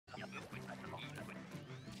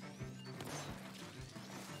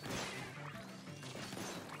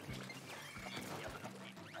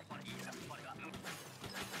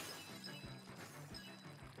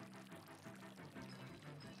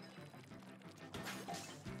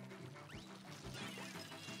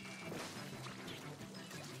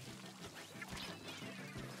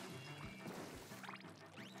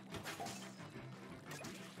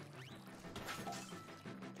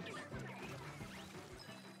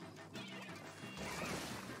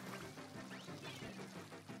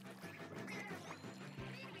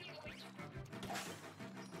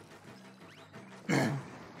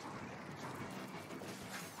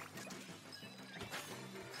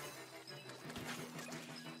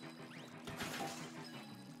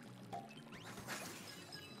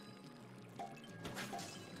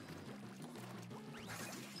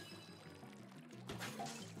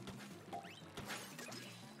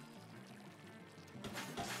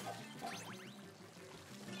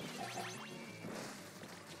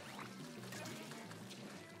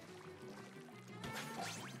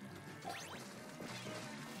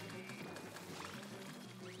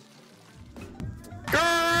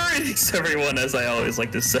Greetings, everyone, as I always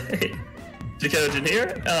like to say. Jacojin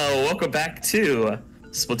here. Welcome back to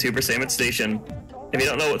Splatoon Salmon Station. If you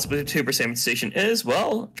don't know what Splatoon Salmon Station is,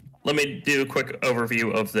 well, let me do a quick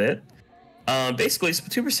overview of it. Basically,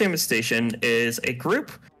 Splatoon Salmon Station is a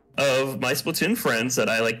group of my Splatoon friends that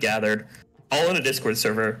I gathered all in a Discord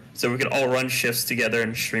server, so we could all run shifts together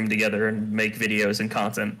and stream together and make videos and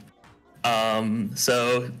content.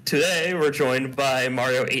 So today we're joined by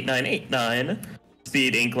Mario8989,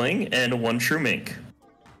 SpeedInkling, and One True Mink.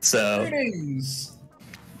 So, greetings.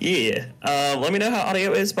 Yeah. Let me know how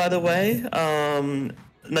audio is, by the way.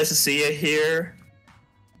 Nice to see you here.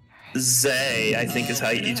 Zay, I think is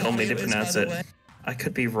how you told me to pronounce it. I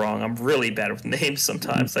could be wrong. I'm really bad with names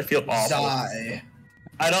sometimes. I feel awful. Zai.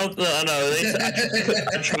 I don't know.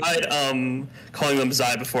 I tried calling them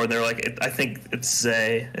Zai before, and they're like, I think it's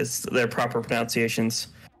Zay. It's their proper pronunciations.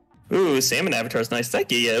 Ooh, Salmon Avatar is nice. Thank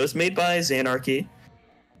you. Yeah, it was made by Zanarchy.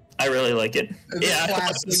 I really like it.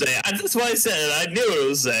 Yeah, Zay. That's why I said it. I knew it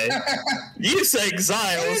was Zay. You saying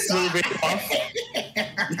Zai almost threw me off.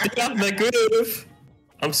 You got the groove.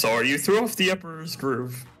 I'm sorry, you threw off the Emperor's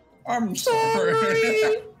groove. I'm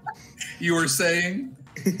sorry. You were saying?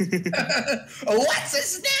 What's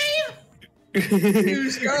his name?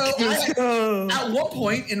 At one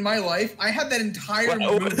point in my life, I had that entire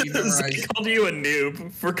movie memorized. They called you a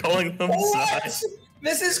noob for calling them Zai.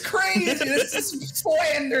 This is crazy. This is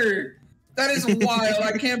slander. That is wild.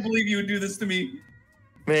 I can't believe you would do this to me.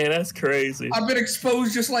 Man, that's crazy. I've been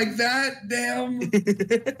exposed just like that. Damn.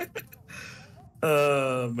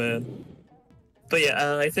 Oh, man. But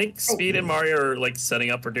yeah, I think Speed and Mario are setting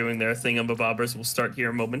up or doing their thingamabobbers. We'll start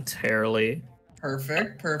here momentarily.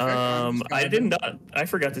 Perfect. I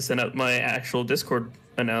forgot to send out my actual Discord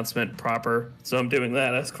announcement proper, so I'm doing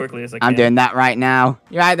that as quickly as I can. I'm doing that right now.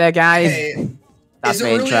 You right there, guys? Hey, that's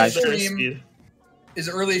me in charge. Is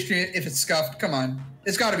it early stream if it's scuffed? Come on,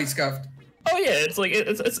 it's got to be scuffed. Oh yeah, it's a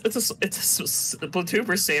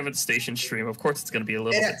Splatoon Salmon Station stream. Of course, it's gonna be a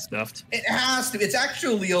little bit scuffed. It has to. It's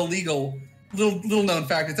actually illegal. Little known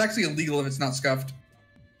fact. It's actually illegal if it's not scuffed.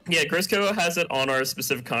 Yeah, Grisco has it on our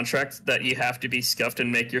specific contract that you have to be scuffed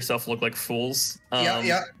and make yourself look like fools.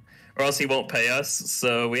 Yeah. Or else he won't pay us.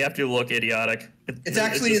 So we have to look idiotic. It's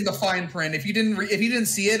actually in the fine print. If you didn't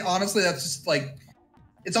see it, honestly, that's just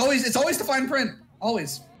it's always the fine print.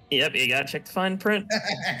 Always. Yep, you gotta check the fine print.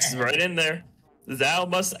 It's right in there. Thou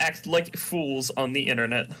must act like fools on the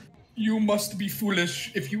internet. You must be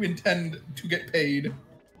foolish if you intend to get paid.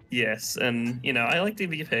 Yes, and I like to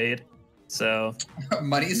be paid, so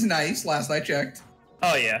money's nice. Last I checked.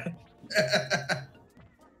 Oh yeah.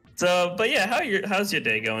 So, but yeah, how's your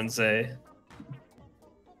day going, Zay?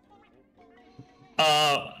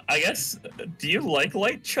 I guess. Do you like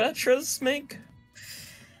light tetras, Mink?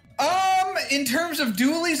 In terms of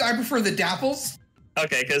dualies, I prefer the dapples.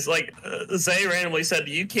 Okay, because Zay randomly said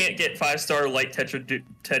you can't get 5-star light tetra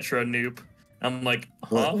noob. I'm like,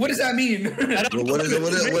 huh? What does that mean? What does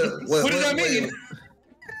that mean?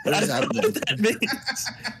 What is happening? What that means.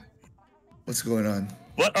 What's going on?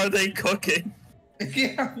 What are they cooking?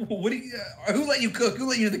 Yeah, who let you cook? Who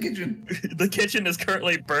let you in the kitchen? The kitchen is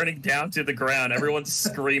currently burning down to the ground. Everyone's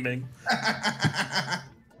screaming.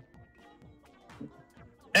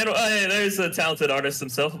 And hey, there's the talented artist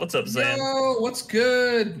himself. What's up, Zan? Yo, what's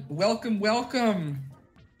good? Welcome.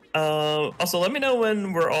 Also, let me know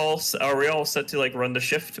when are we all set to run the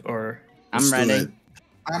shift, or I'm ready.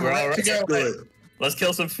 I'm ready to go. Let's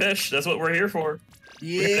kill some fish. That's what we're here for.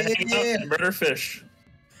 Yeah. And murder fish.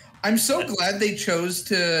 I'm so glad they chose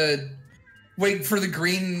to wait for the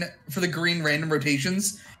green random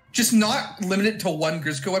rotations. Just not limit it to one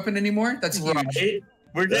Grisco weapon anymore. That's huge. Right?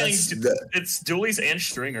 We're getting it's dualies and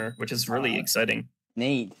stringer, which is really exciting.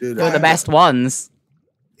 Neat. They're the best ones.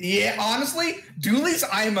 Yeah, honestly, dualies.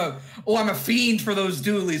 I'm a fiend for those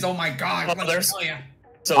dualies. Oh my god! Oh, they're so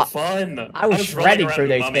fun. I was shredding through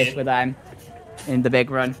those fish with them in the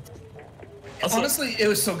big run. Also, honestly, it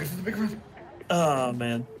was so good for the big run. Oh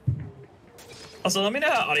man. Also, let me know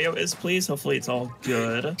how audio is, please. Hopefully, it's all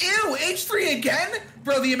good. Ew, H3 again,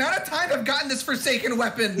 bro. The amount of time I've gotten this Forsaken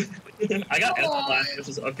weapon. I got S which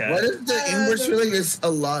is okay. What if the inverse feeling is a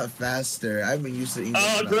lot faster? I've been used to inverse.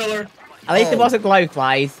 Oh, Griller. At least it wasn't glow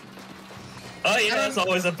flies. Oh, yeah, that's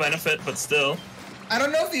always a benefit, but still. I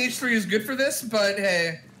don't know if the H3 is good for this, but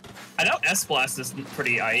hey. I know S-Blast is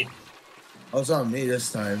pretty aight. Oh, it's on me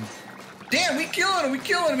this time. Damn, we killing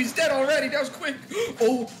him. He's dead already. That was quick.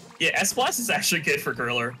 Oh. Yeah, S-Blast is actually good for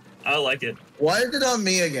Griller. I like it. Why is it on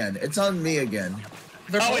me again? It's on me again.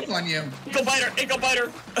 They're both on you. Ankle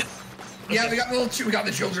biter. Yeah, we got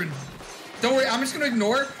the children. Don't worry, I'm just gonna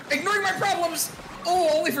ignore my problems. Oh,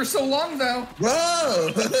 only for so long though.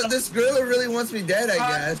 Whoa! This gorilla really wants me dead, I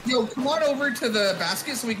guess. Yo, come on over to the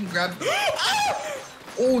basket so we can grab.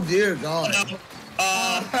 Oh dear God.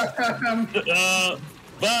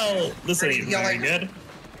 Well, this ain't very good.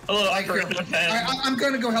 Hello, I'm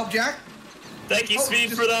going to go help Jack. Thank you,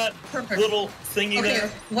 Speed, for that little thingy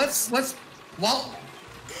there. Let's. Well.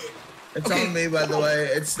 It's on me, by the way.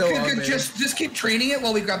 It's still on me. Just keep training it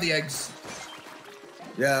while we grab the eggs.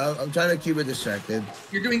 Yeah, I'm trying to keep it distracted.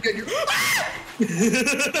 You're doing good.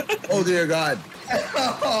 Oh dear God.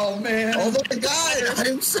 Oh man. Oh my God,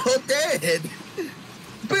 I'm so dead.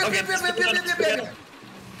 Who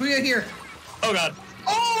you here? Oh God.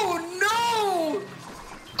 Oh no!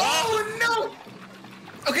 Oh no!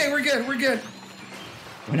 Okay, we're good. We're good.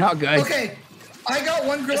 We're not good. Okay, I got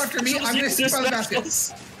one girl after me. I'm gonna skip out of the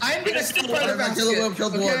basket. I'm gonna skip out of the basket.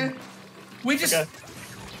 Okay. We just. Okay.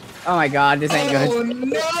 Oh my God, this ain't good. Oh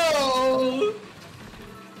no!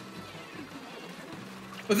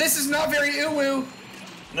 But this is not very ooh-woo.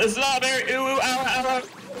 This is not very ooh-woo. Ow.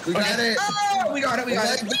 We got it. Oh, we got it.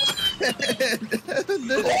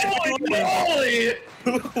 Holy moly!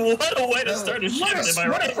 What a way to start a shift, am I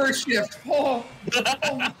right? What a first shift. Oh.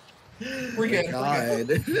 We're good.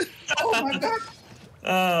 Oh my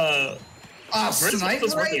God. Snipe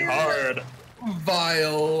is working hard.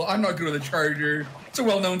 Vile. I'm not good with a charger. It's a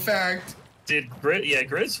well-known fact. Dude,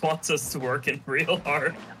 Grizz wants us to work in real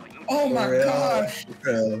hard. Oh my gosh.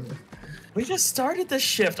 We just started this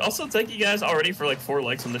shift. Also, thank you guys already for like 4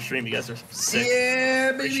 likes on the stream. You guys are sick.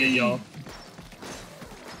 Yeah, baby. Appreciate y'all.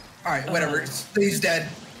 Alright, whatever. He's dead.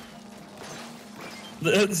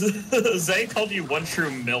 Zay called you one true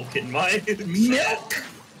milk in my milk.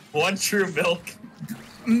 One true milk.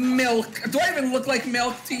 Milk. Do I even look like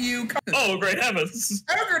milk to you? Oh, great heavens!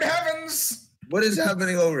 Oh, great heavens! What is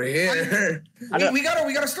happening over here? We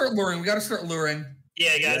gotta start luring. We gotta start luring.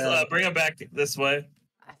 Yeah, guys, bring them back this way.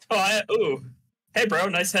 Oh, ooh. Hey, bro,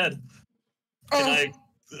 nice head. Dead.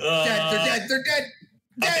 They're dead.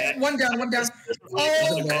 Okay. One down.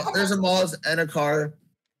 Oh, there's a Moz and a car.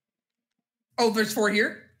 Oh, there's 4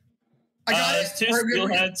 here. I got it. There's 2 steel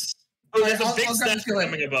heads. Oh, there's a big stack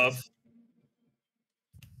coming above.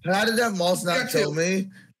 How did that Moz not kill me?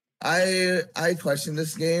 I question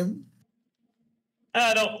this game.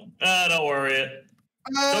 Don't worry it.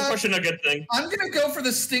 Don't question a good thing. I'm gonna go for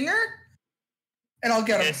the stinger, and I'll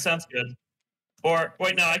get him. Okay, sounds good. Or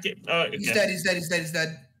wait, no, I get. Okay. He's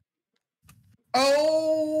dead.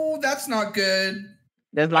 Oh, that's not good.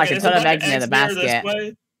 There's like a ton of eggs near the basket.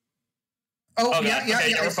 Oh, yeah.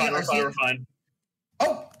 We're fine.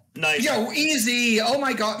 Oh, nice. Yo, easy. Oh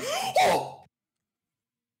my God. Oh.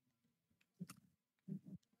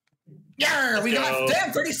 Yeah, we got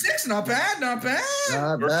 36. Not bad. Not bad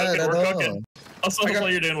at all. Also,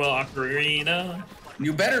 hopefully you're doing well, Ocarina.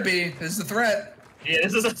 You better be. This is a threat. Yeah,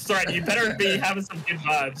 this is a threat. You better be having some good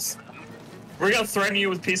vibes. We're gonna threaten you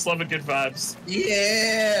with peace, love, and good vibes.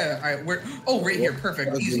 Yeah. All right. Right here.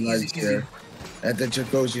 Perfect. Easy. At the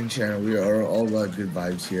Chakosian channel, we are all about good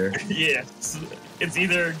vibes here. Yeah, it's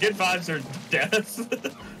either good vibes or death.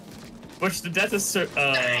 Which the death is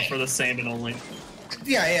for the salmon only.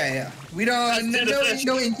 Yeah. We don't.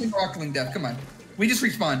 No instant rockling death. Come on. We just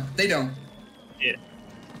respawn. They don't. Yeah.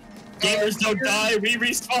 Gamers don't die. We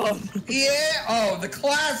respawn. Yeah. Oh, the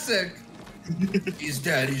classic. He's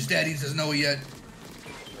dead. He doesn't know yet.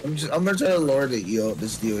 I'm gonna try to lure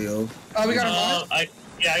this deal. Oh, we got a Moz? I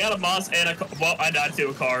got a Moz and I died to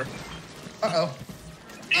a car. Uh-oh.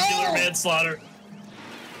 Singular manslaughter.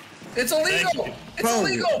 It's illegal. It's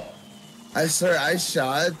illegal. I swear, I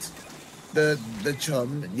shot the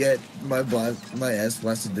chum, yet my ass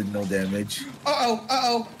blasted did no damage.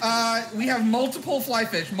 We have multiple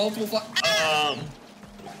flyfish. Multiple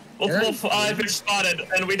flyfish spotted,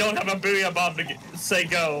 and we don't have a booyah bomb to say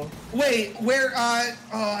go. Wait, where? I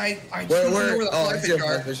don't know where the flyfish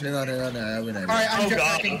are. Hang on. All right, I'm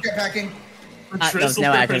jetpacking. There's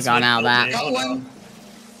no way I could have gone out of that. Got one.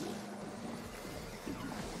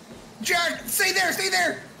 Jack, stay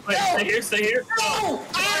there. Wait, no. Stay here. No!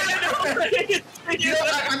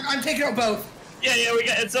 I'm taking out both. Yeah, we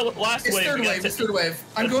got it's the last wave. It's third wave.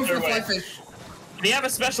 I'm going for the flyfish. If you have a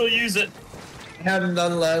special, use it. I have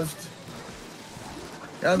none left.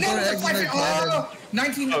 No, the flyfish.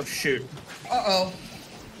 19. Oh shoot.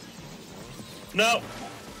 No.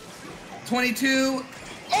 22.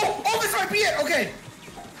 Oh, this might be it. Okay.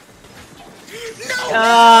 No.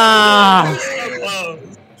 So close.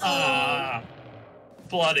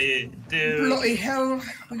 Bloody dude. Bloody hell.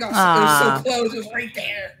 We got it was so close. It was right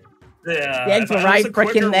there. Yeah. The eggs were right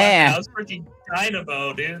freaking there. That was freaking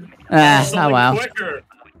dynamo, dude. Oh well. Quicker.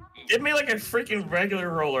 Give me like a freaking regular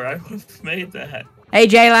roller. I would have made that. Hey,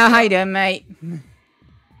 J-Lo, how you doing, mate?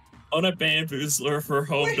 On a bamboozler for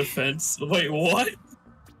home defense. Wait, what?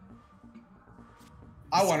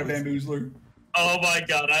 I want a bamboozler. Oh my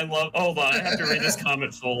god, I love. Hold on, I have to read this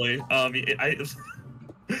comment fully.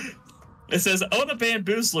 It says, own a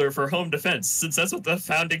bamboozler for home defense, since that's what the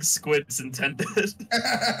founding squids intended.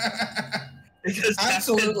 Because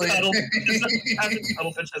Absolutely. Captain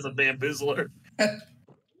Cuttlefish has a bamboozler.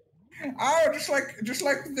 Oh, just like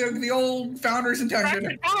the old founders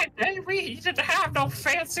intended. We didn't have no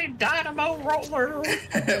fancy dynamo roller.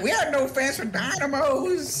 We had no fancy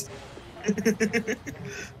dynamos.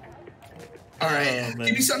 All right,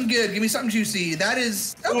 give me something good. Give me something juicy. That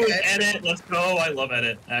is okay. Ooh, edit. Let's go. I love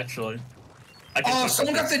edit, actually. Oh,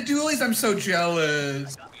 someone got the dualies. I'm so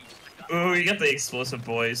jealous. Ooh, you got the explosive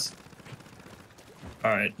boys. All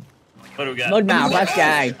right. What do we got? Mudmouth, let's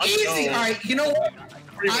go. Easy. All right, you know what?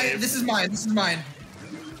 This is mine. This is mine.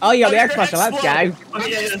 Oh, you got the X-Buster, let's go.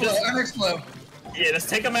 I'm explode. Yeah, just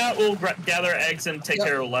take them out. We'll gather eggs and take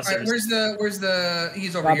care of lessers. All right, where's the?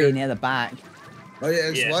 He's over Probably here. near the back. Oh yeah,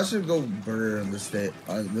 Explosion go burger on the state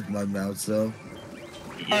with my mouth. So.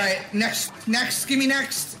 Yeah. All right, next. Give me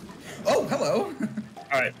next. Oh, hello.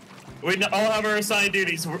 All right. We all have our assigned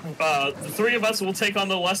duties. The three of us will take on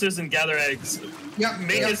the lessers and gather eggs. Yep.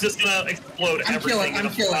 Mink is just gonna explode everything in a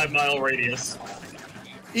 5-mile radius.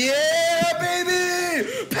 Yeah, baby!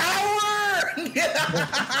 Power!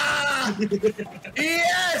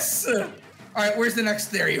 Yes! All right, where's the next?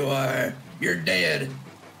 There you are. You're dead.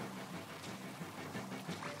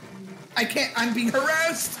 I can't. I'm being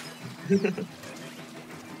harassed. All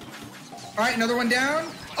right, another one down.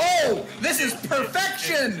 Oh, this is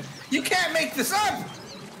perfection! You can't make this up!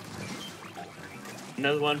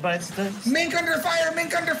 Another one bites the dust. Mink under fire!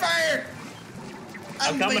 Mink under fire!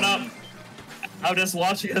 I'm coming up. I'm just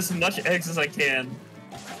launching as much eggs as I can.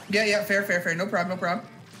 Yeah, fair. No problem.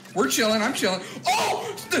 We're chilling. I'm chilling.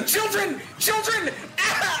 Oh, the children!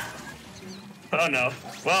 Ah! Oh no.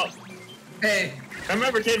 Well. Hey.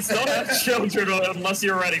 Remember, kids, don't have children unless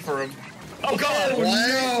you're ready for them. Oh god!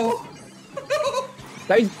 Oh, no!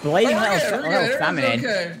 Those blazing little salmon.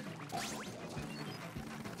 Okay.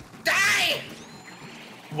 Die!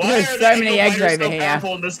 Why are so many eggs over here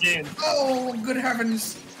powerful in this game? Oh, good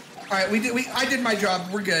heavens! All right, I did my job.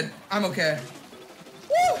 We're good. I'm okay.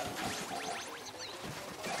 Woo!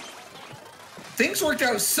 Things worked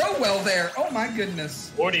out so well there. Oh my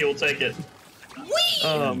goodness. 40 will take it. Whee!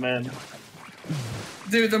 Oh man.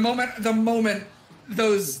 Dude, the moment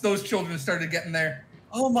those children started getting there.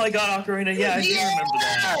 Oh my god, Ocarina, yeah, I do remember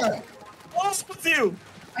that. What's with you?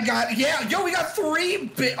 We got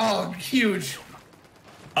 3 huge.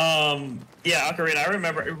 Yeah, Ocarina, I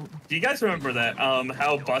remember. Do you guys remember that?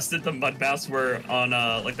 How busted the Mudmouths were on,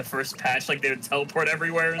 like, the first patch? Like, they would teleport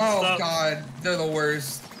everywhere and stuff? Oh, God. They're the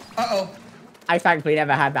worst. Uh-oh. I thankfully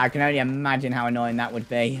never had that. I can only imagine how annoying that would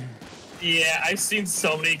be. Yeah, I've seen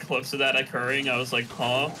so many clips of that occurring. I was like,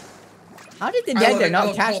 huh? How did Nintendo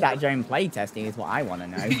not catch that during playtesting is what I want to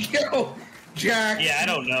know. Yo, Jack. Yeah, I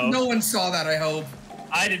don't know. No one saw that, I hope.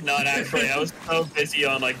 I did not, actually. I was so busy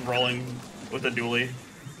on, like, rolling with a dually.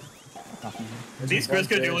 These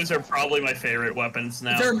Grisco dualies are probably my favorite weapons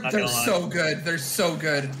now. They're so good. They're so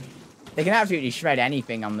good. They can absolutely shred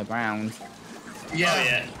anything on the ground. Yeah. Oh,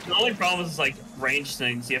 yeah. The only problem is, like, range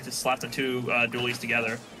things. You have to slap the two dualies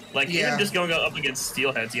together. Like, even just going up against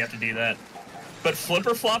steelheads, you have to do that. But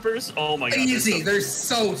flipper floppers, oh my god. Easy. They're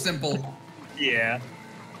so simple. Yeah.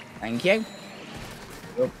 Thank you.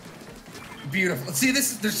 Yep. Beautiful. See,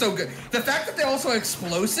 they're so good. The fact that they're also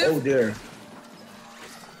explosive. Oh dear.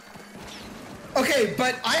 Okay,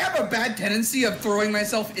 but I have a bad tendency of throwing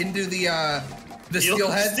myself into the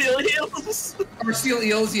steelhead. Steel eels. Or steel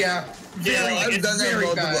eels, yeah. Yeah, I've done that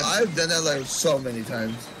multiple. I've done that like so many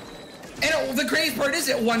times. And the crazy part is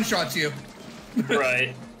it one-shots you.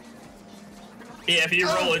 Right. Yeah, if you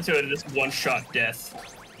roll into it, it's one-shot death.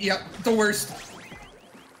 Yep, the worst.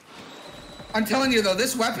 I'm telling you though,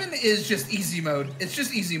 this weapon is just easy mode. It's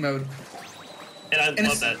just easy mode. And I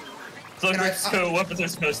love that. It's like so weapons are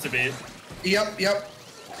supposed to be. Yep.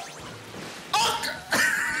 Oh!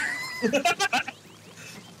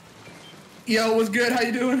 Yo, what's good? How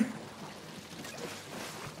you doing?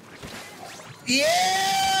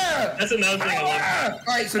 Yeah! That's another thing I love.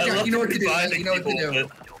 All right, so Jack, you know what to do. You know what to do.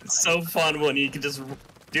 It's so fun when you can just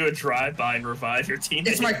do a drive-by and revive your teammates.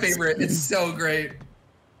 It's my favorite. It's so great.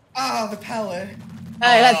 Oh, the pallet.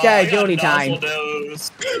 Hey, let's go, Julie time. Yeah,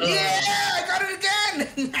 I got it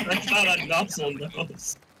again. That's not a nozzle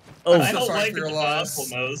nose. Oh, I don't sorry like for your the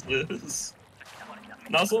loss. nozzle noses.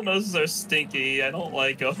 Nozzle noses are stinky. I don't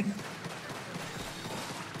like them.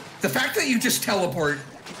 The fact that you just teleport.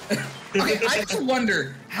 Okay, I just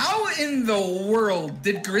wonder, how in the world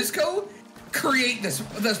did Grisco create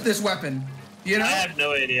this weapon? You know? I have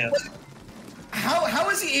no idea. How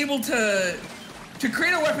is he able to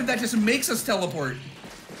create a weapon that just makes us teleport?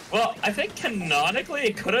 Well, I think canonically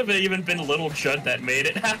it could have even been Little Judd that made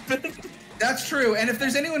it happen. That's true, and if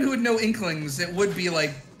there's anyone who would know Inklings, it would be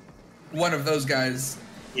like one of those guys.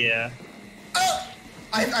 Yeah. Oh!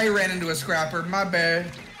 I ran into a scrapper, my bad.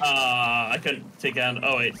 I couldn't take down.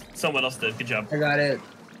 Oh wait, someone else did. Good job. I got it.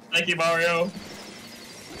 Thank you, Mario.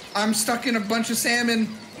 I'm stuck in a bunch of salmon.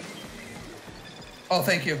 Oh,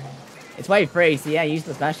 thank you. It's wave 3, so yeah, use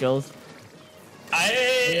the specials. I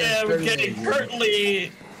am getting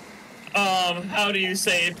currently, how do you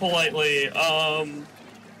say it politely?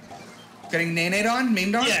 Getting naynade on?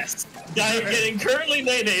 Memed on? Yes. I am getting currently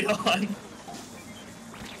naynade on.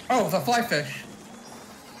 Oh, the fly fish.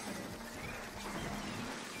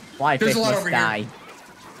 Fly There's fish a lot must over die. here.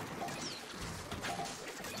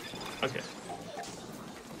 Okay.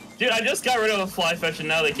 Dude, I just got rid of a fly fish and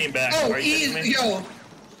now they came back. Oh, Are you kidding easy, me? yo.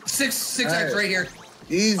 Six eggs right here.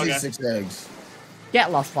 Easy Okay. 6 eggs.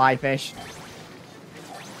 Get lost, fly fish.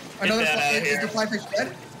 Another that fly, out of is here. the fly fish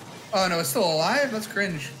dead? Oh no, it's still alive? That's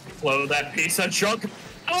cringe. Blow that piece of junk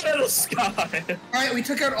out of the sky. Alright, we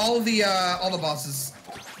took out all the bosses.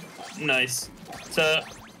 Nice. So,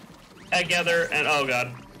 I gather, and oh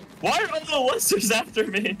god. Why are all the listers after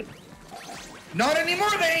me? Not anymore,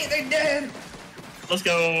 they dead. Let's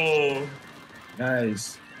go.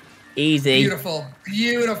 Nice. Easy. Beautiful.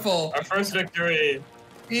 Beautiful. Our first victory.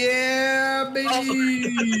 Yeah,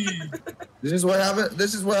 baby. This is what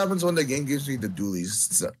happens when the game gives me the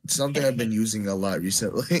dualies. Something I've been using a lot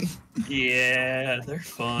recently. Yeah, they're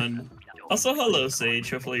fun. Also, hello, Sage.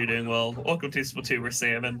 Hopefully you're doing well. Welcome to Splatoon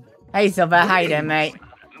Salmon. Hey, Silver, how you doing, mate?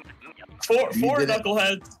 Four did it.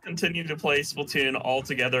 knuckleheads continue to play Splatoon all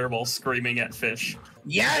together while screaming at fish.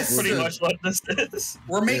 Yes. Pretty much what this is.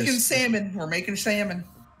 We're making Yes. salmon. We're making salmon.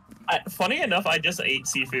 Funny enough, I just ate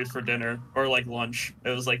seafood for dinner or like lunch. It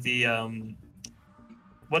was like the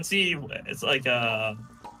it's like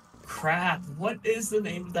crap. What is the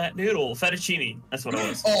name of that noodle? Fettuccine. That's what it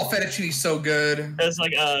was. Oh, fettuccine's so good. It was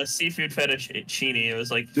like a seafood fettuccine. It was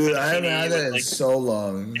like Dude, I haven't fettuccine had with, that in like, so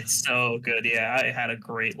long. it's so good. Yeah, I had a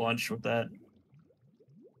great lunch with that.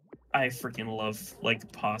 I freaking love like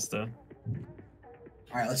pasta.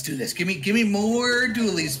 All right, let's do this. Give me more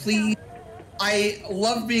dualies, please. I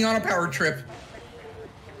love being on a power trip.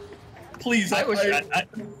 Please, I wish I is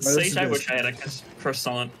I had a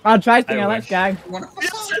croissant. I'll try I something. Let's wish. go.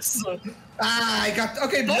 Yes! I got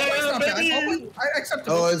okay. Both ways not bad. baby. I accept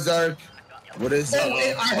it. Oh, it's dark. What is Oh,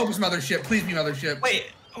 it? I hope it's Mothership. Please be Mothership.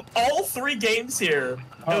 Wait, all 3 games here.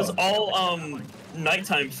 It was all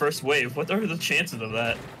nighttime first wave. What are the chances of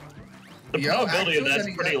that? The Yo, probability of actually,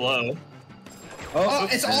 that's pretty low. Oh,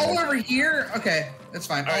 it's all over here. Okay, that's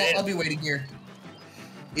fine. All right. I'll be waiting here.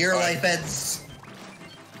 Ear life heads.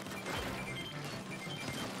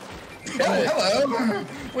 Oh, hello.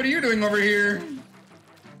 What are you doing over here?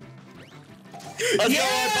 Let's go,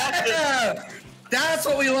 I popped it. Yeah! That's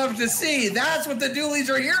what we love to see. That's what the dualies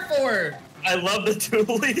are here for. I love the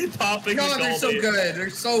dually popping. God, the they're so goldie. good. They're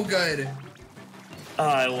so good. Oh,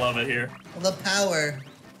 I love it here. The power.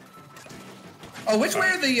 Oh, which way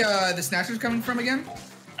are the snatchers coming from again?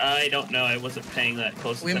 I don't know. I wasn't paying that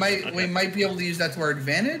close We attention. might Okay. be able to use that to our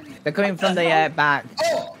advantage. They're coming from the back.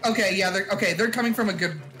 Oh, okay, yeah, they're coming from a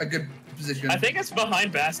good position. I think it's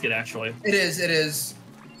behind basket actually. It is.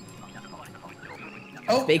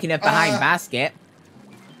 Oh, Speaking of behind basket,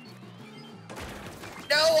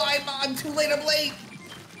 No, I'm too late. I'm late.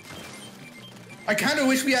 I kind of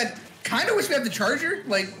wish we had the charger.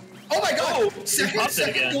 Like, oh my god, Oh, we popped it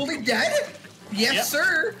again. goalie dead? Yes, Yep.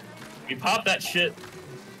 sir. We popped that shit.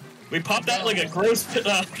 We popped that like a gross,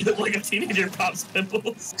 like a teenager pops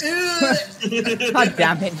pimples. Ugh, god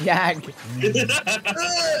damn it, Jack. come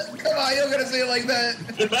on, you don't gotta say it like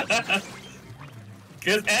that.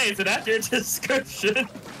 Because, hey, it's an accurate description. All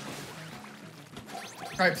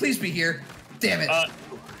right, please be here. Damn it.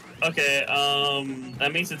 Okay,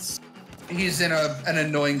 that means it's... He's in an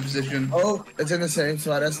annoying position. Oh, it's in the same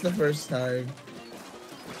spot as the first time.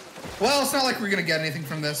 Well, it's not like we're gonna get anything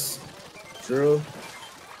from this. True.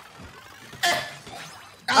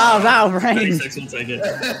 Oh, that'll rain. 36 will take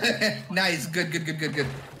it. Nice, good.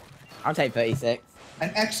 I'll take 36.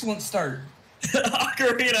 An excellent start.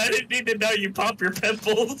 Ocarina, I didn't need to know you pop your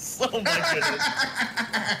pimples. Oh my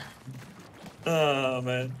goodness. Oh,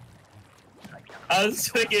 man. I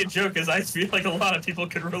was making a joke because I feel like a lot of people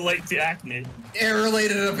could relate to acne. It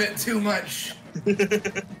related a bit too much.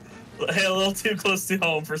 Hey, a little too close to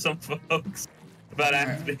home for some folks about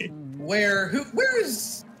acne. Where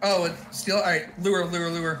is? Oh, it's still. All right, lure.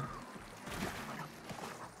 Lure?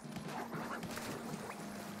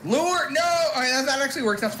 No! All right, that actually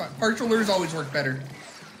works. That's fine. Partial lures always work better.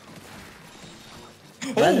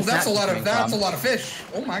 Oh, that's a lot of fish.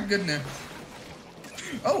 Oh my goodness.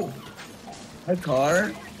 Oh. My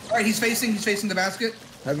car. All right, he's facing the basket.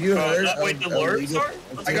 Have you heard? Wait, the lures are?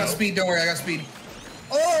 I got speed. Don't worry, I got speed.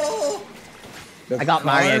 Oh. I got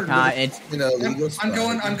Mario Kart. It's I'm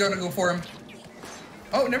going to go for him.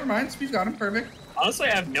 Oh, never mind. Speed's got him. Perfect. Honestly,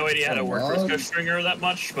 I have no idea how to work Briscoe Stringer that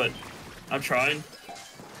much, but I'm trying.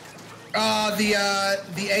 The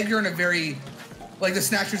eggs are in a very, like the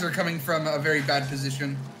snatchers are coming from a very bad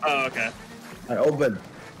position. Oh, okay. I open.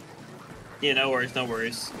 Yeah, no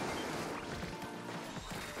worries.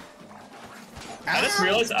 I just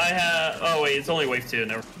realized I have. Oh wait, it's only wave 2.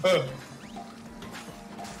 Never.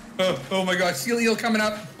 Oh my God, Steel Eel coming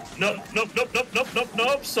up. Nope.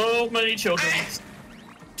 So many children.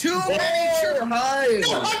 Too many children. Hi.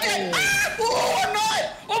 No, okay. Oh, I'm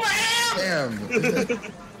not. Oh my hand.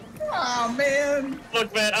 Damn. Oh man.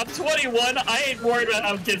 Look, man, I'm 21. I ain't worried about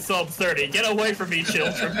how kids till I'm 30. Get away from me,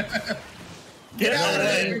 children. Get out of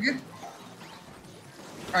there.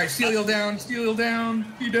 All right, Steel Eel down.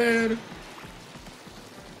 He dead.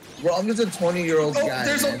 Bro, I'm just a 20-year-old guy.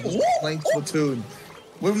 There's man. Playing Splatoon.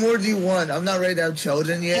 What more do you want? I'm not ready to have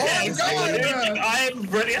children yet. I'm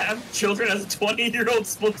ready to have children as a 20-year-old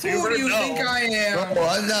Splatoon. Who do you think I am? Bro,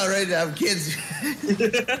 I'm not ready to have kids.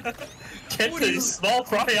 Get this small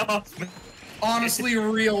fry off. Honestly,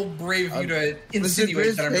 real brave of you to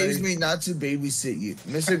insinuate that I'm ready. Mr. Gris pays me not to babysit you.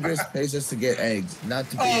 Mr. Gris pays us to get eggs, not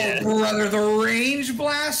to babysit. Oh, brother, the range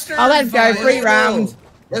blaster. Oh, let's go. Free round.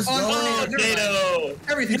 Let's go. Potato.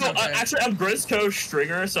 Everything's okay. Actually, I'm Briscoe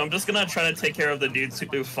Stringer, so I'm just gonna try to take care of the dudes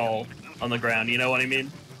who fall on the ground. You know what I mean?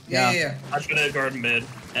 Yeah. I'm just gonna guard mid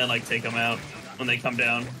and like take them out when they come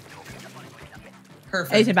down.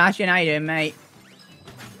 Perfect. Hey, Sebastian, how you doing, mate?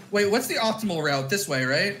 Wait, what's the optimal route? This way,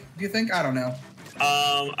 right? Do you think? I don't know.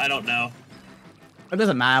 I don't know. It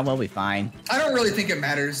doesn't matter. We'll be fine. I don't really think it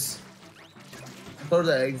matters. Throw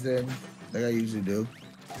the eggs in, like I usually do.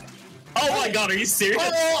 Oh my God, are you serious?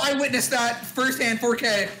 Oh, I witnessed that firsthand.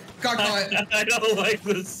 4K. Got caught. I don't like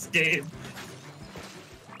this game.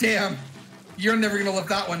 Damn. You're never gonna lift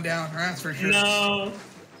that one down. That's for sure. No.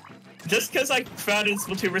 Just because I found in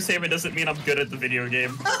Splatoon Salmon doesn't mean I'm good at the video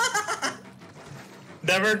game.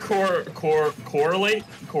 Never correlate.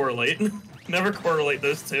 Never correlate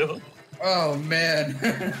those two. Oh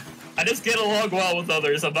man. I just get along well with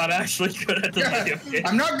others. I'm not actually good at the video game.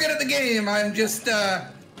 I'm not good at the game. I'm just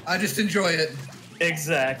I just enjoy it.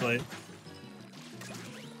 Exactly.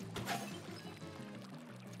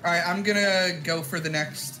 All right, I'm gonna go for the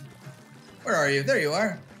next. Where are you? There you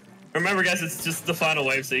are. Remember, guys, it's just the final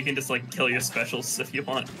wave, so you can just like kill your specials if you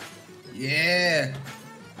want. Yeah.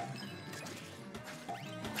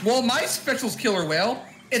 Well, my specials killer whale.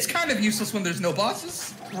 It's kind of useless when there's no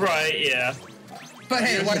bosses. Right. Yeah. But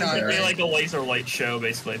hey, why not? It'd be like a laser light show,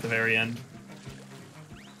 basically, at the very end.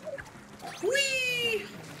 Whee!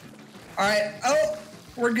 All right. Oh,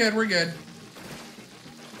 we're good. We're good.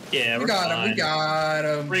 Yeah, we got him. We got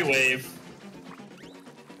him. Free wave.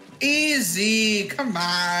 Easy. Come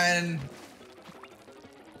on.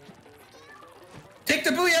 Take the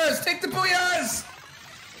booyahs. Take the booyahs.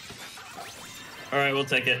 All right, we'll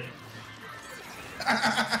take it.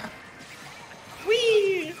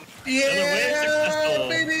 Whee! Yeah,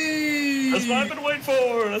 baby! baby! That's what I've been waiting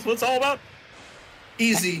for. That's what it's all about.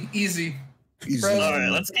 Easy, easy. Easy. All right,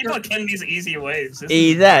 let's keep on getting these easy waves.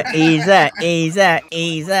 Easy. I'll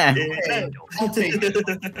take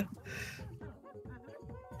it.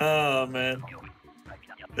 Oh man,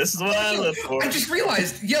 this is what I live for. I just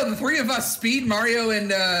realized, the three of us, Speed, Mario, and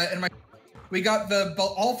my, we got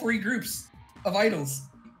all three groups of idols.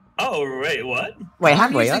 Oh wait, what? Wait,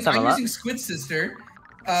 have we? I'm using Squid Sister.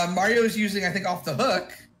 Mario's using, I think, Off the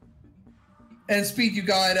Hook. And Speed, you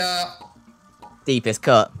got Deepest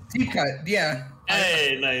Cut. Deep Cut, yeah.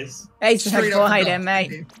 Hey, nice. Hey, straight up. Hi there,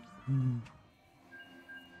 mate.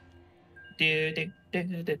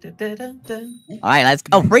 Alright, let's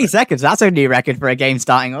go. 3 seconds. That's a new record for a game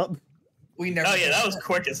starting up. We never. Oh yeah, that was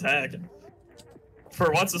quick as heck.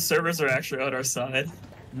 For once, the servers are actually on our side.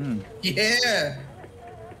 Yeah.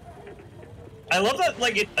 I love that,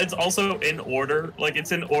 like, it's also in order. Like,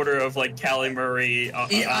 it's in order of, like, Callie Murray.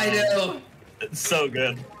 I know. It's so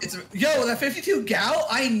good. It's that 52 Gal.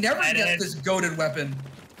 I never get this goated weapon.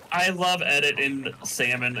 I love editing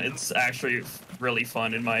Salmon. It's actually really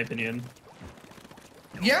fun, in my opinion.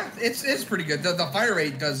 Yeah, it's pretty good. The fire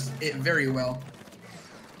rate does it very well.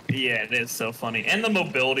 Yeah, it is so funny, and the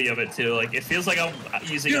mobility of it too. Like it feels like I'm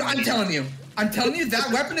using. Dude, I'm telling you,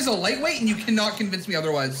 that weapon is a lightweight, and you cannot convince me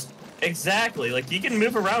otherwise. Exactly. Like you can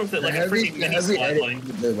move around with it like a freaking mini slapling.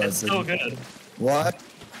 It's so good. What?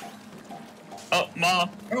 Oh, Ma.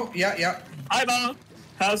 Oh yeah. Hi, Ma.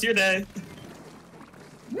 How's your day?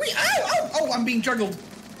 Oh! I'm being juggled.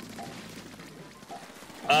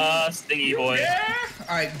 Stingy boy. Yeah.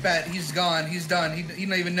 All right, bet he's gone. He's done. He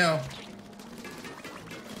don't even know.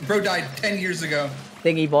 Bro died 10 years ago.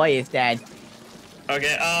 Thingy boy is dead.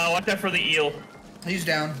 Okay. Watch out for the eel. He's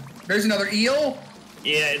down. There's another eel.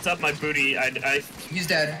 Yeah, it's up my booty. He's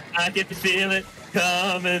dead. I can feel it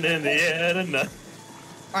coming in the air tonight.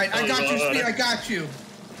 All right, I got you, Speed. I got you.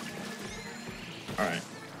 All right.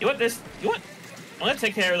 You want this? You want? I'm gonna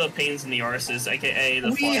take care of the pains in the arses, aka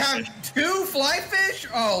the. We have 2 fly fish.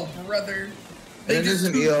 Oh, brother. It is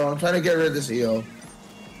an eel. I'm trying to get rid of this eel.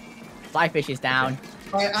 Flyfish is down.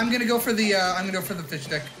 All right, I'm gonna go for the fish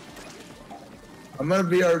stick. I'm gonna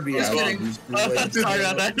BRB Just out. kidding. Sorry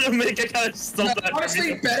about that. Mink, I kind of stole that.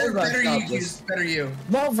 Honestly, better you.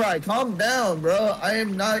 Small fry, calm down, bro. I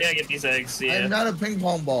am not. Yeah, get these eggs. Yeah. I am not a ping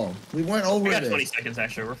pong ball. We went over We got this. 20 seconds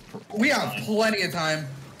actually. We have plenty of time.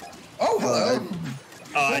 Oh, hello.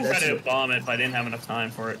 I'd try to bomb it, but I didn't have enough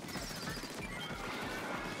time for it.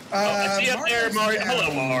 I see you up there, Mario.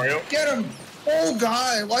 Hello, Mario. Get him. Oh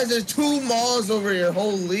god, why is there 2 malls over here?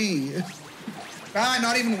 Holy. Ah,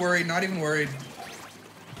 not even worried. Not even worried.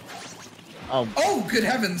 Oh. Oh, good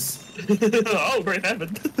heavens. Oh, great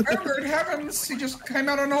heaven. Oh, good heavens. He just came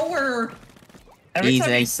out of nowhere. Every time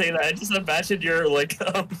Easy. you say that, I just imagine you're like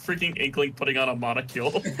freaking Inkling putting on a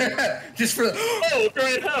monocule. Just for the... Oh,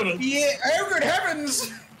 great heavens. Yeah, oh, good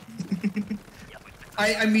heavens.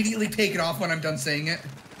 I immediately take it off when I'm done saying it.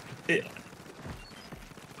 Yeah.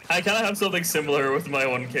 I kind of have something similar with my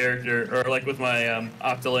one character, or like with my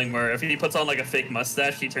Octoling, where if he puts on like a fake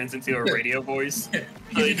mustache, he turns into a radio voice.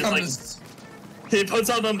 So he just like he puts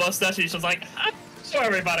on the mustache, he's just like, "Hello,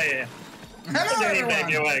 everybody. Hello,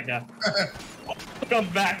 everyone.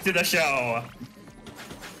 Welcome back to the show."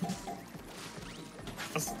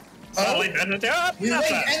 We wait, and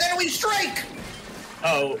then we strike.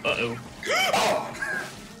 Oh, uh-oh.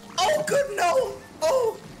 Oh, good no.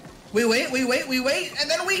 Oh. We wait, and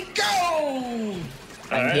then we go!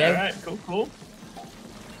 Alright, cool.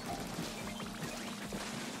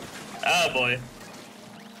 Oh boy.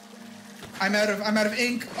 I'm out of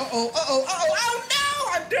ink. Oh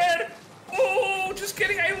no! I'm dead! Oh, just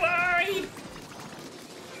kidding, I lied!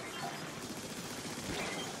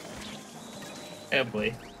 Oh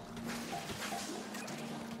boy.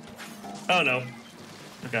 Oh no.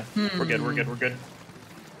 Okay, we're good.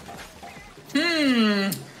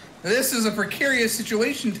 This is a precarious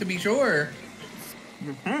situation, to be sure.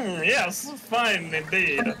 Yes, fine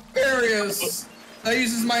indeed. Precarious. That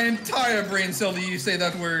uses my entire brain cell to say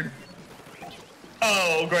that word.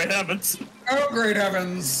 Oh, great heavens. Oh, great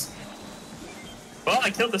heavens. Well,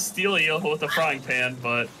 I killed the steel eel with a frying pan,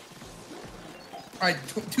 but... Alright,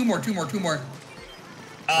 two more.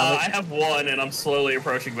 I have 1, and I'm slowly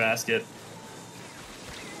approaching basket.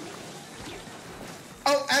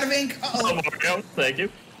 Oh, out of ink. Oh, Mario, thank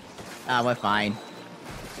you. We're fine.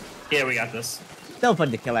 Yeah, we got this. Still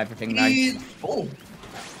fun to kill everything, though.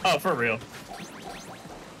 Oh, for real.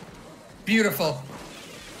 Beautiful.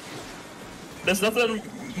 There's nothing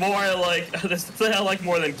more there's nothing I like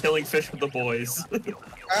more than killing fish with the boys.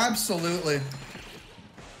 Absolutely.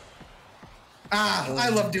 I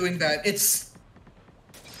love doing that. It's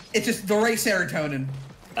just the right serotonin.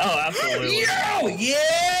 Oh, absolutely. Yo,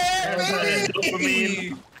 yeah,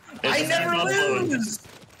 Dopamine. I never lose.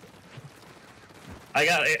 I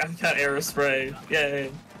got aerospray. Yay.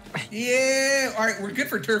 Yeah. All right, we're good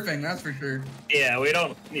for turfing. That's for sure. Yeah, we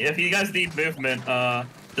don't. If you guys need movement,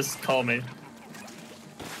 just call me.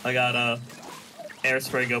 I got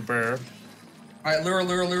airspray go burr. All right,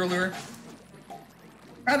 lure.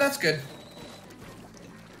 Ah, that's good.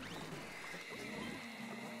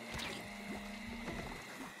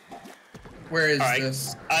 Where is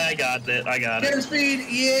this? I got it. Get him, Speed.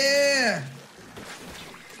 Yeah.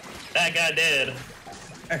 That guy did.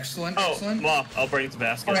 Excellent. Oh, excellent. well, I'll bring it to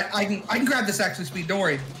basket. All right, I can grab this actually, Speed. Don't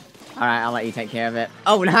worry. All right, I'll let you take care of it.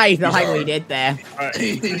 Oh, nice! I like what you did there. All right.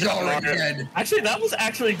 He's already dead. Actually, that was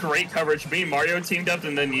actually great coverage. Me and Mario teamed up,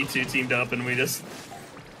 and then you two teamed up, and we just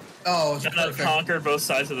it's perfect. conquered both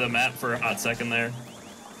sides of the map for a hot second there.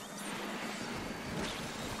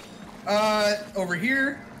 Over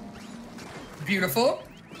here. Beautiful.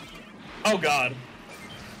 Oh god.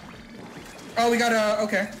 Oh, we got a.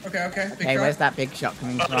 Okay. Big Okay, shot. where's that big shot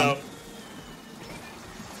coming from? No.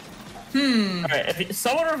 Hmm. Alright, if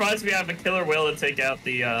someone reminds me I have a killer whale to take out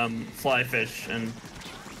the fly fish and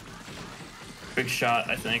big shot,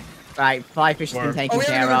 I think. Right, fly fish has been Or- taken Oh, we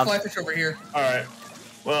have care another of. fly fish over here. Alright.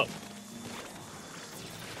 Well,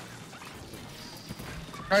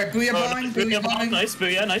 All right, booyah bomb. Booyah bomb. nice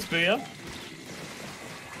booyah, nice booyah.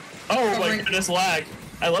 Oh my goodness, lag.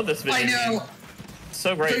 I love this video. I know. So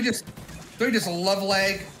Don't you great. just love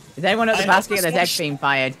lag? Is anyone at the I basket hope of the this deck being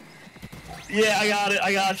fired? Yeah, I got it.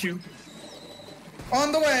 I got you.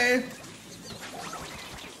 On the way.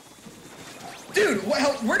 Dude,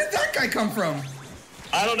 where did that guy come from?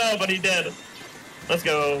 I don't know, but he did. Let's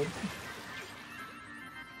go.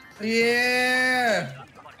 Yeah.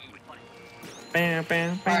 Bam,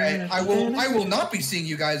 bam, All right, bam. I will not be seeing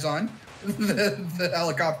you guys on the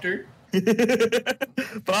helicopter.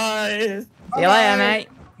 Bye. See you later, mate.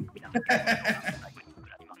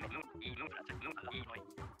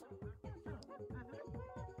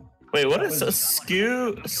 Wait, what is a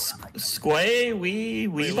squay wee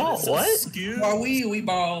ball? What? Squawee, we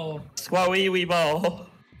ball. Squawee wee ball.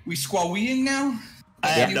 We squaweeing now? I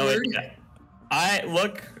have New no word? idea. I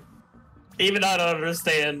look. Even I don't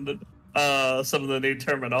understand some of the new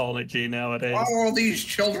terminology nowadays. All these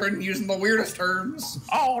children using the weirdest terms.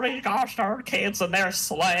 All these gosh darn kids and their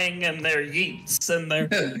slang and their yeets and their.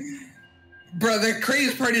 Bro, the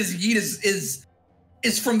craziest part is yeet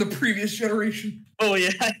is from the previous generation. Oh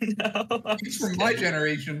yeah, I know. It's from my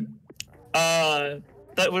generation.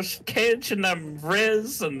 That was kids and them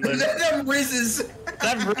Riz and Them rizzes.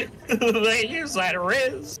 they use that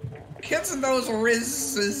Riz. Kids and those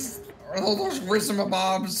rizzes. Or those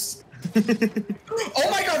rizzamabobs. Oh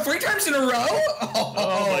my god, 3 times in a row?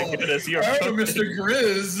 Oh my goodness, you're Oh, cooking. Mr.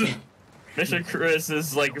 Grizz. Mr. Chris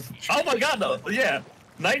is like, oh my god, no, yeah,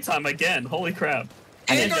 nighttime again. Holy crap!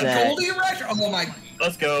 And it's, a Goldie Rush? Oh my.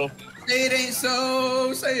 Let's go. Say it ain't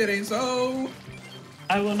so. Say it ain't so.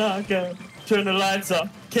 I will not go. Turn the lights off.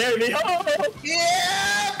 Carry me home.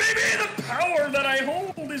 Yeah, baby, the power that I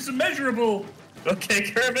hold is immeasurable. Okay,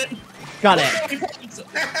 Kermit. Got it.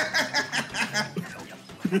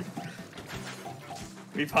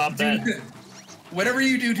 We popped that. Whatever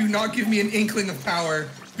you do not give me an inkling of power,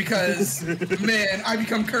 because, man, I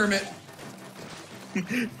become Kermit.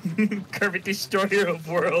 Kermit, destroyer of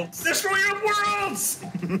worlds. Destroyer of worlds!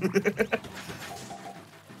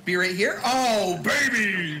 Be right here. Oh,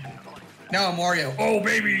 baby! Now I'm Mario. Oh,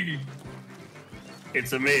 baby!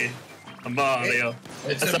 It's a me, a Mario.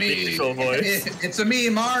 It's That's a not the me. official voice. It's a me,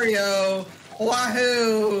 Mario.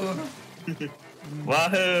 Wahoo!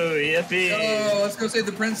 Wahoo! Yippee! Oh, let's go save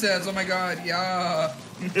the princess. Oh my god, yeah.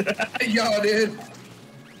 Yeah, dude.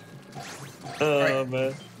 Oh Alright.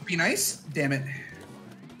 man. Be nice? Damn it.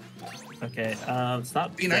 Okay, it's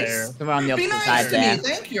not Be there. nice. We're on the Be opposite nice side to there. me,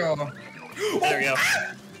 thank you. There we go.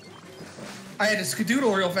 I had to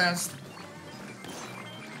skedoodle real fast.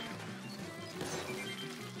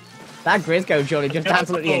 That Grisco surely just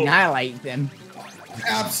absolutely annihilates him.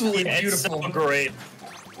 Absolutely Yeah, it's beautiful. so great.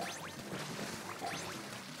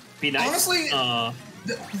 Be nice. Honestly, I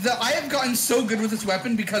have gotten so good with this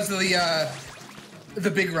weapon because of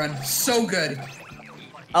the big run. So good.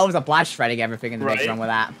 Oh, it was a blast shredding everything in the big Right. run with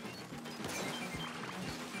that.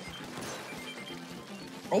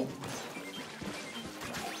 Oh.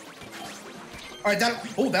 All right, that'll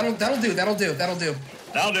do. That'll do,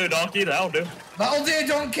 donkey. That'll do. That'll do.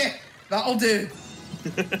 Don't care. That'll do.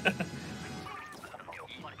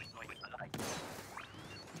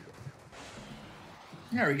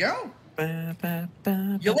 There we go.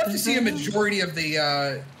 You'll love to see a majority of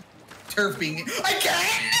the turf being.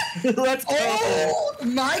 Again! Let's go. Oh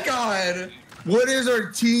my god! What is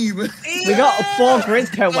our team? We got 4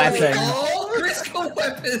 Grisco weapons. All Grisco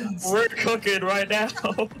weapons. We're cooking right now.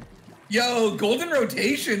 Yo, golden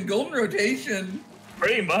rotation.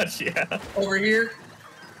 Pretty much, yeah. Over here.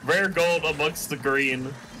 Rare gold amongst the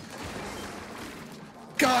green.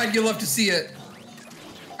 God, you love to see it.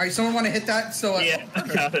 All right, someone want to hit that? So Yeah, I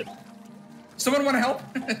got it. Someone want to help?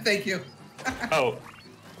 Thank you. Oh,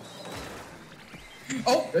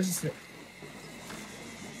 Oh,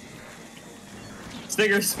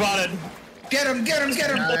 Stinger spotted. get him!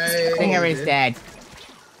 Stinger is dead.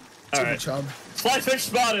 All right. Chum. Flyfish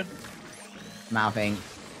spotted. Mouthing.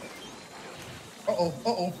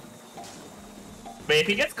 Uh-oh. But if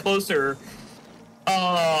he gets closer,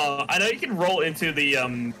 I know you can roll into the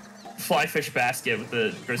flyfish basket with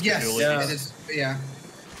the Grisco Yes, dually. Yeah. it is. Yeah.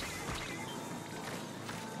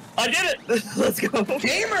 I did it. Let's go.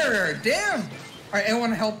 Gamer! Damn! All right,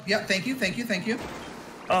 anyone help? Yeah, thank you.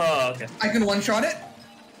 Oh, okay. I can one-shot it.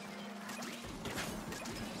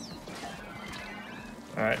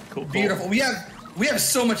 All right, cool. Beautiful. We have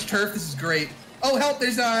so much turf. This is great. Oh, help!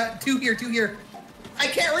 There's two here. I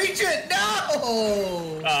can't reach it.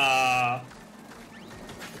 No.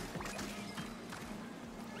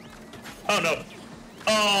 Oh no.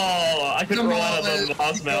 Oh, I couldn't roll out of the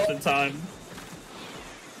boss mouth in time.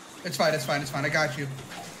 It's fine. I got you.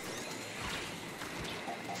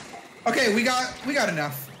 Okay, we got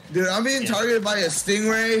enough. Dude, I'm being targeted by a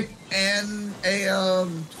stingray and a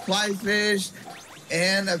fly fish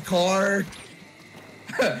and a car.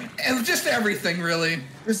 And just everything, really.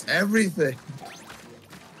 Just everything.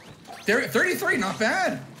 33, not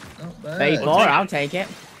bad. Not bad. 34, I'll take it.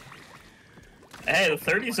 Hey, the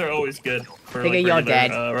 30s are always good for Figure like, you're regular,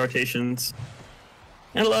 dead. rotations.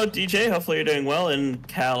 And hello, DJ. Hopefully you're doing well. And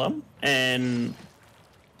Callum and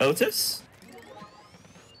Otis.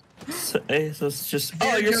 So it's just.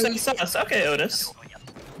 Oh, you're saying sus. Okay, Otis.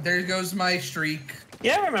 There goes my streak.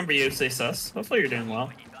 Yeah, I remember you say sus. Hopefully you're doing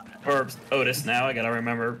well. Or Otis now. I gotta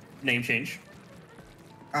remember name change.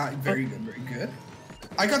 Very good.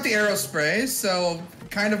 I got the arrow spray, so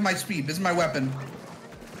kind of my speed. This is my weapon.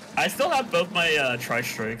 I still have both my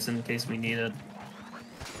tri-strikes in case we need it.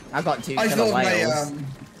 I've got 2 I still killer have whales.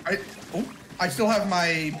 my I still have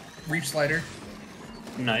my reach slider.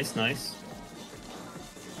 Nice. Like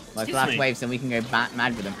Excuse last me. wave, so we can go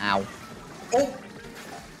mad with them. Ow. Oh,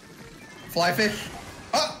 fly fish.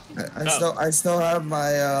 Oh, I still have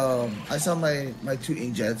my my 2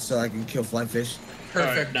 inkjets so I can kill flying fish.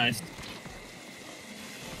 perfect. Alright, nice.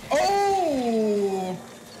 Oh,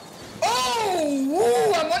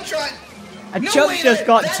 woo! I'm one shot. A chump just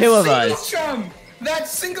got 2 of us. That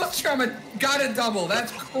single chum got a double.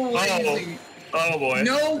 That's crazy. Oh boy.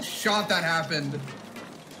 No shot that happened.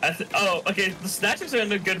 Oh, okay. The snatchers are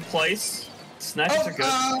in a good place. Snatchers are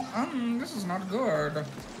good. This is not good.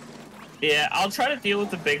 Yeah, I'll try to deal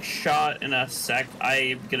with the big shot in a sec.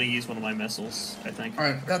 I'm gonna use one of my missiles, I think. All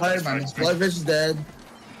right, that's fine. Fly fish is dead.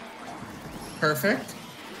 Perfect.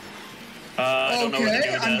 I don't know what to do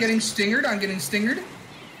Okay, with I'm that. getting stingered.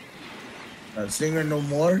 Stinger no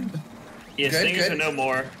more. Yeah, Good, stingers good. are no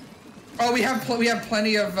more. Oh, we have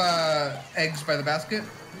plenty of eggs by the basket,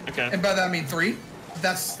 Okay. and by that I mean 3.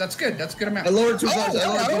 That's good. That's a good amount. I lowered 2 cars.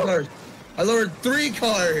 hello. I lowered 3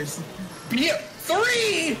 cars. Yeah,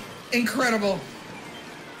 3. Incredible.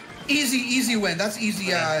 Easy win. That's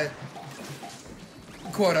easy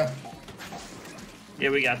quota. Yeah,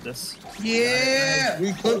 we got this. Yeah.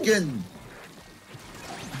 We cooking.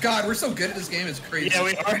 God, we're so good at this game. It's crazy. Yeah,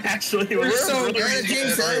 we are actually. We're so really good. And Yeah,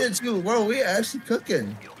 Team Silent too. Bro, we actually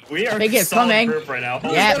cooking. We are I think it's solid coming. group right now.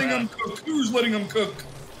 Who's Yeah. letting them cook? Who's letting them cook?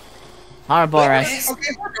 Ouroboros.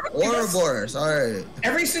 Okay, Ouroboros. All right.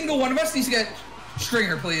 every single one of us needs to get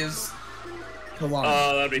Stringer, please. Come on.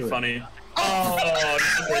 Oh, that'd be Do it. funny.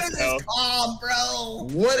 What is no. this called, bro?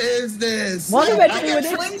 What is this? What I are we got doing with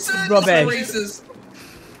Flings this? in Rubbish. races.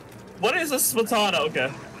 What is a Spatana?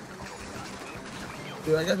 Okay.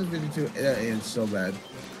 Dude, I got this 52 and so bad.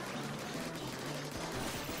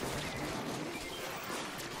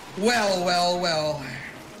 Well.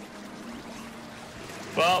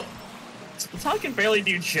 Well, Spatana can barely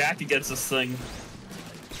do jack against this thing.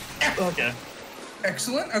 Okay.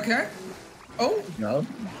 Excellent. Okay. Oh, No.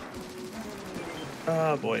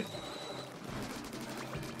 Oh boy.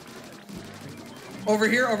 over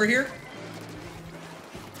here.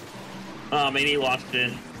 Maybe he launched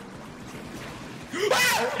it.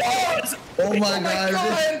 Oh my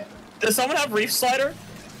god. Does someone have reef slider?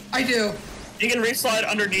 I do. You can reef slide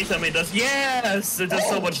underneath him. It does. Yes, it does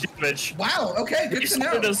so much damage. Wow. Okay. Good Reef to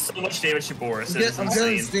slider know. does so much damage to Boris. It is I'm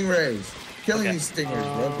killing insane. stingrays. Killing Okay. these stingers,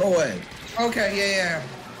 bro. Go away. Okay.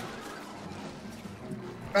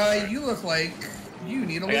 Yeah. You look like you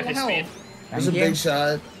need a I got little his help. speed. There's a Thank you. big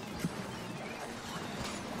shot.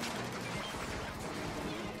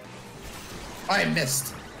 I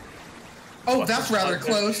missed. Oh, What's that's the rather shot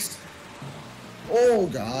there? close. Oh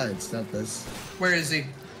god, stop this. Where is he?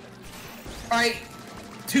 All right.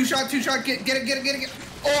 Two shot. Get it.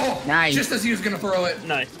 Oh, Nice. just as he was gonna throw it.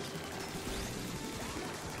 Nice.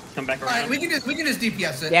 Come back All right, around. we can just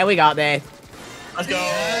DPS it. Yeah, we got this. Let's go.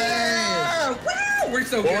 Yeah! Woo! We're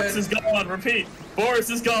so Boris good. is gone. Repeat. Boris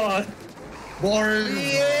is gone. Boring.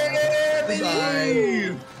 Yeah,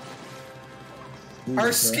 baby. Goodbye.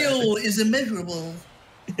 Our skill is immeasurable.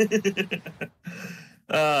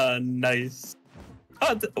 Nice.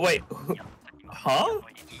 Oh, wait. Huh?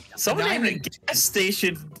 Someone named a gas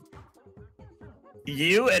station.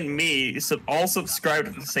 You and me all subscribed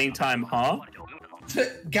at the same time, huh?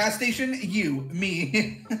 Gas station, you,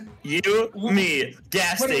 me. You, me,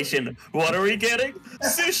 gas station. What are we getting?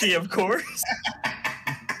 Sushi, of course.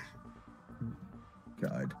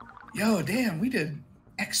 God. Yo, damn, we did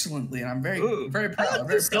excellently, and I'm very proud.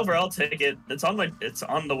 The silver, I'll take it. It's on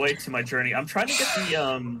the way to my journey. I'm trying to get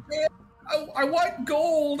the I want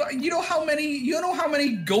gold. You know how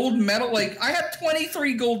many gold medal? Like I have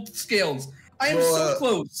 23 gold scales. I am so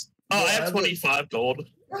close. Oh, I have 25 gold.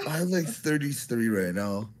 I have like 33 right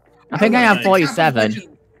now. I think I have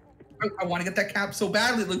 47. I want to get that cap so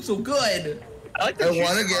badly. It looks so good. I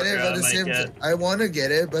want to get it, but at the same time,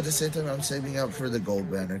 but at the same time, I'm saving up for the gold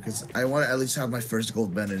banner because I want to at least have my first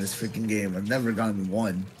gold banner in this freaking game. I've never gotten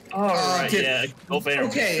one. Oh, right, yeah, gold banner.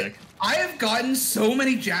 Okay, I have gotten so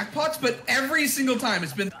many jackpots, but every single time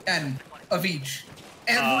it's been 10 of each.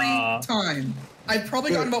 Every time, I've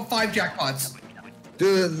probably gotten about 5 jackpots.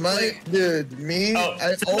 Dude, me,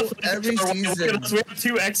 every season. We have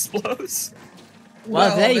 2 explodes.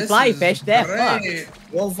 Well, they fly fish, they're fucked.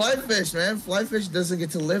 Well, fly fish, man. Fly fish doesn't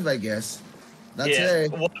get to live, I guess. That's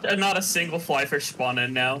it. Well, not a single fly fish spawn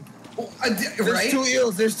in now. There's 2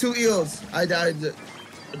 eels. There's 2 eels. I died.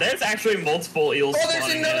 There's actually multiple eels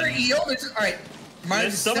spawning in. There's another eel? Alright.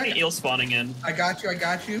 There's so many eels spawning in. I got you.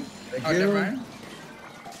 Thank you. Never mind.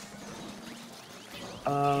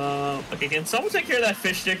 Okay, can someone take care of that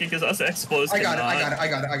fish stick because us explodes I got cannot.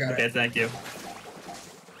 it. Okay, thank you.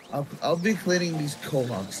 I'll be cleaning these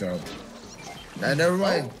cohawks out. Never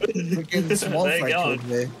mind. Freaking small fry killed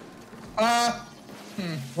me.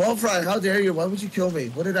 Small fry, how dare you? Why would you kill me?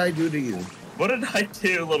 What did I do to you? What did I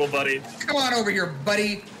do, little buddy? Come on over here,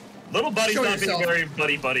 buddy. Little buddy's not being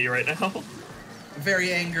very buddy right now.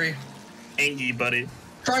 Very angry. Angy buddy.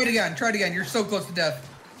 Try it again. You're so close to death.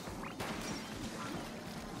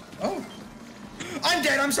 Oh. I'm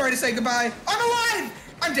dead. I'm sorry to say goodbye. I'm alive.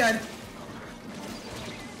 I'm dead.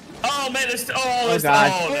 Oh man, there's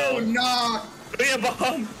God. Oh no. Be a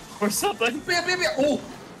bomb or something. Oh,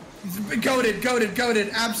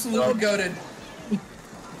 goated, absolutely goated.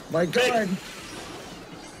 My God.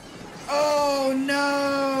 Oh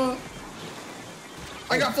no.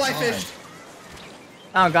 I got fly fished.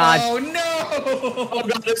 Oh God. Oh no. Oh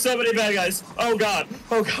God, there's so many bad guys. Oh God.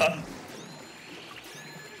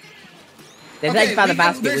 There's eggs by the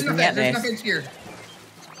basket. We can get there's this. nothing here.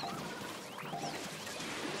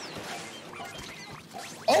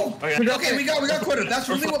 Oh, okay, we got quota. That's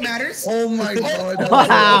really what matters. Oh my God.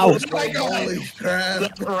 Wow. Oh my God. Holy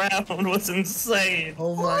crap. The round was insane.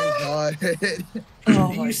 Oh my God.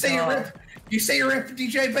 You say you're rip,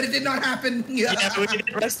 DJ, but it did not happen. Yeah,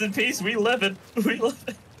 rest in peace. We live it.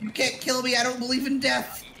 You can't kill me. I don't believe in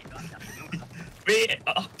death. We,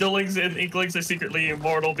 Duelings and Inklings are secretly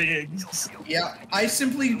immortal beings. Yeah, I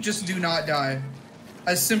simply just do not die.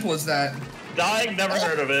 As simple as that. Dying, never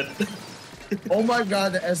heard of it. Oh my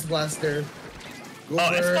God, the S Blaster.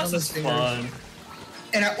 S-Blast is fun.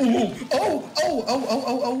 And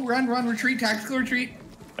run, retreat, tactical retreat.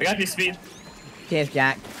 I got you, Speed. Cheers,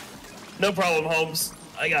 Jack. No problem, Holmes.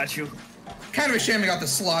 I got you. Kind of a shame I got the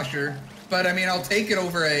slosher, but I mean, I'll take it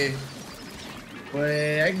over a...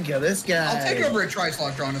 Wait, I can kill this guy. I'll take it over a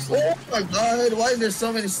tri-slosher, honestly. Oh my God, why is there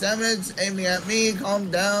so many salmons aiming at me?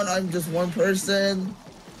 Calm down, I'm just one person.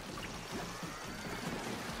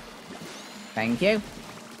 Thank you.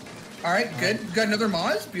 All right, good. Got another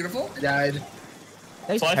Moz. Beautiful. I died.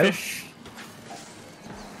 Flyfish.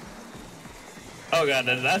 Oh God,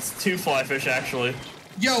 that's 2 flyfish actually.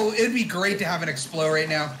 Yo, it'd be great to have an Explo right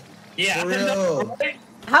now. Yeah. For real.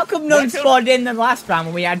 How come none spawned in the last round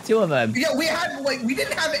when we had 2 of them? Yeah, we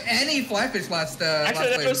didn't have any flyfish last. Actually,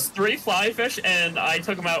 last there was 3 flyfish, and I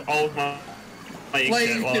took them out all of my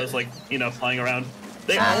shit while I was flying around.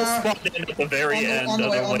 They all spawned in at the very end of the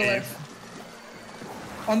wave.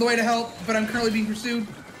 On the way to help, but I'm currently being pursued.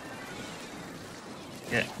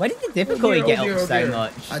 Yeah. Why did the difficulty get up so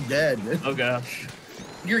much? I'm dead. Oh gosh.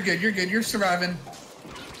 You're good. You're surviving.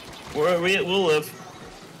 We'll live.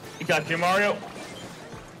 You got you, Mario.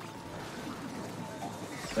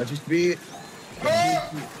 That just beat.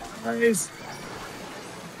 Nice.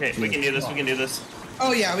 Okay, we can do this.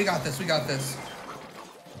 Oh yeah, we got this.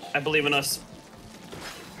 I believe in us.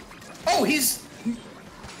 Oh, yes.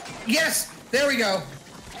 There we go.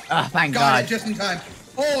 Oh, thank Got God. it just in time.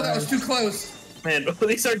 Oh, that was too close. Man,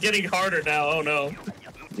 these are getting harder now. Oh no.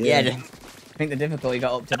 Yeah, I think the difficulty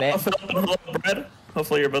got up to bit. Hello, Bread.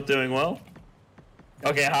 Hopefully you're both doing well.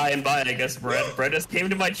 Okay, hi and bye, I guess, Bread. Bread just came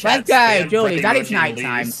to my chat. Let's go, Julie. That is night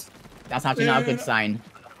time. That's actually not a good sign.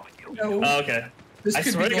 No. Oh, okay. I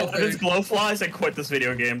swear to God, if it's glowflies, I quit this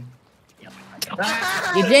video game.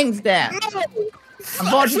 You jinxed it.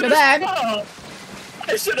 Unfortunately for them.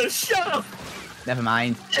 I should have shot. Never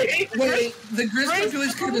mind. Wait, the Grisco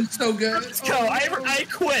Dualies could have been so good. Let's go. I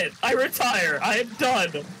quit. I retire. I am done.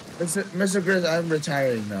 Mr. Grizz, I'm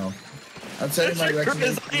retiring now. I'm setting my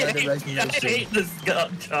Grizz, resignation. I hate this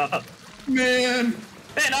job. Man.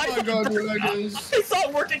 Man, Oh my god, I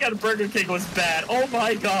thought working at Burger King was bad. Oh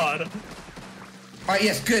my god. Alright,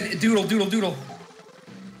 yes, good. Doodle.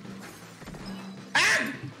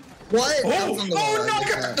 Ah! What? Oh,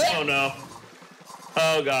 Oh no.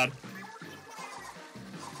 Oh god.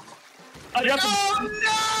 Oh no!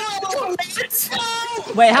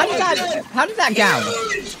 Wait, how did that go?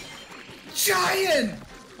 Huge! Giant!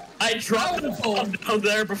 I dropped the bomb down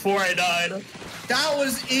there before I died. That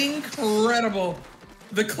was incredible.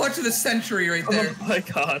 The clutch of the century right there. Oh my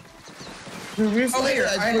god. Here,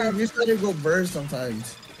 have... you gotta go burst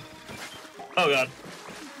sometimes. Oh god.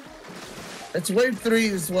 It's wave 3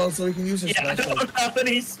 as well, so we can use it. Yeah, special. I don't have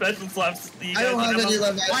any special slaps. I don't have any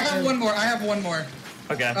left. I have one more.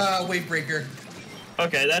 Okay. Wave breaker.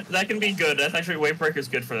 Okay, that can be good. That's actually wave breaker's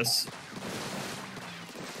good for this.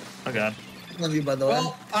 Oh god. Love you, by the way.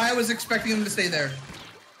 Well, I was expecting him to stay there.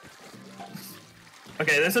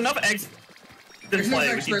 Okay, there's enough eggs to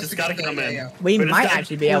play. We just gotta get them in. Yeah. We might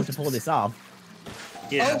actually be able to pull this off.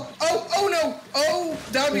 Yeah. Oh no! Oh,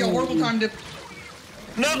 that would be a horrible time to.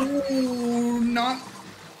 No! Ooh, not.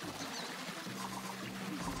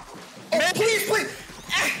 Oh, Man. please!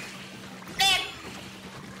 Ah.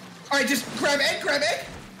 Alright, just grab egg.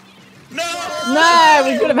 No! No,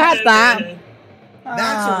 we could have had that.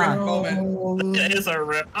 That's a rip moment. It is a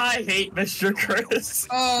rip. I hate Mr. Chris.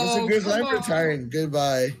 Oh, Mr. Grizz, I'm retiring.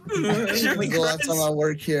 Goodbye. Mr. Go have some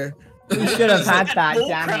work here. We should have had that, Bull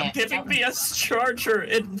damn crap it. giving me a charger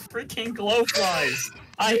in freaking glowflies.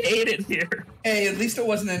 I hate it here. Hey, at least it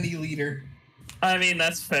wasn't any leader. I mean,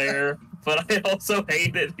 that's fair, but I also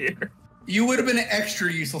hate it here. You would have been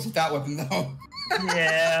extra useless with that weapon, though.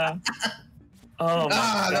 Yeah. Oh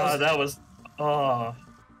my god, that was... Oh.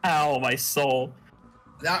 Ow, my soul.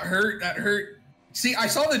 That hurt. See, I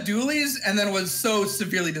saw the dualies and then was so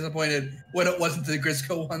severely disappointed when it wasn't the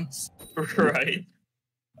Grisco ones. Right.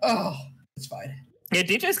 Oh, it's fine. Yeah,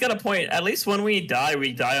 DJ's got a point. At least when we die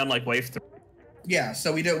on like wave 3. Yeah,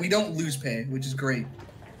 so we don't lose pay, which is great.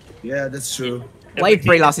 Yeah, that's true. Wave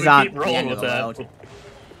 3 losses aren't keep the rolling end with of the that. world.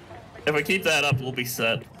 If we keep that up, we'll be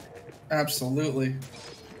set. Absolutely.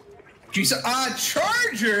 Jeez,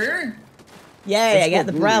 charger! Yay, I get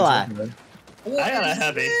the umbrella. What I got a is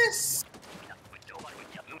heavy. this?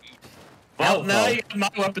 Well, now you got my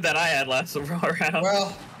weapon that I had last round.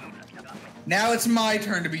 Well, now it's my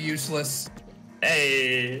turn to be useless.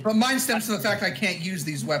 Hey. But mine stems from the fact I can't use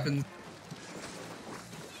these weapons.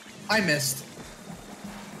 I missed.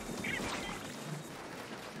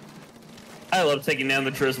 I love taking down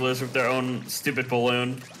the Drizzlers with their own stupid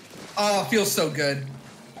balloon. Oh, it feels so good.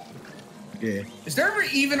 Yeah. Is there ever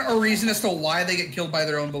even a reason as to why they get killed by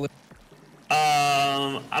their own balloon?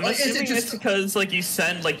 I'm Like, is it assuming just- it's because like you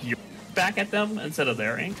send like your back at them instead of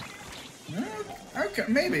their ink. Okay,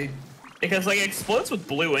 maybe. Because like it explodes with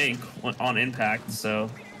blue ink on impact, so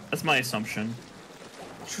that's my assumption.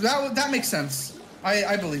 That makes sense.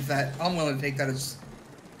 I believe that. I'm willing to take that as.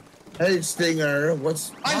 Hey, Stinger,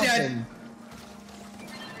 what's I'm dead. poppin'?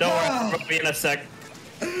 Don't worry, Ah. I'll be in a sec.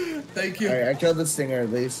 Thank you. Alright, I killed the Stinger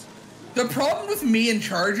at least. The problem with me and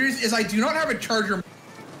chargers is I do not have a charger.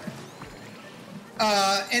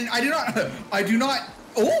 And I do not. I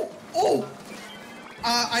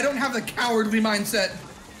don't have the cowardly mindset.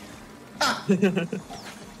 Ah.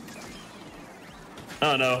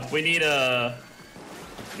 Oh no, we need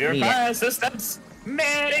your Need fire assistance.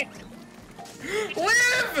 Medic!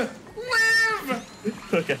 Live!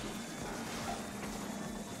 Okay.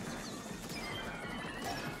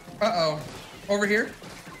 Uh-oh. Over here?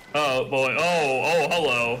 Oh boy. Oh,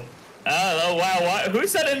 hello. Oh wow, who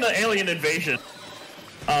said in the alien invasion?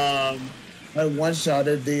 I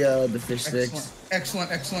one-shotted the fish sticks.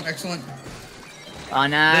 Excellent. Oh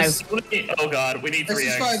no. Oh god, we need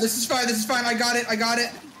 3x. This is fine. I got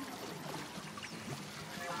it.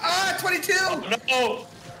 Ah, 22! No!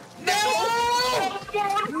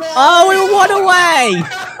 Oh, we won away!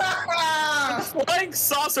 Flying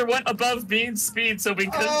saucer went above beam speed so we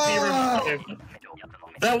couldn't be revived.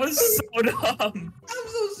 That was so dumb. I'm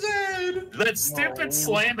so sad. That stupid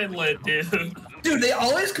slam inlet, dude. Dude, they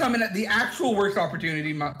always come in at the actual worst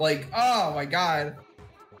opportunity. Like, oh my god.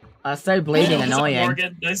 So bleeding What's up, annoying.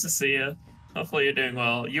 Morgan, nice to see you. Hopefully you're doing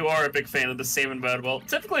well. You are a big fan of the salmon mode. Well,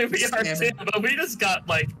 typically we are too, but we just got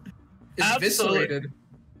like Eviscerated.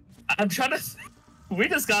 I'm trying to. We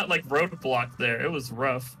just got like roadblocked there. It was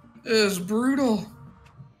rough. It was brutal.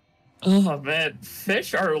 Oh man,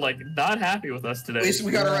 fish are like not happy with us today.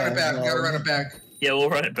 We gotta run it back. We gotta run it back. Yeah, we'll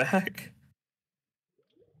run it back.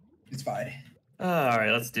 It's fine. All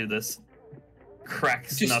right, let's do this. Crack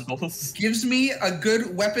Snuggles. Gives me a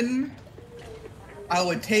good weapon. I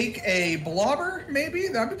would take a blobber, maybe.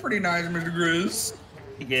 That'd be pretty nice, Mr. Grizz.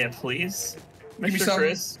 Yeah, please. Give me Mr. some.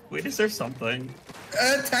 Chris, we deserve something.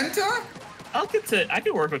 Tenta? I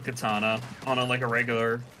can work with Katana on a, like a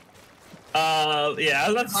regular.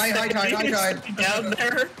 Yeah, that's high tide. Down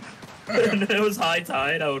there. If it was high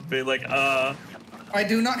tide, I would be like, I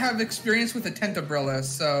do not have experience with a tent umbrella,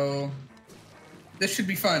 so this should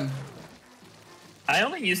be fun. I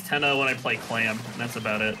only use Tenno when I play Clam, and that's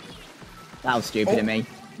about it. That was stupid of me.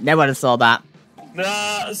 No one saw that.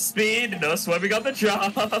 Speed, no swimming on the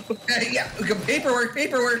job. Yeah, paperwork.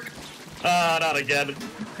 Not again.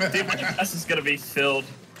 Dude, my ass is gonna be filled.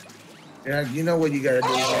 Yeah, you know what you gotta do.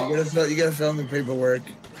 Oh! You gotta fill in the paperwork.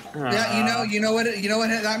 Yeah, you know what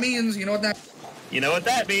that means. You know what that. You know what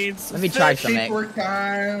that means. Let me try something. Paperwork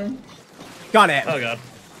time. Got it. Oh god.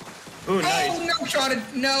 Ooh, nice. Oh no, shot it.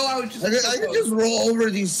 No, I was just. I could just roll over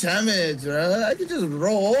these salmons, bro. I could just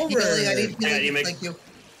roll over. Thank you.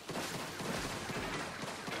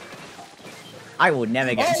 I will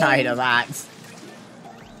never get tired of that.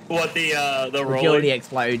 What the rolling? Purely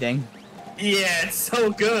exploding. Yeah, it's so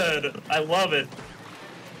good. I love it.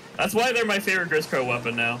 That's why they're my favorite Grisco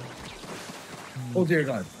weapon now. Oh dear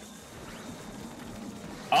God.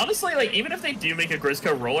 Honestly, like even if they do make a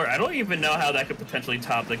Grisco roller, I don't even know how that could potentially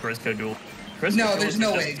top the Grisco duel. No, there's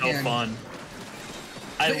no way. So fun.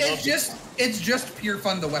 It's just pure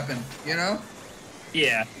fun. The weapon, you know.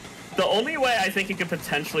 Yeah. The only way I think it could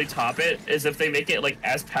potentially top it is if they make it like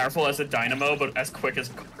as powerful as a dynamo, but as quick as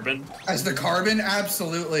carbon. As the carbon,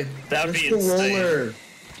 absolutely. That would be insane. Roller.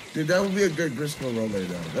 Dude, that would be a good Grisco roller,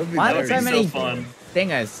 though. That would be. Why are there so many fun.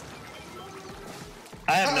 Thingers?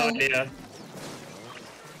 I have no idea.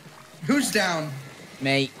 Who's down?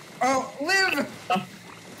 Me. Oh, Liv! Oh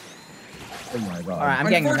my God. Alright, I'm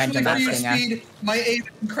getting revenge on that Unfortunately, stinger. speed, my aim is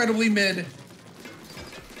incredibly mid.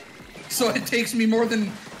 So it takes me more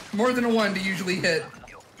than a one to usually hit.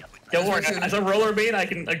 Don't worry, as a roller main, I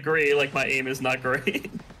can agree, like, my aim is not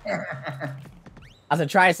great. As a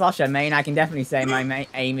tri-slosher main, I can definitely say my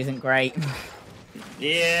aim isn't great.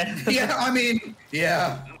 Yeah. Yeah, I mean,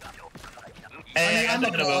 yeah. Hey, I'm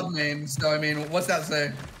a blob main, so I mean, what's that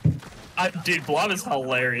say? Dude, blob is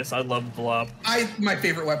hilarious. I love blob. My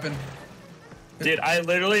favorite weapon. Dude, I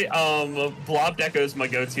literally, blob deco is my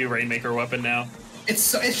go-to Rainmaker weapon now.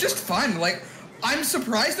 It's just fun. Like, I'm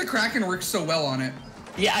surprised the Kraken works so well on it.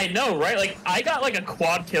 Yeah, I know, right? Like, I got like a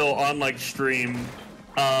quad kill on like stream,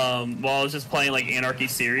 while I was just playing like Anarchy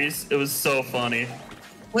series. It was so funny.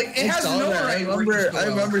 Like, it has no right. I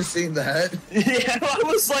remember seeing that. Yeah, I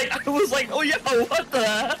was like, oh yeah, what the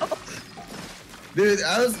hell? Dude,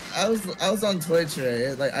 I was on Twitch,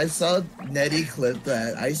 right? Like, I saw Nettie clip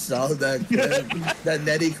that. I saw that clip that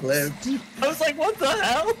Nettie clipped. I was like, what the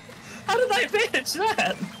hell? How did I manage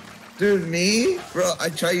that? Dude, me, bro, I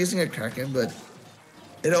tried using a Kraken, but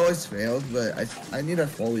it always failed. But I need to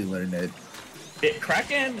fully learn it.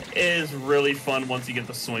 Kraken is really fun once you get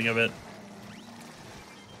the swing of it.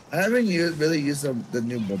 I haven't really used the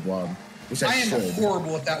new blob, which I am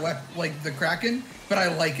horrible at that weapon, like the Kraken, but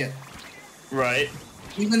I like it. Right.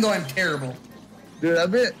 Even though I'm terrible. Dude,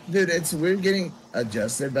 it's weird getting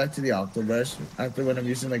adjusted back to the Octobrush after when I'm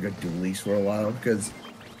using like a dualies for a while, because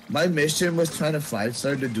my mission was trying to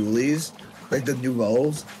 5-star the dualies, like the new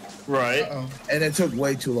rolls. Right. And it took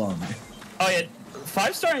way too long. Oh yeah,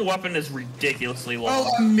 5-starring weapon is ridiculously long.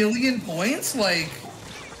 Oh, 1,000,000 points? Like...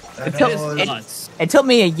 It took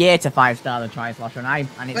me a year to 5-star the tri-slosher, and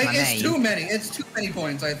it's like, my main. It's too many. It's too many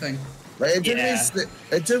points, I think. Like,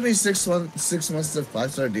 it took me 6 months to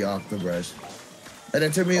 5-star the Octobrush, and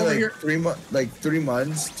it took me like 3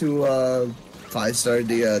 months to 5-star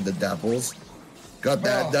the Dapples. Got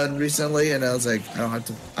that done recently, and I was like, I don't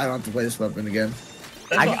have to play this weapon again.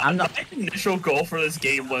 I'm not. My initial goal for this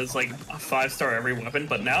game was like a 5-star every weapon,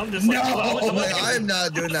 but now I'm just like, I'm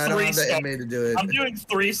not doing that. I don't have the MA to do it. I'm doing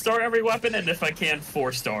 3-star every weapon, and if I can,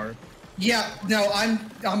 4-star. Yeah, no,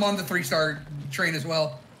 I'm on the 3-star train as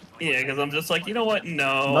well. Yeah, because I'm just like, you know what?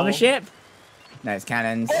 No. Mothership? No, it's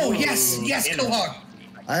cannons. Oh yes, Killhawk.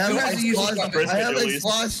 I have a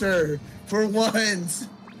slosher for once.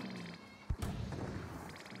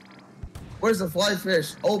 Where's the fly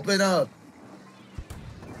fish? Open up.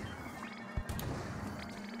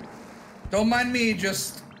 Don't mind me,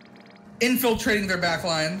 just infiltrating their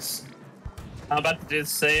backlines. I'm about to do the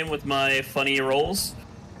same with my funny rolls.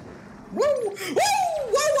 Woo! Woo! Whoa!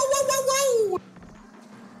 Whoa! Whoa! Whoa! Whoa!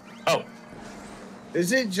 Oh,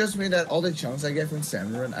 Is it just me that all the chunks I get from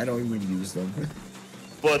Salmon, I don't even use them?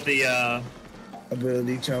 What the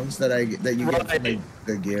ability chunks that you get from like,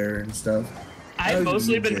 the gear and stuff? I've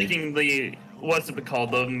mostly been making the what's it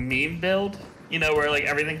called, the meme build. You know, where like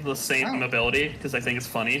everything's the same ability because I think it's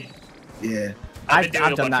funny. Yeah. I've been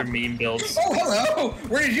doing a bunch of meme builds. Oh, hello!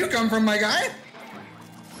 Where did you come from, my guy?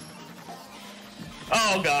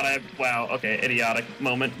 Oh god, wow, okay, idiotic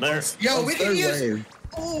moment there. Yo, we could use...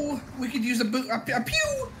 Oh, we could use a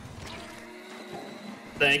pew!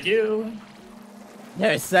 Thank you.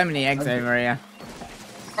 There's so many eggs over here.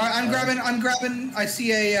 I'm grabbing, I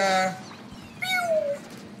see a, pew!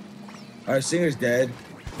 Our singer's dead,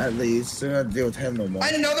 at least, so we don't have to deal with him no more.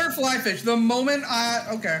 Another flyfish, the moment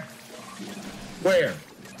okay. Where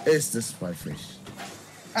is this flyfish?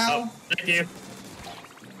 Ow. Oh, thank you.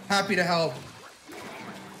 Happy to help.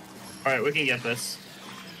 Alright, we can get this.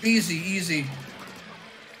 Easy, easy.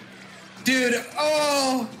 Dude,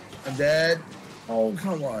 oh! I'm dead. Oh,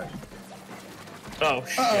 come on. Oh,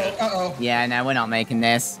 shit. Uh-oh. Yeah, no, we're not making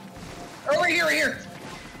this. Oh, right here.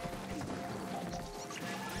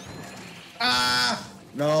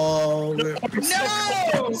 No.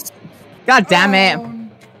 No! God damn it.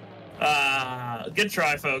 Good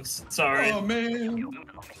try, folks. Sorry. Oh, man.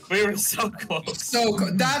 We were so close. So,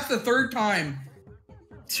 that's the third time.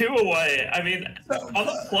 2 away. I mean, on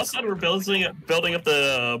the plus side, we're building up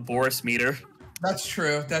the Boris meter. That's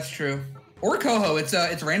true. That's true. Or Coho, it's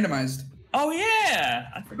randomized. Oh yeah,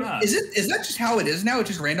 I forgot. Is that just how it is now? It's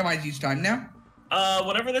just randomized each time now?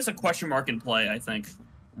 Whenever there's a question mark in play, I think.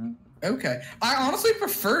 Okay. I honestly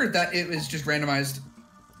prefer that it was just randomized.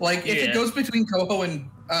 Like, if it goes between Coho and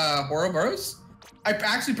Ouroboros, I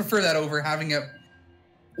actually prefer that over having it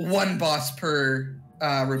one boss per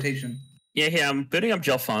rotation. Yeah, I'm building up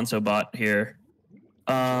Gelfonso bot here.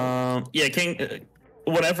 Yeah, King,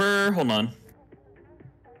 whatever, hold on.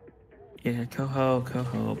 Yeah,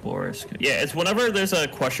 Coho, Boris. Yeah, it's whenever there's a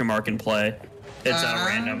question mark in play, it's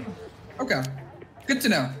random. Okay, good to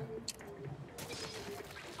know.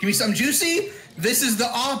 Give me something juicy. This is the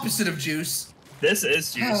opposite of juice. This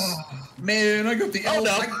is juice. Oh, man, I got the L.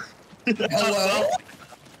 Hello?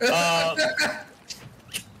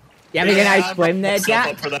 Yeah, we can swim there,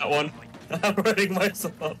 Jack. For that one. I'm writing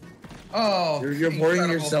myself up. Oh, you're reporting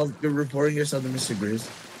yourself. You're reporting yourself to Mr. Grizz.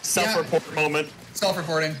 Self-report moment.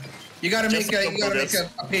 Self-reporting. You gotta make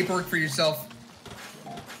a paperwork for yourself.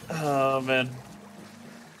 Oh man.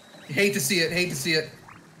 Hate to see it. Hate to see it.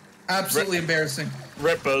 Absolutely embarrassing.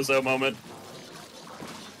 Rip Bozo moment.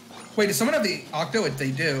 Wait, does someone have the Octo?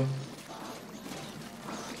 They do.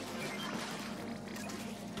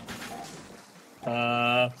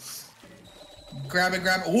 Grab it.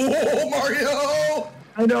 Whoa, Mario!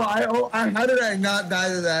 I know. How did I not die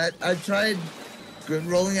to that? I tried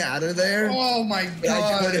rolling it out of there. Oh my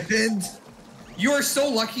god! I couldn't. You are so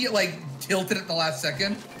lucky it like tilted at the last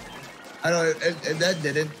second. I know. If that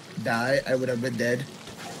didn't die, I would have been dead.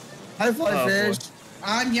 High fly fish.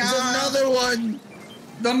 Anya. There's another one.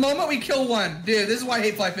 The moment we kill one, dude. This is why I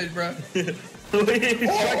hate fly fish, bro.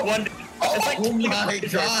 Like one. It's like oh my god!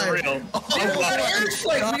 For real. We got an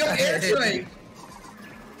airstrike. We got an airstrike.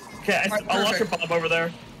 Okay, I'll lock your bomb over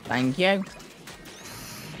there. Thank you.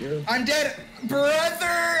 I'm dead,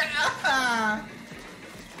 brother.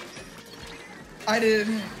 I did.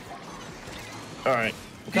 All right,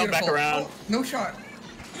 we'll come back around. Oh, no shot.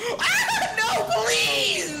 No,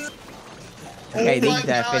 please. Okay, these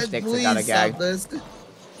fish sticks have gotta go.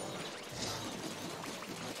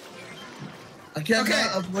 I can't.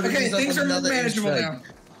 Okay, things are manageable now.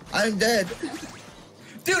 I'm dead.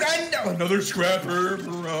 Dude, I know another scrapper,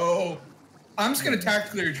 bro. I'm just gonna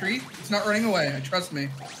tactically retreat. It's not running away. Trust me.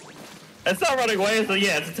 It's not running away. So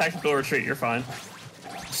yeah, it's a tactical retreat. You're fine.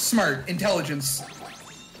 Smart intelligence.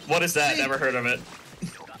 What is that? Never heard of it.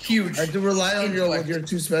 Huge. I have to rely on your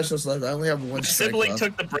 2 specials left. I only have 1 sibling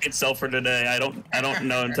took the brain cell for today. I don't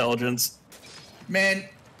know intelligence. Man,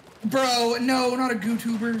 bro, no, not a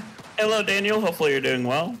GooTuber. Hello, Daniel. Hopefully you're doing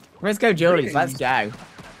well. Let's go, Julius. Let's go.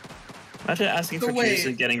 Imagine asking for juice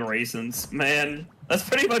and getting raisins. Man, that's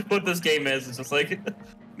pretty much what this game is. It's just like,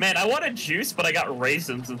 man, I wanted juice, but I got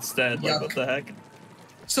raisins instead. Like, what the heck?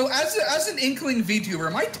 So as an Inkling VTuber,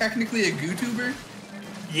 am I technically a GooTuber?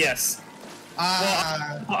 Yes.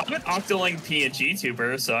 Well, I'm an Octoling PNG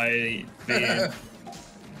tuber, so I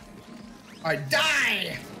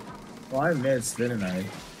die! Well, I missed, didn't I?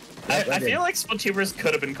 I feel like SplitTubers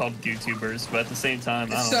could have been called GooTubers, but at the same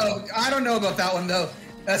time, I don't know about that one though.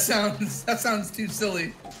 That sounds too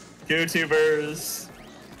silly. GooTubers.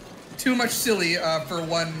 Too much silly for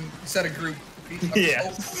one set of group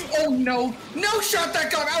Yeah. Oh no! No, shot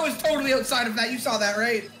that gun! I was totally outside of that. You saw that,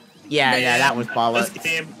 right? Yeah, Man. yeah, that was bollocks. This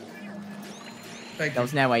game. There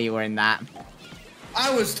was no way you were in that.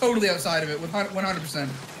 I was totally outside of it with 100%.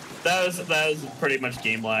 That was pretty much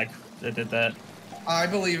game lag that did that. I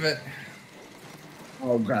believe it.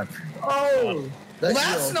 Oh god. Oh,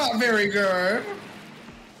 That's not very good.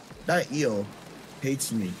 That eel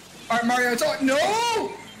hates me. All right, Mario, it's on.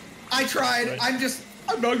 No! I tried. Right.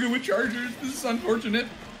 I'm not good with chargers. This is unfortunate.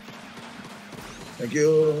 Thank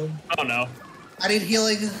you. Oh no. I need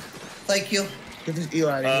healing. Thank you. Get this eel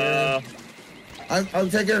out of here. I'll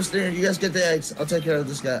take care of Stinger. You guys get the eggs. I'll take care of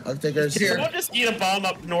this guy. I'll take care of Stinger. Someone just eat a bomb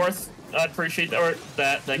up north. I'd appreciate that. Or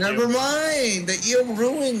that. Thank Never you. mind. The eel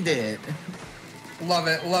ruined it. Love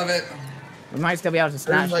it. Love it. We might still be able to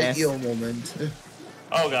snatch There's my this. eel moment.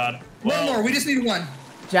 Oh god. One more. We just need one.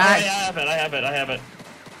 Jack, I have it. Ah,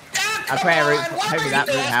 I come pray on! hope Why were that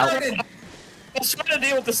you will help. started? I was trying to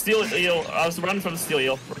deal with the steel eel. I was running from the steel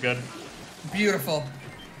eel. We're good. Beautiful.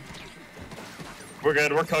 We're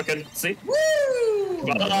good. We're cooking. See? Woo!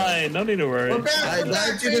 Fine. No need to worry. We're back. I We're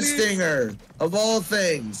back, like you to baby. Stinger. Of all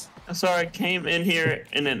things. I'm sorry. I came in here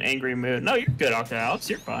in an angry mood. No, you're good, Alex.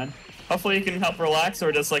 You're fine. Hopefully you can help relax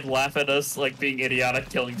or just like laugh at us like being idiotic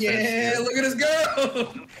killing fish. Yeah, look at us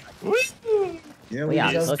go. Woo! Yeah, We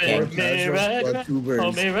are just looking. four casual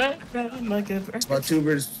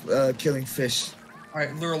tubers killing fish. All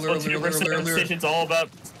right, lure. Station's all about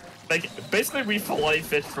basically we fillet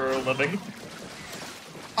fish for a living.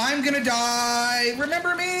 I'm gonna die.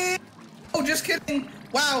 Remember me? Oh, just kidding.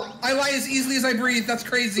 Wow, I lie as easily as I breathe. That's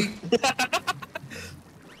crazy.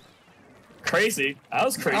 Crazy. I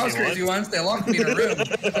was crazy. I was crazy once. They locked me in a room.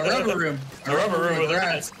 A rubber room. A rubber room with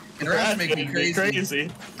rats. And rats make me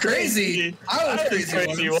crazy. Crazy. I was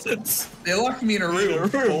crazy once. They locked me in a room. A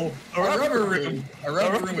rubber room. A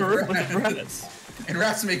rubber room with rats. And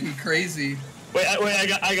rats make me crazy. Wait, I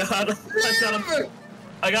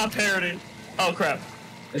got parody. Oh crap.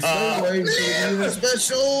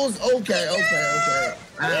 Specials. Okay.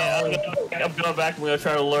 Yeah, I'm going back. I'm gonna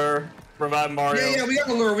try to revive Mario. Yeah, we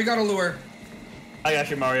got a lure. I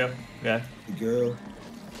got you, Mario. Yeah. Go.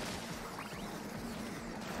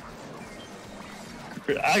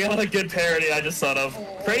 I got a good parody I just thought of.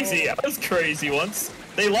 Crazy. I was crazy once.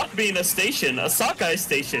 They locked me in a station, a sockeye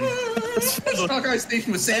station. Sockeye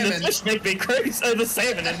station with salmon. And the fish make me crazy. The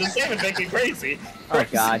salmon make me crazy. Oh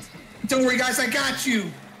god. Don't worry, guys. I got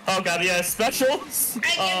you. Oh god, yeah, specials.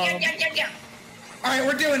 All right,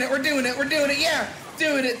 we're doing it. Yeah,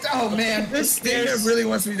 doing it. Oh man. This Stinger really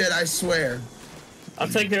wants me dead, I swear. I'm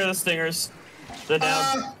taking care of the stingers. They're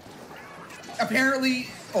down. Apparently.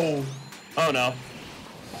 Oh. Oh no.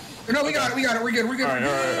 No, we got it. We're good. All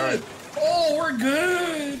right. Oh, we're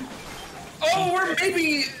good. Oh, we're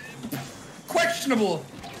maybe questionable.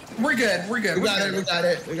 We're good. We got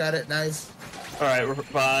it. Nice. All right, we're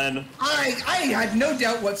fine. I had no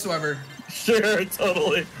doubt whatsoever. Sure,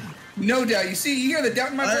 totally. No doubt. You see, you hear the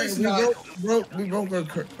doubt in my voice?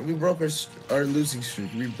 We broke our losing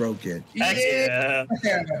streak. We broke it. Yeah.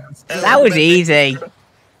 That was easy.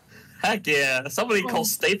 Heck yeah. Somebody call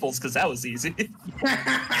Staples because that was easy.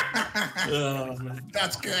 Oh, man.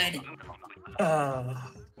 That's good.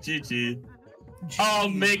 GG. Oh,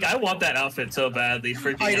 Mink, I want that outfit so badly.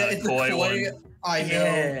 Freaking koi one. I know.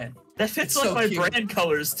 Yeah. That fits It's like so my cute. brand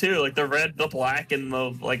colors too, like the red, the black, and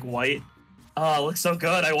the like white. Oh, it looks so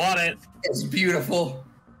good. I want it. It's beautiful.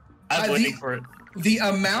 I'm waiting for it. The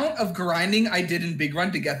amount of grinding I did in Big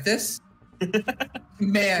Run to get this,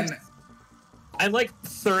 man. I'm like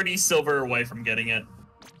 30 silver away from getting it.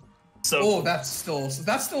 So. Oh, that's still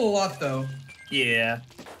a lot though. Yeah.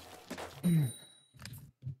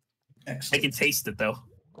 Excellent. I can taste it though.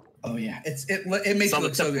 Oh yeah, it makes it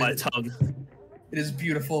look so good. My tongue. It is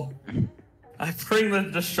beautiful. I bring the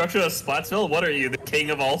destruction of Splatsville. What are you, the king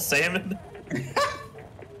of all salmon?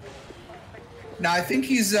 Now I think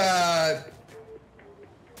he's oh,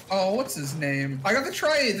 what's his name? I got the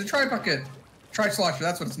tri bucket. Tri slosher,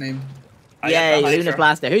 that's what it's named. Yay, Luna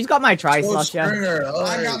Blaster. Who's got my tri slosher?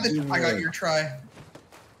 I got your tri.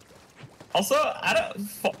 Also,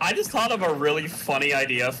 I just thought of a really funny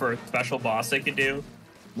idea for a special boss they could do.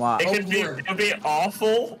 Wow. It would be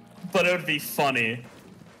awful, but it would be funny.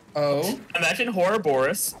 Oh. Imagine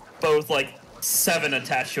Ouroboros, but with like 7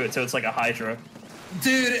 attached to it, so it's like a Hydra.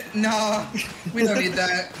 Dude, nah. We don't need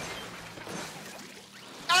that.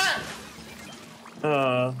 Ah!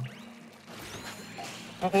 Well,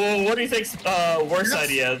 what do you think's worst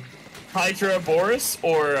idea? Hydra Boris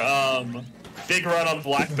or Big Run on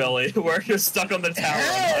Black Belly, where you're stuck on the tower?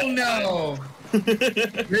 Hell no!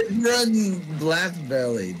 Big Run Black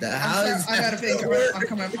Belly. I gotta think. I'm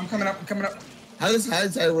coming up. How does high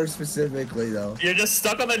tide work specifically, though? You're just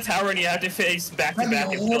stuck on the tower and you have to face back to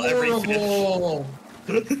back until every finish.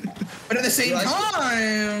 But at the same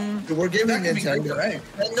time, we're giving Nintendo. Right?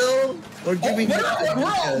 No, we're giving.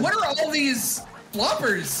 What are all these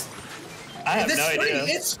floppers? I have no idea.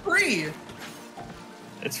 It's free.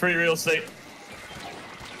 It's free real estate.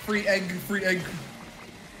 Free egg.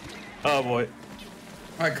 Oh boy.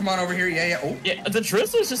 All right, come on over here. Yeah. Oh. Yeah, the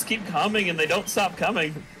drizzles just keep coming and they don't stop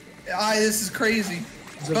coming. This is crazy.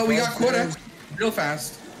 But we got quota real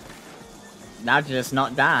fast. Now just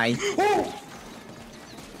not die.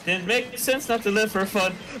 Didn't make sense not to live for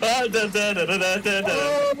fun. I'm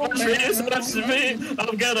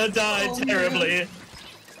gonna die terribly.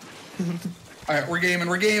 Alright, we're gaming.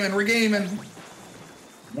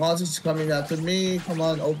 Moz is coming after me. Come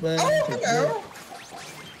on, open. Oh, hello.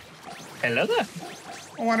 Hello there.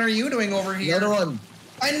 What are you doing over here? Another one.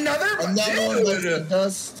 Another one.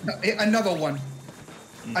 Dust. Another one.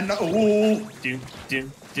 Do.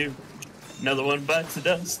 Another one bites the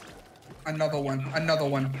dust. Another one.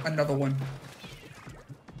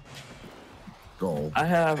 Gold. I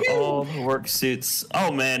have all the work suits.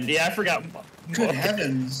 Oh man, yeah, I forgot. Good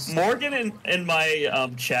heavens. Morgan in my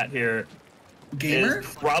chat here Gamer? is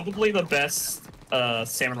probably the best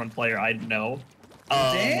Salmon Run player I know.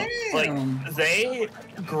 Damn. Like they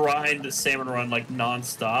grind Salmon Run like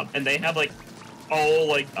non-stop, and they have like all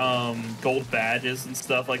like gold badges and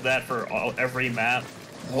stuff like that for every map.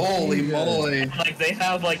 Holy moly. Like they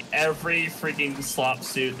have like every freaking slop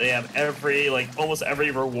suit. They have every almost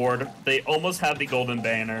every reward. They almost have the golden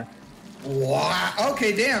banner. Wow.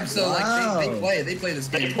 Okay, damn. So like they play this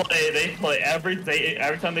game. They play every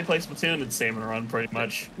time they play Splatoon, it's Salmon Run pretty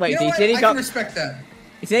much. Wait, you know what? I can respect that.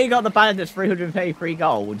 You say you got the banner that's 333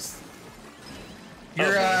 golds.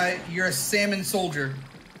 You're a salmon soldier.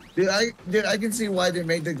 Dude, I can see why they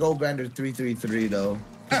made the gold banner 333 though.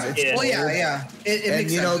 Yeah. Well, yeah. It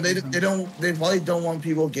makes sense. They probably don't want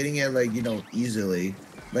people getting it easily.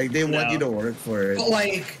 Like they want you to work for it. But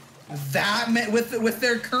like that with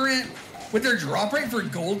their drop rate for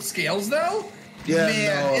gold scales though. Yeah,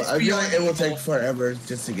 man, I feel like it will take forever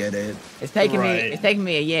just to get it. It's taken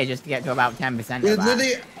me a year just to get to about 10% of that.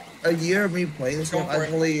 Literally a year of me playing this game,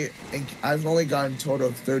 I've only gotten a total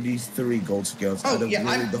of 33 gold scales out of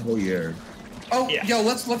the whole year. Oh, yeah. Yo,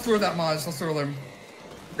 let's look through that Moz. Let's throw them.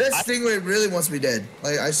 This Stingray really wants me dead.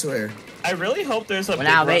 Like, I swear. I really hope there's a big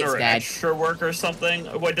run or extra work or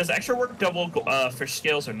something. Wait, does extra work double fish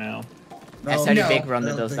scales or no? That's only Big Run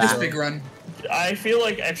that does that. It's Big Run. I feel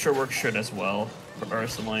like extra work should as well,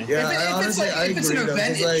 personally. Yeah, if it's an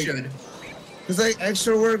event, it should. Because like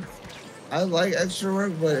extra work, I like extra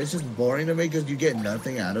work, but it's just boring to me because you get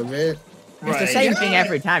nothing out of it. It's the same thing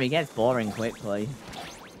every time. It gets boring quickly.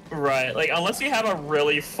 Right, like unless you have a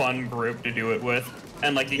really fun group to do it with,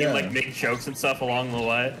 and like you can like make jokes and stuff along the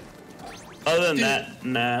way. Other than that,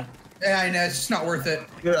 nah. Yeah, I know, it's just not worth it.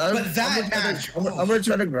 Dude, I'm gonna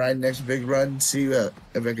try to grind next big run, see if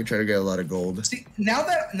I can try to get a lot of gold. See, now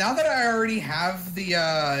that I already have the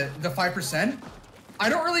 5%, I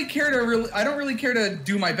don't really care to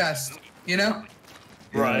do my best, you know?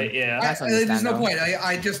 Right, yeah. There's no point.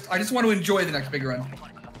 I just want to enjoy the next big run.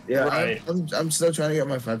 Yeah, right. I'm still trying to get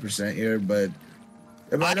my 5% here, but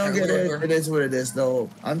if I don't get it, it is what it is, though.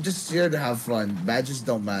 I'm just here to have fun. Badges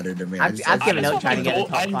don't matter to me. I've given up trying to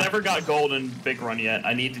get I never got gold in Big Run yet.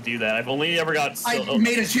 I need to do that. I've only ever got I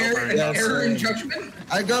made an error in judgment.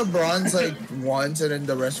 I got bronze like once, and then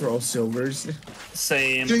the rest were all silvers.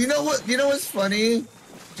 Same. Dude, you know what? You know what's funny?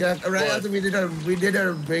 Jeff, right after we did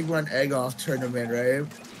our Big Run egg off tournament, right?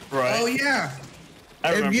 Right. Oh yeah.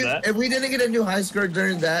 I remember that. If we didn't get a new high score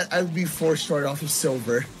during that, I'd be 4 short off of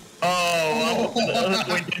silver. Oh,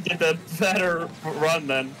 we did get the better run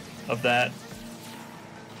then of that.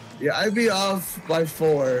 Yeah, I'd be off by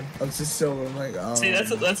 4 of just silver. I'm like, oh. See,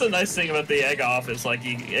 that's a nice thing about the egg off is like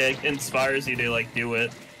it inspires you to like do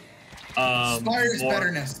it. Inspires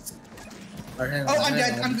betterness. Right, oh, I'm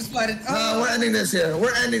dead. I'm just splatted. Oh, we're ending this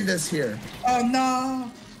here. Oh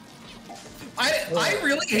no. I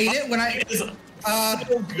really hate it when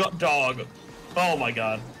dog. Oh my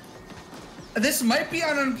god. This might be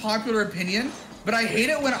an unpopular opinion, but I hate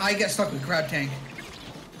it when I get stuck with Crab Tank.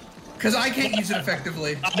 Because I can't use it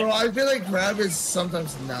effectively. Bro, I feel like Crab is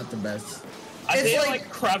sometimes not the best. I feel like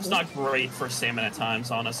Crab's not great for salmon at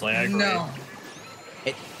times, honestly. I agree. No.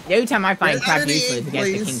 The only time I find Crab useful is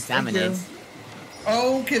against the King Salmonids.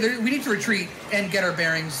 Okay, we need to retreat and get our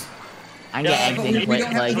bearings. I get everything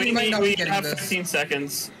quickly. We have 15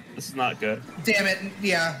 seconds. This is not good. Damn it,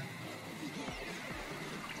 yeah.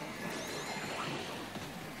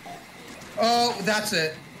 Oh, that's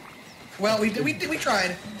it. Well, we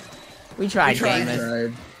tried. We tried,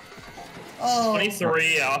 gamers. Oh.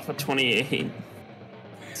 23 off of 28.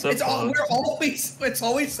 So it's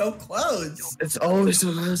always so close. It's always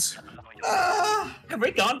so close. Have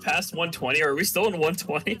we gone past 120? Or are we still in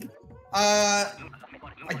 120? I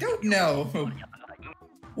don't know.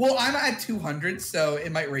 Well, I'm at 200, so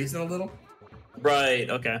it might raise it a little. Right.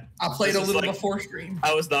 Okay. I played a little before stream.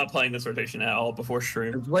 I was not playing this rotation at all before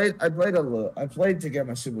stream. I played a little. I played to get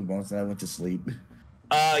my super bonus, and I went to sleep.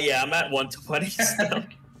 Yeah, I'm at 120 still.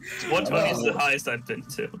 120 is the highest I've been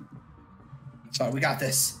to. So we got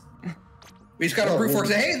this. We just got to brute force.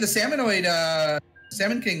 Hey, the Salmonoid,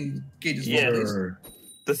 Salmon King gauge is low.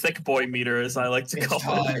 The thick boy meter, as I like to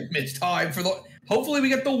call it. It's time for the. Hopefully, we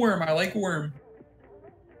get the worm. I like worm.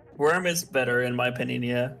 Worm is better, in my opinion.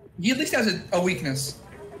 Yeah. He at least has a weakness.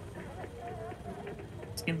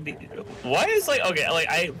 It's gonna be. Why is I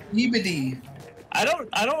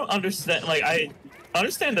don't understand. Like I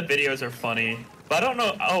understand the videos are funny, but I don't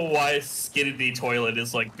know why Skiddy Toilet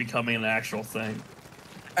is like becoming an actual thing.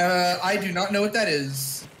 I do not know what that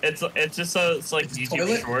is. It's just it's like YouTube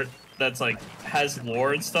toilet? Short that's like has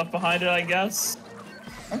lore and stuff behind it, I guess.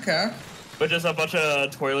 Okay. But just a bunch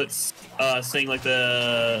of toilets sing like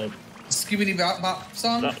the Skibbity Bop Bop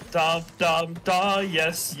song.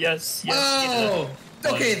 Yes. Oh,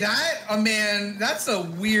 yeah. Okay. Man, that's a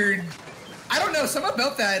weird. I don't know. Something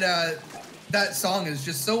about that song is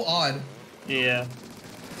just so odd. Yeah.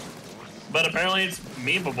 But apparently it's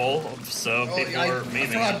memeable, so people are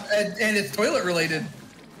memeing it. And it's toilet related.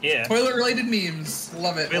 Yeah. Toilet related memes.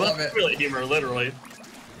 Love it. Love it. Toilet humor, literally.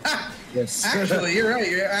 Yes. Actually, you're right.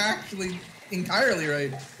 You're actually entirely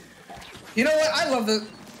right. You know what?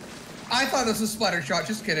 I thought this was Splatter Shot.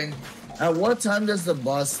 Just kidding. At what time does the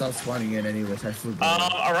boss stop spawning in anyways? I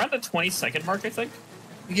forgot. Around the 20-second mark, I think.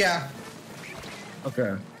 Yeah.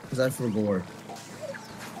 Okay. Because I forgot.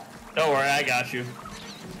 Don't worry, I got you.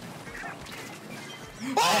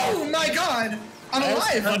 Oh my god! I'm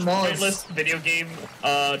alive! I have pointless video game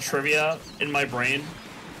trivia in my brain,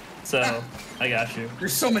 so I got you.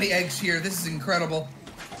 There's so many eggs here. This is incredible.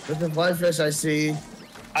 With the flyfish, I see.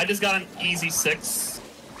 I just got an easy 6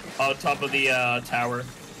 on top of the tower.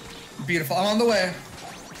 Beautiful. I'm on the way.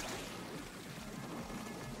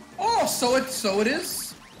 Oh, so it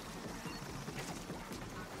is.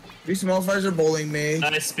 These small fires are bowling me.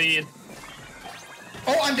 Nice speed.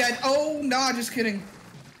 Oh, I'm dead. Oh, nah, just kidding.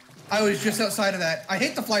 I was just outside of that. I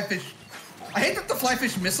hate the flyfish. I hate that the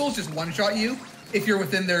flyfish missiles just one-shot you if you're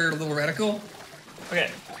within their little reticle. Okay.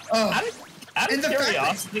 Oh. Out of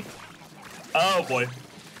curiosity. Oh boy.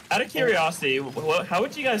 Out of curiosity, how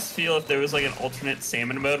would you guys feel if there was like an alternate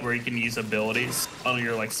salmon mode where you can use abilities on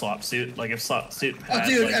your like slop suit? Like if slop suit had,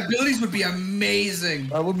 dude, abilities would be amazing.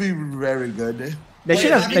 That would be very good. They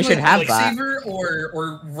should have that. Saver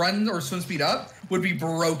or run or swim speed up would be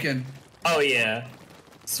broken. Oh yeah.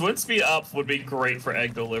 Swim speed up would be great for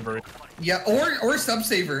egg delivery. Yeah, or sub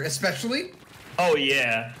saver especially. Oh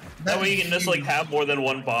yeah. That way you can just like have more than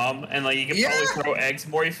one bomb and like you can probably throw eggs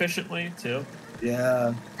more efficiently too.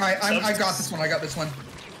 Yeah. Alright, I got this one. I got this one.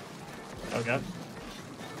 Okay.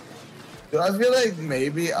 I feel like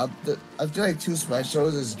maybe I feel like 2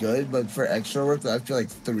 specials is good, but for extra work, I feel like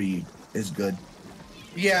 3 is good.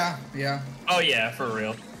 Yeah. Oh yeah, for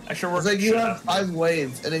real. Extra work. It's like you have 5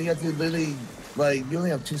 waves, and then you have to literally like you only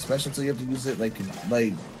have 2 specials, so you have to use it like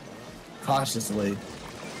cautiously.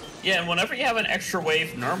 Yeah, and whenever you have an extra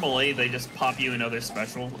wave, normally they just pop you another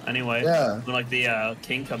special anyway. Yeah. When like the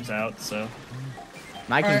king comes out, so.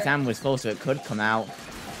 My King Sam was full, so it could come out.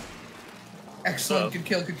 Excellent. Good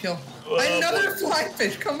kill. Another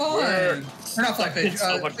flyfish. Come on. Or not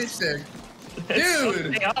flyfish. Fish stick. Dude.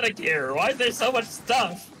 So chaotic here. Why is there so much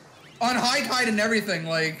stuff? On high tide and everything,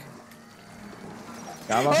 like.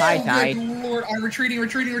 Got a high tide. Good lord. I'm retreating. Oh,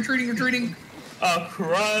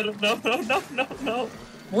 crud. No.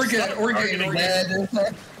 We're good. We're good.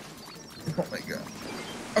 Oh my god.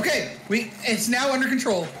 Okay, it's now under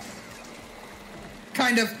control.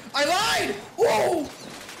 Kind of. I lied! Whoa!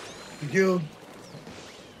 You.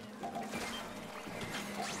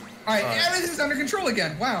 Alright, everything's under control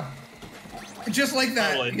again. Wow. Just like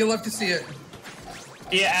that. Totally. You'll love to see it.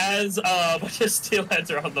 Yeah, as a bunch of steelheads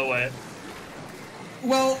are on the way.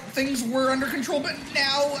 Well, things were under control, but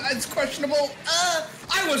now it's questionable.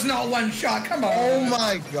 I was not one shot. Come on. Oh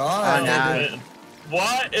my god.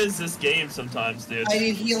 What is this game sometimes, dude? I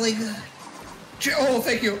need healing. Oh,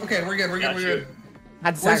 thank you. Okay, we're good. I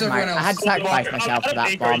had to sacrifice myself for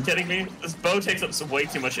that bomb. Are you kidding me? This bow takes up way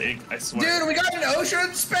too much ink, I swear. Dude, we got an OSHA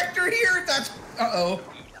inspector here. That's... Uh-oh,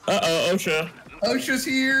 OSHA. OSHA's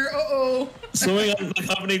here. Uh-oh. Swimming on the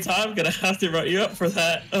company time, gonna have to write you up for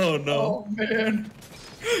that. Oh no. Oh man.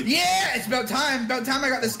 Yeah, it's about time. About time I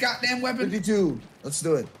got this goddamn weapon. 52. Let's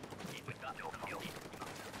do it.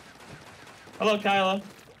 Hello, Kyla.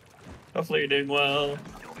 Hopefully you're doing well.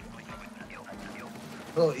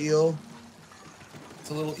 Little eel. It's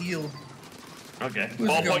a little eel. Okay. Who's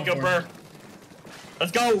Ball it point going Gopher.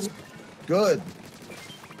 Let's go. Good.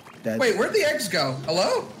 That's Wait, where'd the eggs go?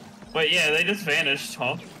 Hello? Wait, yeah, they just vanished,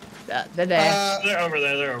 huh? They're there. They're over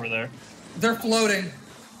there. They're over there. They're floating.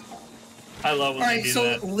 I love when they do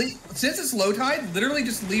that. Since it's low tide, literally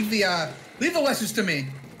just leave the lessons to me.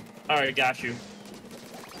 All right, got you.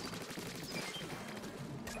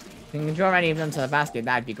 If you can draw any of them to the basket,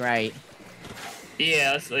 that'd be great.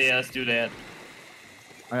 Yeah, let's do that.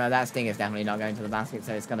 Oh no, that sting is definitely not going to the basket,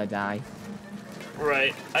 so it's gonna die.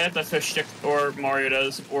 Right. I have to fish stick, or Mario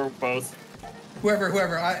does, or both. Whoever.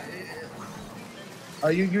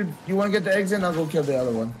 you want to get the eggs in? I'll go kill the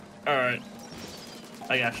other one. All right.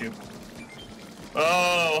 I got you.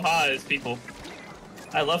 Oh, hi, it's people.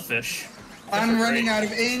 I love fish. I'm running out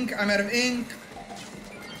of ink. I'm out of ink.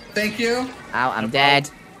 Thank you. Ow, I'm dead.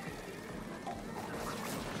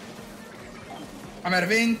 I'm out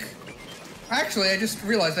of ink. Actually, I just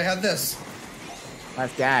realized I had this.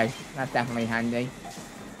 Let's go. That's definitely handy.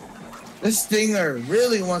 This stinger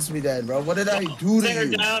really wants me dead, bro. What did I do to Stinger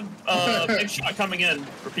you? down. Big shot coming in.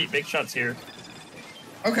 Repeat, big shots here.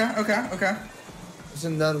 Okay. There's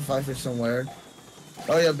another five fish somewhere.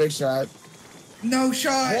 Oh yeah, big shot. No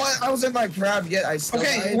shot. What? I was in my crab yet. I still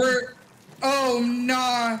died. Oh,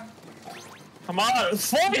 nah. Come on.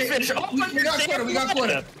 Fly fish. Oh, We got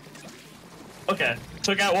quota. Okay.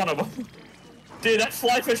 Took out one of them. Dude, that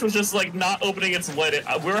fly fish was just like not opening its lid.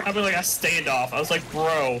 We were having like a standoff. I was like,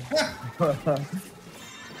 bro.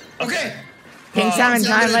 Okay. King salmon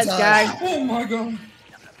time, let's go. Oh my god.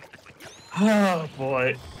 Oh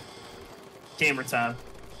boy. Gamer time.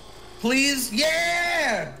 Please,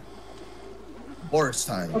 yeah. Boris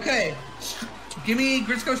time. Okay. Give me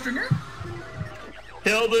Grisco Stringer.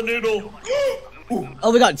 Kill the noodle.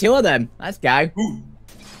 Oh, we got two of them. Let's go. All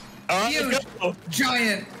right, Huge, let's go.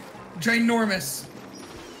 giant, ginormous.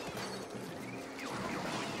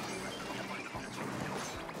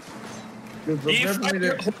 Dude, Do you prepare for me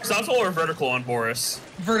fire to- horizontal or vertical on Boris?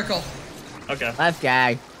 Vertical. Okay. Let's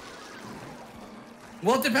go.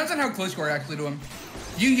 Well, it depends on how close you are actually to him.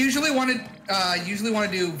 You usually want to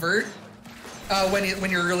do vert when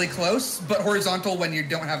you're really close, but horizontal when you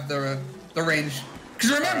don't have the range.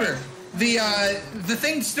 Because remember, the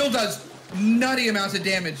thing still does nutty amounts of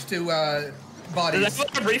damage to bodies. Does that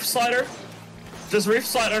have a reef slider? Just reef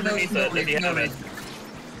slide underneath it if you have it.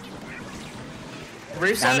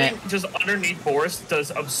 Reef sliding just underneath Boris does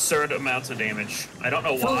absurd amounts of damage. I don't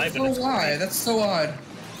know why, but it's why? That's so odd.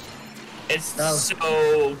 It's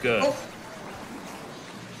so good.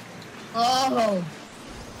 Oh.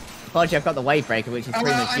 Fortunately, I've got the wave breaker, which is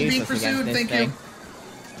pretty much I'm being useless against pursued. this Thank thing. you.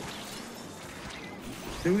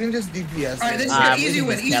 Dude, we can just DPS. All right, this is we an can easy just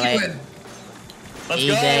win. Easy kill it. win. Let's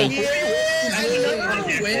Easy. go. Yeah,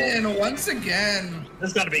 another win once again.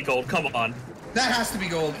 This got to be gold. Come on. That has to be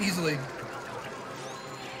gold, easily.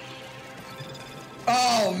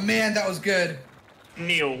 Oh man, that was good.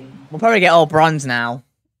 Neil. We'll probably get all bronze now.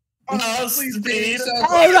 Oh, No, please speed. be so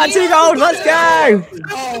Oh, we got 2 gold. Let's go.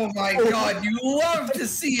 Oh my god, you love to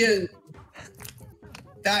see it.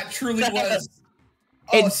 That truly was.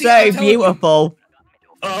 It's see, I'm so telling you, beautiful.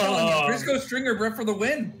 Oh, Briscoe Stringer, Brett for the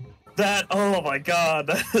win. that! Oh my God,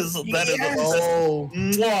 that is Yes. a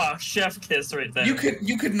mwah, chef kiss right there. You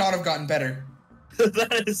could not have gotten better.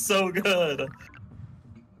 That is so good.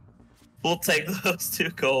 We'll take those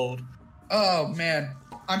 2 gold. Oh man,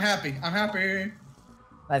 I'm happy. I'm happy.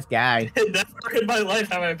 Let's go. Never in my life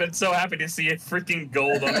have I been so happy to see a freaking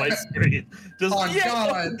gold on my screen. Just Oh,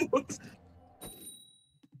 God.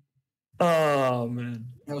 Oh man.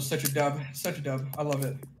 That was such a dub. Such a dub. I love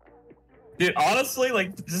it. Dude, honestly,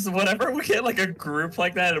 like, just whenever we get like a group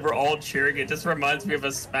like that and we're all cheering, it just reminds me of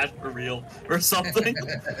a Smash for Real or something.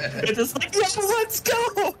 It's just like, yes, let's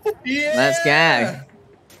go! Yeah. Let's go.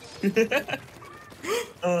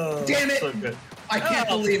 Oh, Damn it. So good. I can't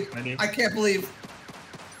believe. I can't believe.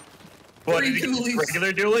 What, 3 did you get dualies.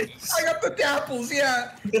 regular dualies? I got the dapples.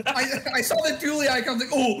 Yeah. I saw the dually icon. I was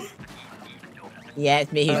like, oh. Yeah,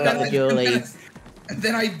 it's me who's got the dualies. And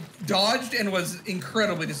then I dodged and was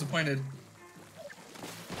incredibly disappointed.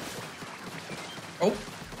 Oh.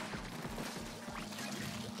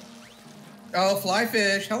 Oh,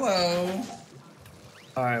 flyfish. Hello.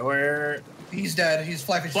 All right, where? He's dead. He's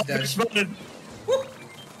flyfish is dead. Spotted. Woo.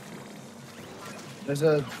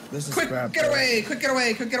 There's a quick, scrap. Get away! Quick, get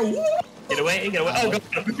away! Quick, get away! Get away! Get away!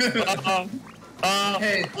 Oh,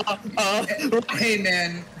 Hey,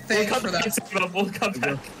 man. Thanks for that. We'll come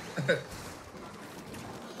back.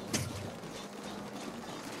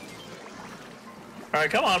 All right,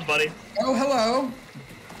 come on, buddy. Oh, hello.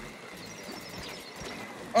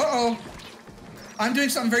 Uh-oh. I'm doing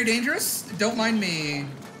something very dangerous. Don't mind me.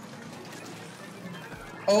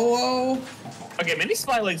 Oh. Okay, mini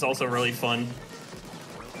Spyling's also really fun.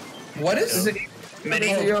 What is it?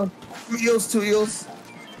 Mini. 2 eels.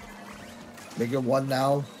 Make it 1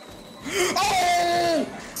 now. Oh!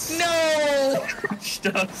 No! Crushed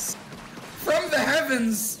us. From the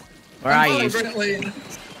heavens. Where are you?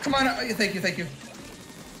 Come on. Thank you.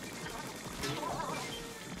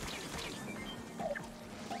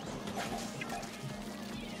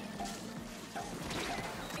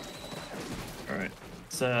 All right.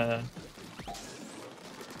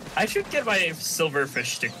 I should get my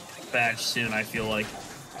silverfish stick badge soon. I feel like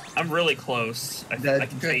I'm really close. I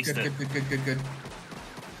can taste it. Good.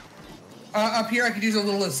 Up here, I could use a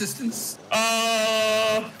little assistance.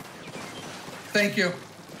 Thank you.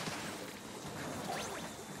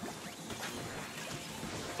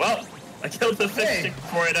 Well, I killed the fish stick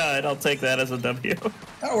before I died. I'll take that as a W.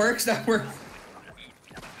 That works.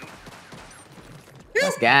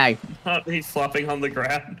 This guy. He's flopping on the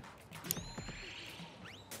ground.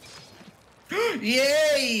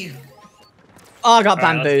 Yay! Oh, I got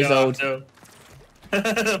bamboozled.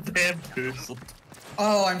 Bamboozled.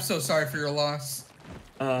 Oh, I'm so sorry for your loss.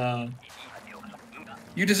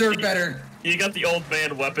 You deserve better. You got the old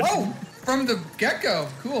man weapon. Oh, from the get-go.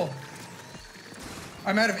 Cool.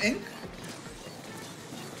 I'm out of ink.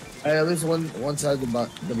 Hey, at least one side of the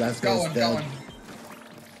basket is dead. Going.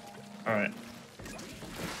 All right.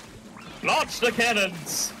 Launch the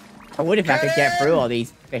cannons. I would if I could get through all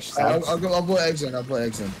these fish sites. I'll put eggs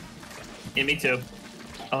in. Yeah, me too.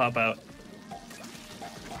 I'll help out.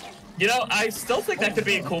 You know, I still think that could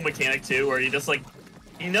be a cool mechanic too, where you just like,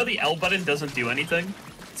 the L button doesn't do anything.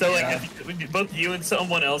 So like, if both you and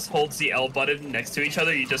someone else holds the L button next to each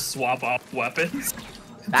other, you just swap off weapons.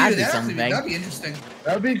 That'd be something. That'd be interesting.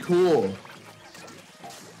 That'd be cool.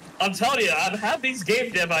 I'm telling you, I'd have these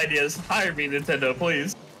game dev ideas. Hire me, Nintendo,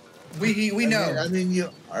 please. We know. I mean,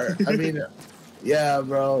 yeah,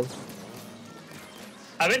 bro.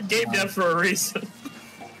 I'm in game dev for a reason.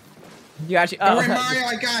 You actually. Don't worry, Mario,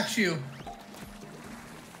 I got you.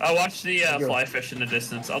 I'll watch the fly fish in the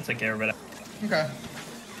distance. I'll take care of it. Okay.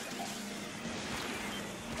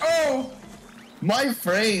 Oh! My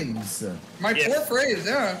frames. My poor frames,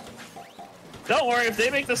 yeah. Don't worry, if they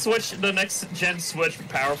make the next gen Switch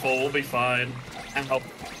powerful, we'll be fine. I hope.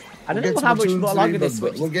 I don't know how much longer this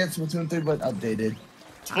Switch. We'll get Splatoon 3, but updated.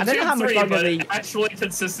 I don't know how much longer the actually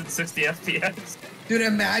consistent 60 FPS. Dude,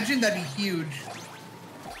 imagine that'd be huge.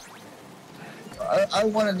 I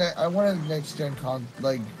want a next gen from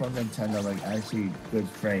Nintendo, like actually good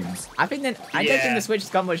frames. I don't think the Switch has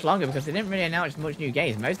got much longer because they didn't really announce much new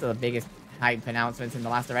games. Most of the biggest hype announcements in the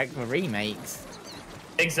last Direct were remakes.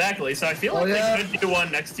 Exactly, so I feel like they could do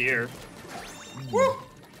one next year. Woo!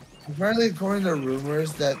 Apparently, according to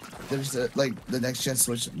rumors, that there's the next gen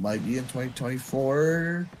Switch might be in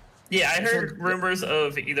 2024. Yeah, I heard rumors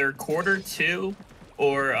of either Q2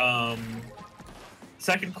 or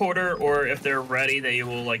second quarter, or if they're ready, they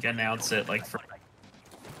will announce it for.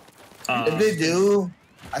 If they do,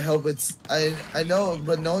 I hope it's. I know,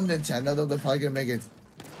 but no Nintendo, they're probably gonna make it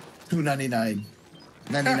 $299.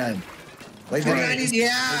 $99. Like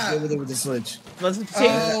yeah. With the Switch. Well,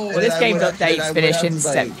 this game's update's finished in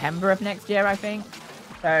September of next year, I think.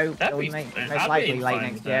 So it'll be most likely late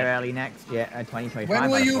next year, early next year, 2025. When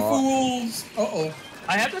will you fools? Uh-oh.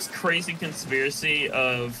 I have this crazy conspiracy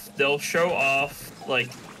of they'll show off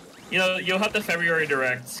you'll have the February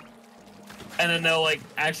Direct, and then they'll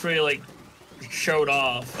actually show it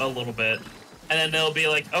off a little bit, and then they'll be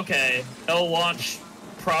okay, it'll launch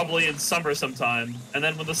probably in summer sometime, and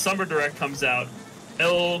then when the summer Direct comes out,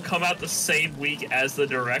 it'll come out the same week as the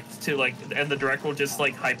Direct and the Direct will just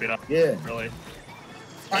hype it up. Yeah. Really.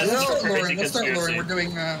 Alright, let's start luring.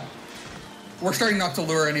 We're starting not to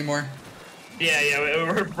lure anymore.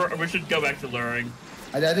 Yeah, we should go back to luring.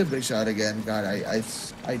 I did a big shot again. God,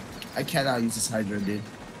 I cannot use this Hydra, dude.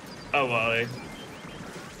 Oh well. You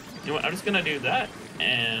know what? I'm just gonna do that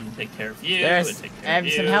and take care of you. There's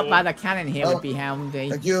some help by the cannon here would be handy.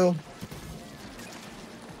 Thank you.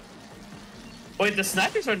 Wait, the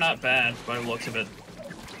snipers are not bad by the looks of it.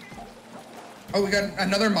 Oh, we got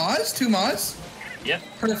another Moz? 2 Moz? Yep.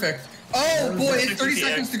 Perfect. Oh boy, it's 30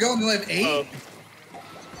 seconds to go and we'll have 8.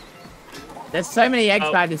 There's so many eggs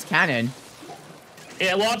by this cannon.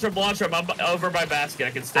 Yeah, launch them. I'm over my basket.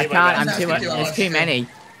 I can stay. I can't. I'm too much. There's too many.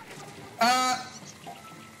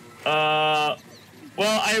 Well,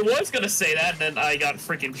 I was gonna say that, and then I got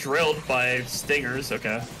freaking drilled by stingers.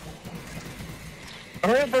 Okay.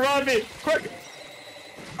 Hurry up around me, quick!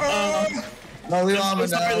 No, we don't have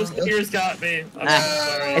sorry, those stingers got me. I'm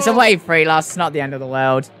sorry. It's a wave 3 loss. It's not the end of the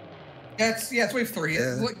world. Yeah, it's wave 3.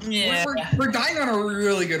 Yeah. We're dying on a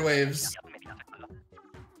really good waves.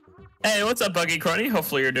 Hey, what's up, Buggy Crony?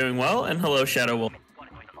 Hopefully you're doing well, and hello, Shadow Wolf.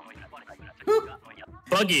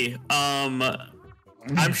 Buggy, I'm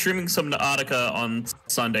streaming some Nautica on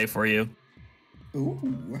Sunday for you.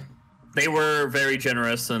 Ooh. They were very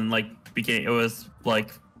generous and like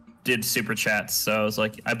did super chats, so I was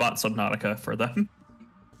like, I bought some Nautica for them.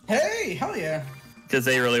 Hey, hell yeah. Because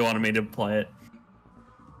they really wanted me to play it.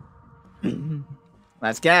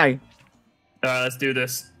 Let's go. Let's do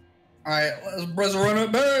this. Alright, let's run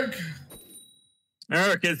it back.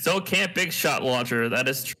 Eric, it's still can't big shot launcher. That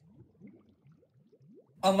is true.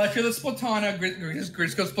 Unless you're the Splatana,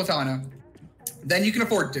 Grisco Splatana. Then you can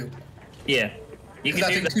afford to. Yeah. You can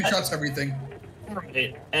do that. 2 shots everything.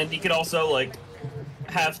 Right. And you could also, like,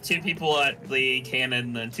 have 2 people at the cannon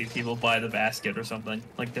and then 2 people by the basket or something.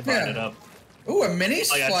 Like, divide it up. Ooh, a mini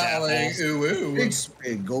splatling. Ooh. Big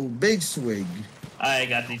swig. Go big swig. I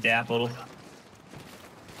got the dapple.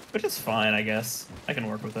 Which is fine, I guess. I can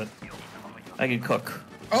work with it. I can cook.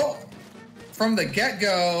 Oh! From the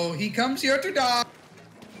get-go, he comes here to die.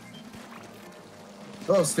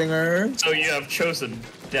 Go, Stinger. So you have chosen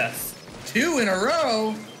death. 2 in a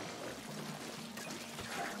row.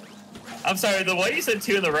 I'm sorry, the way you said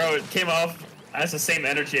 2 in a row, it came off as the same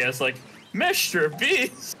energy as, like, Mr.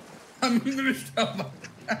 Beast. Mr.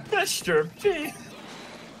 Beast.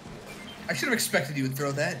 I should have expected you would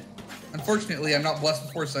throw that. Unfortunately, I'm not blessed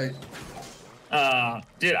with foresight.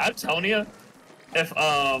 Dude, I'm telling you, if,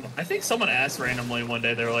 I think someone asked randomly one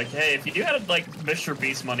day, they were like, hey, if you had, like, Mr.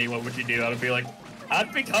 Beast money, what would you do? I would be like,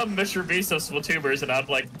 I'd become Mr. Beast of Splatooners, and I'd,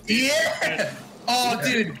 like... Yeah! Oh,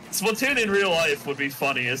 dude. Splatoon in real life would be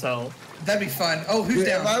funny as hell. That'd be fun. Oh, who's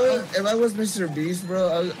down? If I was Mr. Beast,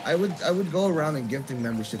 bro, I would go around and gifting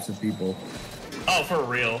memberships to people. Oh, for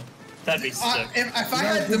real. That'd be sick. If I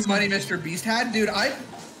had the money Mr. Beast had, dude, I'd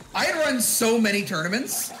run so many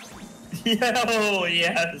tournaments. Yo,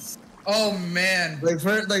 yes. Oh man. Like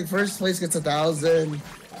first place gets 1,000.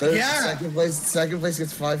 Yeah. Second place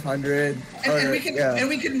gets 500. And we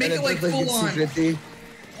can make it like full on. 250.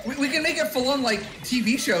 We can make it full on like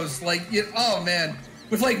TV shows, like oh man,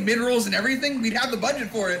 with like mid rolls and everything. We'd have the budget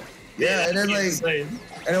for it. Yeah, and then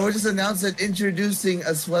and we'll just announce it, introducing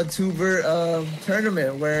a Splatuber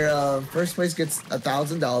tournament where first place gets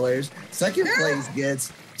 $1,000, second place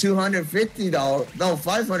gets $250, no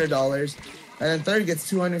 $500, and then third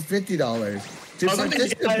gets $250. To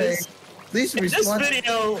participate, please respond. In this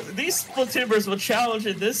video, these Splatubers will challenge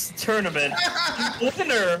in this tournament. The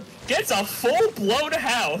winner gets a full-blown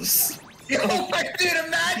house. Oh my dude,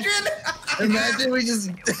 imagine we just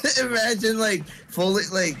imagine like fully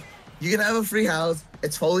like you can have a free house.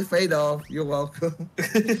 It's fully paid off. You're welcome.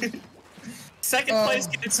 Second place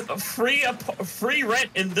gets a free rent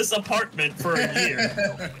in this apartment for a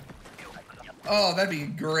year. Oh, that'd be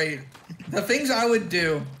great. The things I would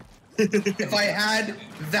do if I had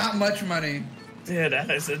that much money. Dude, that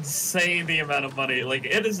is insane, the amount of money. Like,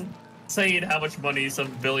 it is insane how much money some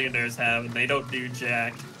billionaires have, and they don't do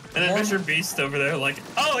jack. And then Mr. Beast over there like,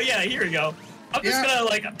 oh yeah, here you go. I'm just gonna,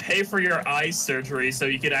 like, pay for your eye surgery so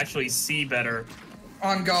you can actually see better.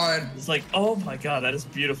 On God. It's like, oh my God, that is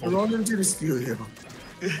beautiful. Roll into the studio.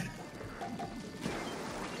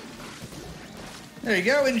 There you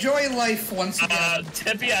go. Enjoy life once again.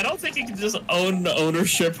 Tempe, I don't think you can just own the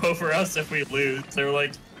ownership over us if we lose. They're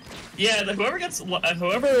like, yeah, whoever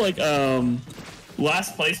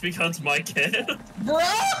last place becomes my kid. Bro!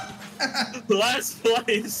 Last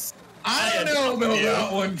place. I don't know about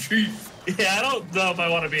that one, Chief. Yeah, I don't know if I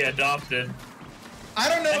want to be adopted. I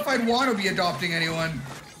don't know if I'd want to be adopting anyone.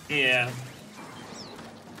 Yeah.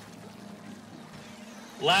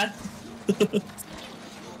 There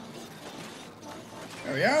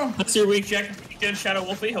we go. What's your week, Jack? Good, Shadow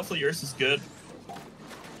Wolfie. Hopefully yours is good.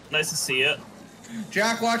 Nice to see it.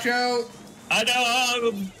 Jack, watch out. I know.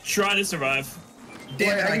 I'm trying to survive.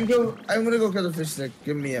 Damn it, I'm gonna go kill the fish stick.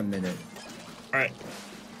 Give me a minute. All right.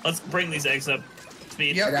 Let's bring these eggs up.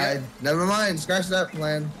 Speed. Yep. Never mind. Scratch that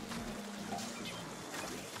plan.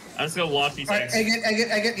 I'm just gonna launch these eggs. Egg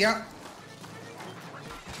it, yeah.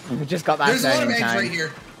 We just got that. There's a lot of eggs right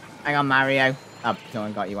here. Hang on, Mario. Oh, no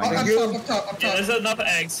one got you. Up top. Yeah, there's enough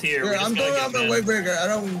eggs here. I'm going out the way bigger. I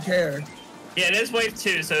don't even care. Yeah, it is wave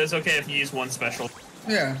 2, so it's okay if you use one special.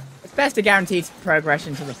 Yeah. It's best to guarantee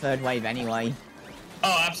progression to the 3rd wave anyway.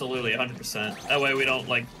 Oh, absolutely, 100%. That way we don't,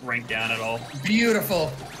 like, rank down at all.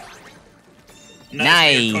 Beautiful.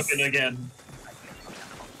 Nice. You're cooking again.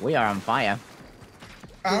 We are on fire.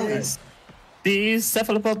 Oh, yes. These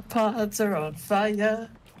cephalopods are on fire.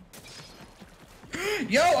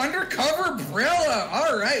 Yo, undercover Brilla.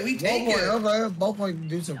 All right, we take it. Ballpoint,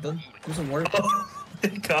 do something. Do some work. Oh,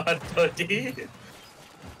 God, buddy.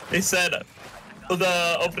 They said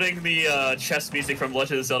the opening the chess music from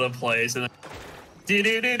Legend of Zelda plays, and then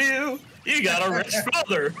do. You got a rich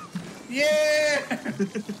father. Yeah.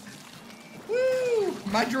 Woo!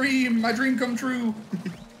 My dream come true.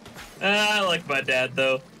 I like my dad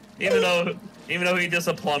though. Even though he's just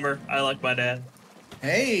a plumber, I like my dad.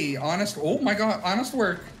 Hey, honest. Oh my God, honest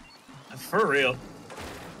work. For real.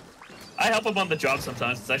 I help him on the job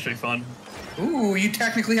sometimes. It's actually fun. Ooh, you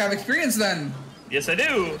technically have experience then. Yes, I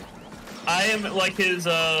do. I am like his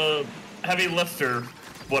heavy lifter,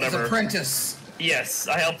 whatever. His apprentice. Yes,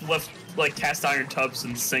 I help lift like cast iron tubs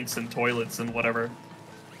and sinks and toilets and whatever.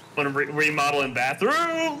 When remodeling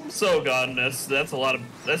bathrooms. So godness, that's a lot of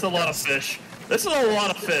fish. This is a lot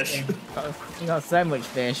of fish. You got so much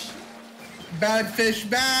fish. Bad fish,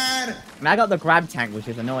 bad. I mean, I got the grab tank, which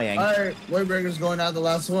is annoying. Alright, Waybreaker's going out the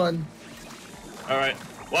last one. Alright.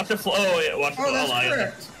 Watch the flow. Oh, yeah, watch the flow. That's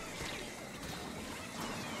correct.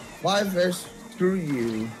 5 fish. Screw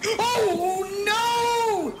you. Oh,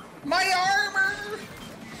 no! My armor!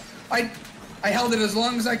 I held it as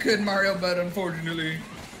long as I could, Mario, but unfortunately.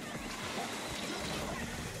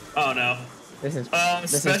 Oh, no. This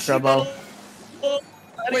is trouble.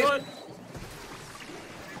 Wait.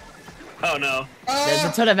 Oh, no. There's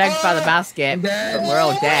a ton of eggs by the basket, but we're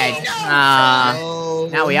all dead. No.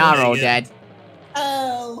 Now we are all dead.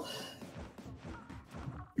 Oh.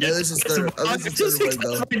 Yeah, this is third. Just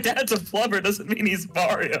because my dad's a plumber doesn't mean he's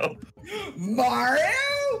Mario. Mario?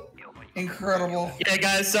 Incredible. Yeah,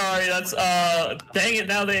 guys, sorry. That's dang it.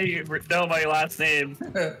 Now they know my last name.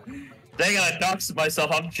 Dang it, I doxed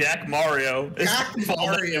myself. I'm Jack Mario. Jack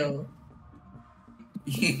Mario.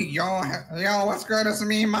 Yo, what's good? It's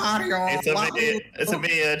me, Mario. It's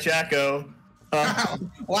me, Jacko.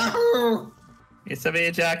 Wahoo! It's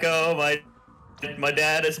me, Jacko. My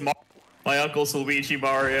dad is my uncle's Luigi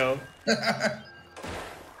Mario.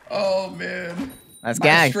 Oh man. Let's My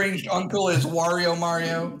go. estranged uncle is Wario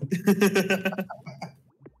Mario.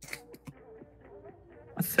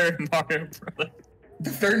 Third Mario brother. The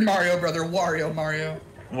third Mario brother, Wario Mario.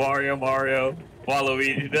 Wario Mario.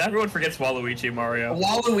 Waluigi. Everyone forgets Waluigi Mario.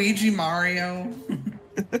 Waluigi Mario.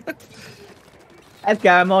 Let's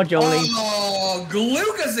go, more Jolie. Oh,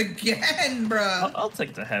 Gloogas again, bro. I'll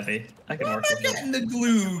take the heavy. I can work I'm with not getting the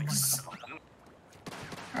Gloogs.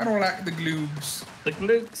 I don't like the Gloogs. The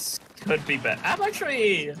Glooks could be better. I'm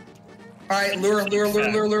actually... Alright,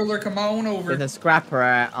 lure, come on over. There's a scrapper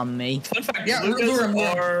on me. Fun fact, Yeah, Gloogas lure.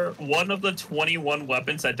 are one of the 21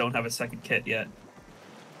 weapons that don't have a second kit yet.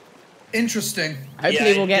 Interesting.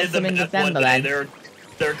 Hopefully we'll get some in December then. There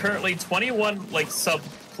are currently 21 like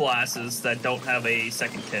subclasses that don't have a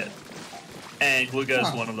second kit, and Glooga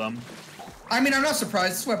is one of them. I mean, I'm not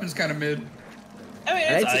surprised. This weapon's kind of mid. I mean,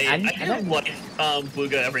 I do like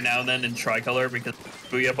Glooga every now and then in Tricolor because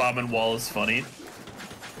Booyah Bomb and Wall is funny.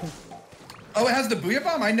 Oh, it has the Booyah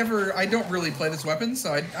Bomb? I don't really play this weapon,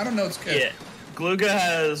 so I don't know it's good. Yeah, Glooga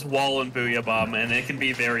has Wall and Booyah Bomb, and it can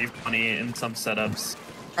be very funny in some setups.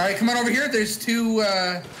 All right, come on over here. There's two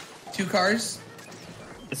cars.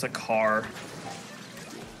 It's a car.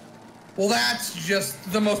 Well, that's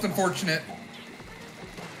just the most unfortunate.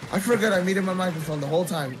 I forgot I muted my microphone the whole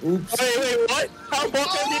time. Oops. Wait, what? How long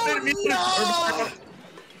have you been muted? No!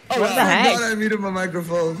 Oh, What no. the heck? I forgot I muted my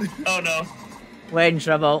microphone. Oh no. We're in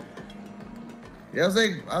trouble. Yeah, I was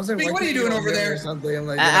like, Mink, what are you doing over there? Or something. I'm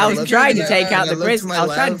like, I was trying to take out the look to Grizz. my I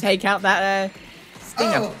was trying to left. take out that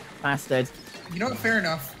Stinger Oh. bastard. You know what? Fair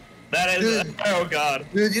enough. That is. Dude. Oh god.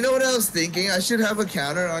 Dude, you know what I was thinking? I should have a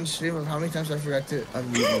counter on stream of how many times I forgot to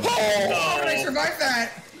unmute. How did I survive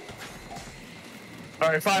that? All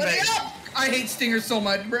right, 5 Let me eggs. up! I hate stingers so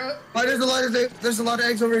much, bro. Oh, there's a lot of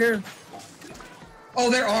eggs over here. Oh,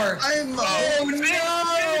 there are. Oh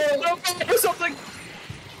no! Something.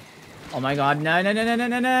 Oh my god, no.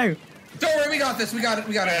 Don't worry, we got this. We got it.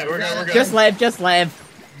 Yeah, we're good. Just live.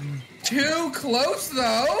 Too close,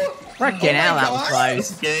 though. Frickin' hell, that was gosh.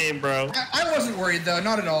 close. Game, bro. I wasn't worried, though.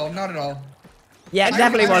 Not at all. Not at all. Yeah, I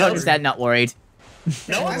definitely know. 100% not worried.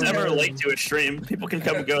 No one's ever late to a stream. People can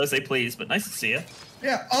come and go as they please, but nice to see you.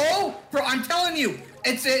 Yeah. Oh, bro, I'm telling you,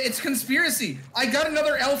 it's conspiracy. I got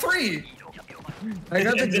another L3. I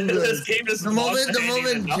got the This game just the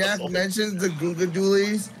moment Jack mentions the Googa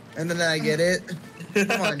Doolies, and then I get it.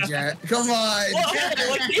 Come on, Jack. Come on. Well, yeah,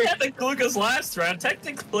 like he had the Glucas last round.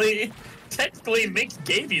 Technically, Mink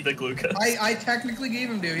gave you the Glucas. I technically gave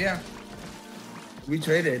him to, yeah. We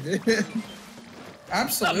traded. Absolutely.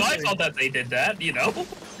 It's not my fault that they did that, you know.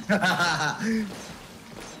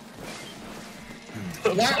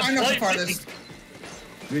 I'm not part of this.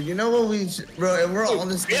 Dude, you know what bro? And we're all on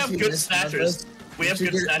this. We have good snatchers. We have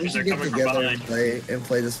good snatchers. They're coming from behind. And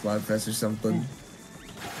play the Spawn Fest or something.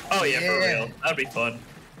 Oh yeah, for real. That'd be fun.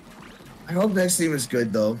 I hope next team is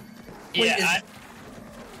good though. Yeah,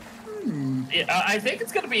 I think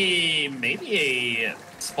it's gonna be maybe a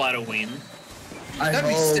Splatoween. That'd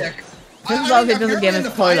be sick. As long as it doesn't give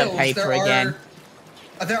us toilet paper again.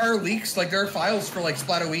 There are leaks, like there are files for like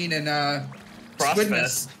Splatoween and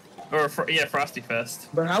Frostfest. Or Frosty Fest.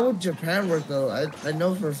 But how would Japan work though? I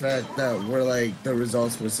know for a fact that we're like the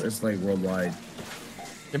results it's like worldwide.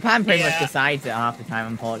 Japan pretty much decides it half the time,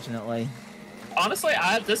 unfortunately. Honestly,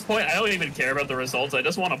 at this point, I don't even care about the results. I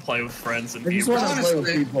just want to play with friends and people. I just want to play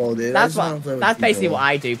with people, dude. That's basically what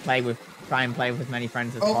I do. Try and play with as many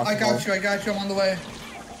friends as possible. Oh, I got you. I'm on the way.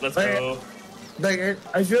 Let's go. Like,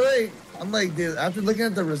 I feel like I'm like, dude. After looking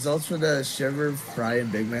at the results for the Shiver, Fry, and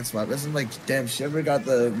Big Man spot, I'm like, damn, Shiver got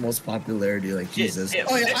the most popularity. Like, Jesus.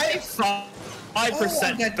 Oh yeah,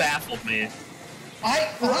 5% baffled me.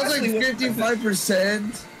 I was like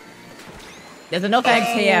 55%. There's enough eggs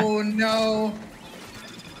here. Oh no.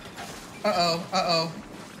 Uh-oh.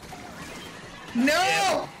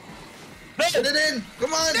 No! Put it in!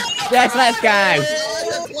 Come on! No! Yes, let's go!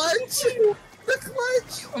 The clutch! The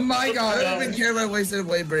clutch! Oh my god. I don't even care about wasting a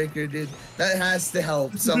blade breaker, dude. That has to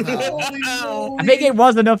help somehow. I think it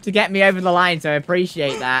was enough to get me over the line, so I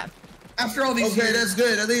appreciate that. After all these years. That's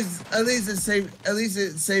good. At least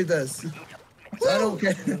it saved us. So I don't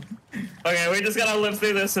care. Okay, we just gotta live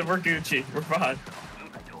through this and we're Gucci. We're fine.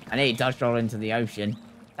 I need to dodge roll into the ocean.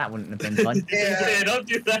 That wouldn't have been fun. Yeah, don't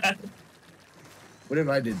do that. What if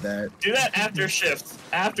I did that? Do that after shift.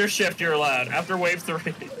 After shift, you're allowed. After wave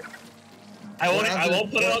 3. I won't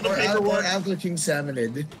put it on the paperwork. After King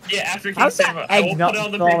Salmonid. Yeah, after King Salmon. I won't put it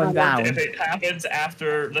on the paperwork if it happens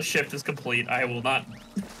after the shift is complete. I will not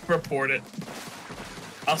report it.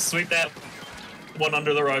 I'll sweep that one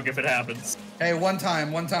under the rug if it happens. Hey, one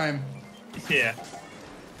time. Yeah.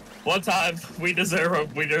 One time, we deserve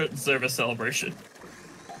a celebration.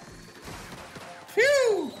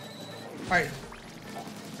 Phew! Alright.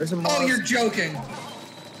 Oh, you're joking.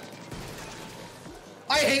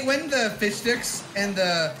 I hate when the fish sticks and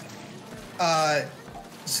the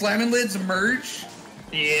Salmon lids merge.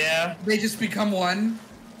 Yeah. They just become one.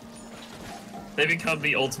 They become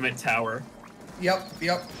the ultimate tower. Yep.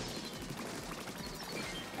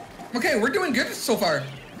 Okay, we're doing good so far.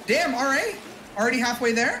 Damn, alright. Already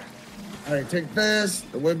halfway there? Alright, take this.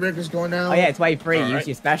 The windbreaker's going out. Oh yeah, it's wave 3. Use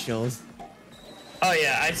your specials. Oh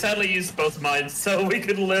yeah, I sadly used both mine so we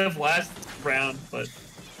could live last round, but...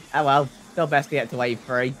 Oh well, still best to get to wave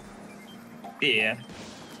 3. Yeah.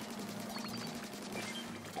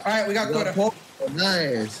 Alright, we got quota.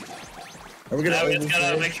 Nice. Now we just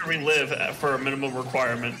gotta make sure we live for a minimum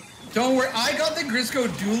requirement. Don't worry, I got the Grisco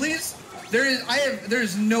Doolies.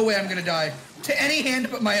 There's no way I'm gonna die to any hand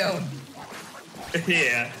but my own.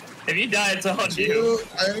 Yeah. If you die, it's on you.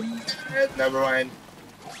 Never mind.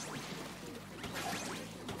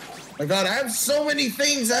 My god, I have so many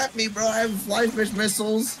things at me, bro. I have fly fish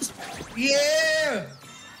missiles. Yeah!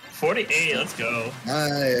 48, let's go.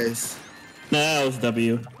 Nice. That was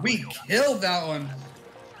W. We killed that one.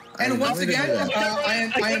 And once again,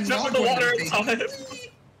 I am not going to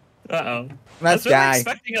take... Uh-oh. Let's go. I was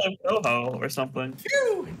expecting a Toho or something.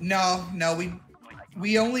 Phew. No,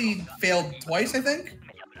 we only failed twice, I think.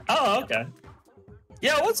 Oh, okay.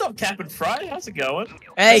 Yeah, what's up, Captain Fry? How's it going?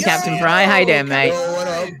 Hey, Captain Fry. How you doing, mate? Yo, what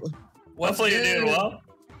up? Hopefully you're doing well.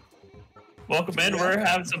 Welcome in. We're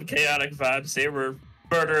having some chaotic vibes here. We're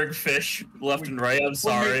murdering fish left and right. I'm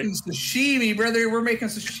sorry. We're making sashimi, brother. We're making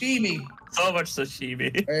sashimi. So much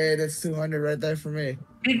sashimi. Hey, that's 200 right there for me.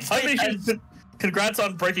 Congrats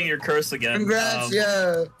on breaking your curse again. Congrats,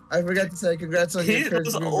 yeah. I forgot to say congrats on your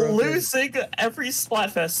curse. He was losing every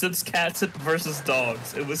Splatfest since cats versus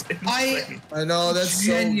dogs. It was insane. I know, that's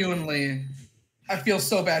genuinely. I feel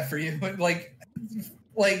so bad for you. Like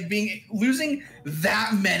losing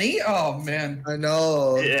that many. Oh man. I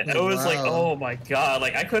know. Yeah, it was like, oh my god.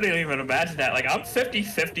 Like I couldn't even imagine that. Like I'm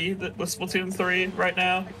 50-50 with Splatoon 3 right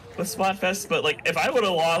now with Splatfest, but like if I would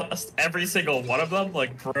have lost every single one of them,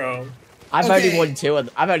 like bro. I've only won two of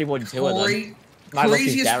them. My luck is terrible.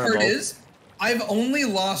 Craziest part is, I've only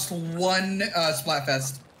lost one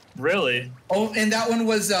Splatfest. Really? Oh, and that one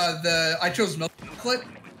was I chose milk chocolate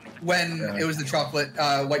when it was the chocolate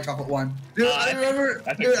white chocolate one. Dude, I remember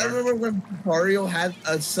when Mario had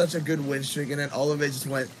such a good win streak and then all of it just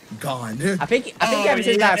went gone. I think ever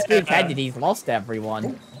since that Spook ended, he's lost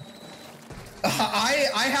everyone.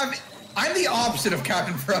 I'm the opposite of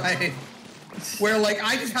Captain Fry, where like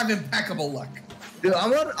I just have impeccable luck. Dude,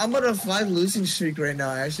 I'm on a 5 losing streak right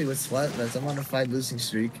now. Actually, with Splatfest, I'm on a 5 losing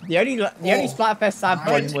streak. The only Splatfest I've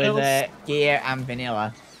won was Gear and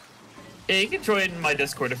Vanilla. Yeah, you can join my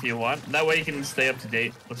Discord if you want. That way you can stay up to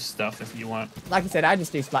date with stuff if you want. Like I said, I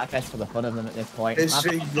just do Splatfest for the fun of them at this point.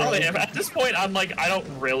 At this point, I'm like, I don't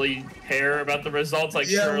really care about the results. Like,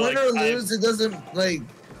 yeah, sure, win or lose, it doesn't like.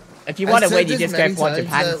 If you want to win, you just go for what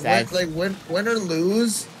Japan says. Like win or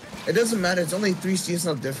lose. It doesn't matter. It's only 3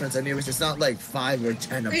 seasonal difference. Anyways, it's not like 5 or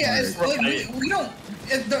 10 apart. Yeah, it's like we don't.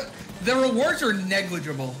 The rewards are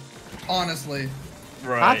negligible, honestly.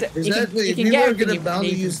 Right. Exactly. You can get everything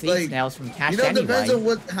you need from sea snails from cash anyway. It depends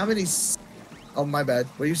on how many. Oh, my bad.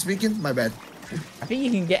 Were you speaking? My bad. I think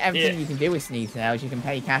you can get everything you can do with sea snails. You can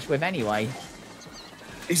pay cash with anyway.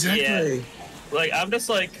 Exactly. Yeah. Like I'm just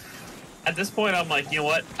like, at this point, I'm like, you know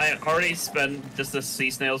what? I already spend just the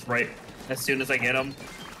sea snails right as soon as I get them.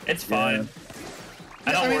 It's fine.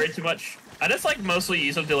 I don't worry too much. I just like mostly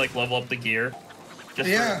use them to like level up the gear. Just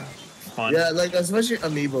for fun. Yeah, like especially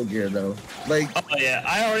amiibo gear though. Like oh yeah,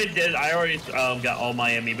 I already did. I already got all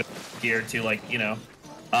my amiibo gear to like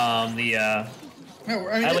at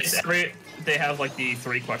least they have like the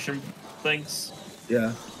 3 question things.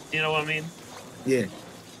 Yeah. You know what I mean? Yeah.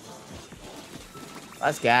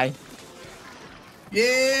 Let's go.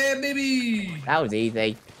 Yeah, baby. That was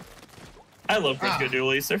easy. I love Briscoe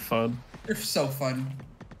Dualies. They're fun. They're so fun.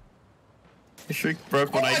 The streak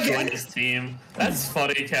broke when I joined this team. That's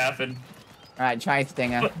funny, Captain. Alright, try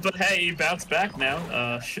Stinger. But hey, you bounced back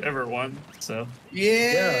now. Shiver won, so.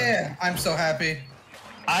 Yeah, I'm so happy.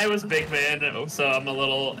 I was big man, so I'm a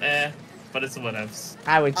little but it's whatevs.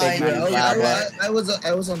 I was big man. I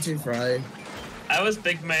was on Team Fry. I was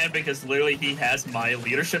big man because literally he has my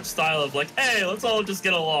leadership style of like, hey, let's all just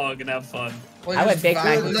get along and have fun. Well, I went big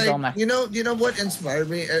man. Like, you know what inspired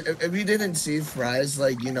me? If you didn't see Fry's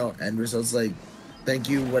like end results, like thank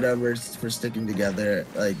you whatever for sticking together,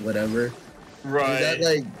 like whatever.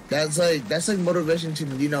 Right. That's like motivation to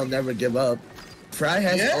never give up. Fry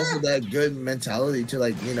has also that good mentality to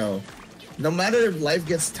like no matter if life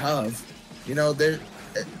gets tough, there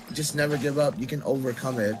just never give up. You can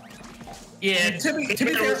overcome it. Yeah, to be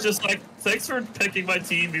fair, was just like, thanks for picking my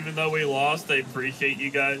team, even though we lost. I appreciate you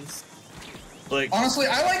guys. Like, honestly,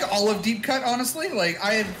 I like all of Deep Cut. Honestly, like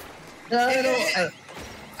I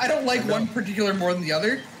don't like one particular more than the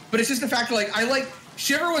other, but it's just the fact that like I like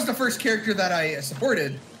Shiver was the first character that I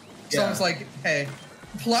supported, so I was like, hey.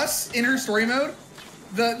 Plus, in her story mode,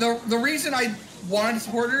 the reason I wanted to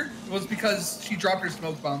support her was because she dropped her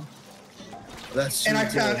smoke bomb. That's true.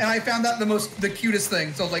 And I found that the cutest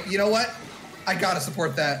thing. So I was like, you know what? I gotta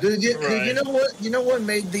support that. Dude, you know what? You know what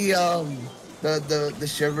made the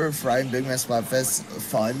Shiver Fry and Big Man Splatfest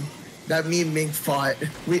fun? That me and Mink fought.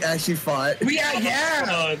 We actually fought.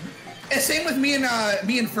 Yeah. And same with me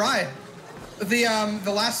and Fry. The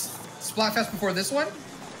last Splatfest before this one,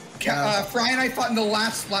 Fry and I fought in the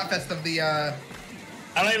last Splatfest of the. I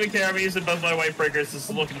don't even care. I'm using both my white breakers. This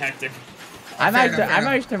is looking hectic. I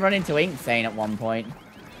managed to run into Inksane at one point.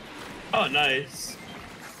 Oh, nice.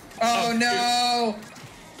 Oh, no.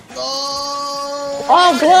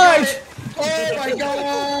 Oh, clutch! Oh, my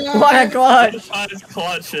God. What a clutch. It's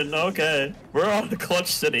clutching. Okay. We're on the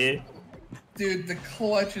clutch city. Dude, the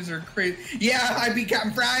clutches are crazy. Yeah, I beat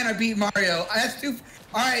Captain Fry and I beat Mario. That's too...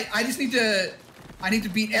 All right, I need to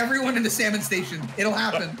beat everyone in the Salmon Station. It'll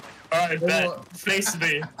happen. All right, bet. Face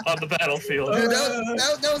me on the battlefield. Dude,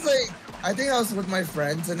 that was like... I think I was with my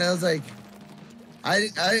friends, and I was like...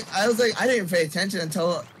 I was like, I didn't pay attention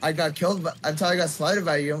until I got killed, until I got slided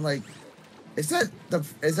by you. I'm like, is that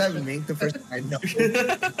Mink the first time I know?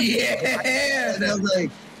 Yeah! And I was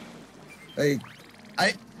like,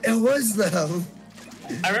 it was them.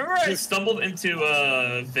 I remember I stumbled into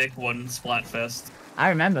Vic one Splatfest. I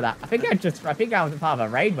remember that. I think I was a part of a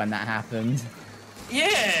raid when that happened.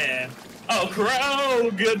 Yeah.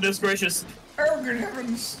 Oh, goodness gracious. Oh, good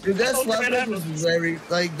heavens. Dude, that Splatfest was very,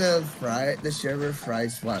 like, the Shiver Fry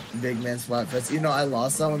Big Man Splatfest. I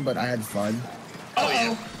lost that one, but I had fun. Oh,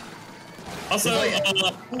 yeah. Also,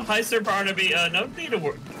 hi, Sir Barnaby. No need to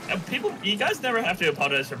worry. People, you guys never have to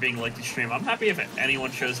apologize for being late to stream. I'm happy if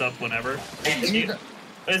anyone shows up whenever.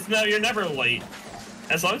 You're never late.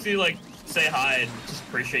 As long as you, like, say hi and just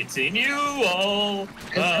appreciate seeing you all.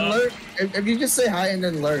 And lurk, if you just say hi and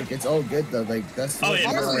then lurk, it's all good though. Like that's. Oh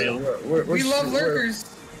yeah, for real. We love lurkers.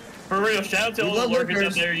 For real, shout out to all the lurkers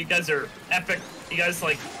out there. You guys are epic. You guys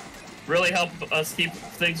like really help us keep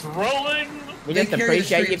things rolling. We just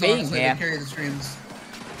appreciate you being here. They carry the streams.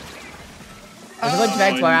 There's a bunch of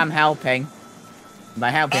events where I'm helping. By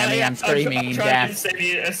helping, I mean I'm screaming in death. To save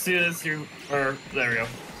you as soon as you are. There we go.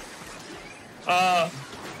 Oh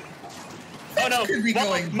no! Could be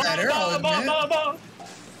going better.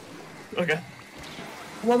 Okay.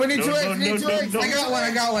 Well, we need two eggs.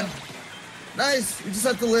 I got one. Nice. We just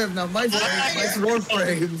have to live now. Mine's 4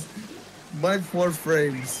 frames. Mine's 4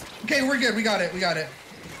 frames. Okay, we're good. We got it.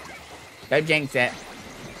 Don't jinx it.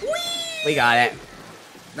 We got it.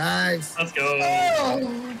 Nice. Let's go.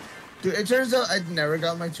 Oh. Dude, it turns out I never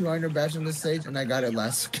got my 200 badge on this stage, and I got it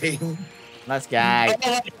last game. Let's go.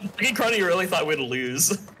 Cruddy really thought we'd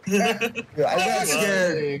lose. Yeah, I got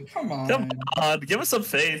scared. Come on. Come on, give us some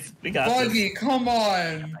faith. We got Buggy, this. come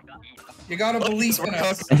on. You gotta believe in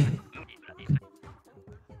us.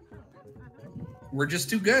 We're just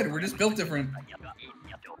too good. We're just built different.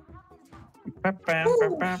 Oh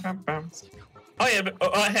yeah, but,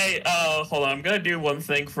 hey, hold on. I'm gonna do one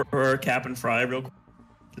thing for Cap and Fry real quick.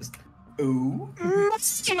 Just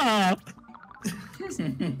stop.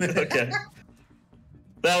 Okay.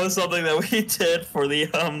 That was something that we did for the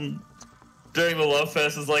during the Love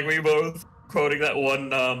Fest. Is like we both quoting that one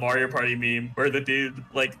Mario Party meme where the dude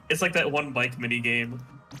like it's like that one Mike mini game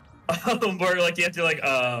where like you have to like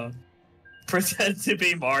pretend to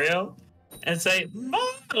be Mario and say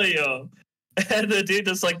Mario, and the dude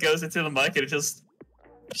just like goes into the mic and it just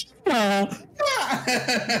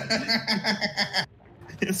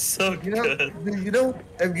it's so good. You know,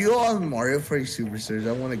 if you all have Mario Party Superstars,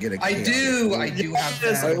 I want to get a. I do have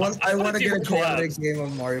that. I want to get a chaotic game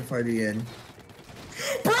of Mario Party in.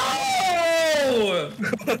 Bro!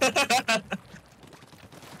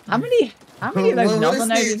 How many of those novel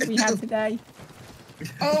notes we have today?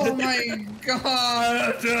 Oh my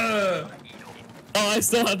god! Oh, I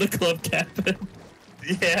still have the club captain.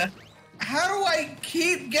 Yeah. How do I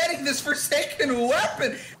keep getting this Forsaken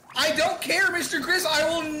weapon? I don't care, Mr. Chris. I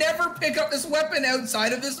will never pick up this weapon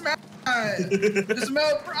outside of this map.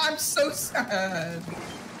 I'm so sad.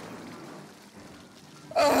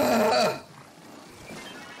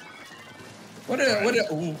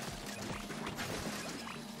 Ooh.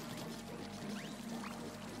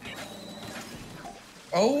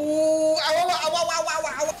 Oh,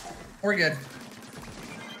 ow. We're good.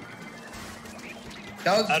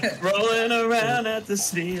 I'm rolling around at the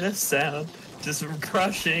speed of sound, just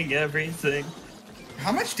crushing everything.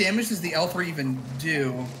 How much damage does the L3 even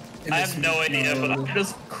do? I have no idea, but I'm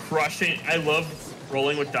just crushing. I love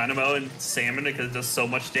rolling with Dynamo and Salmon because it does so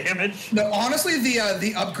much damage. No, honestly,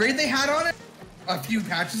 the upgrade they had on it a few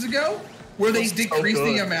patches ago, where they decreased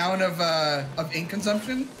the amount of ink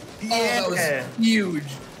consumption. Yeah. Oh, that was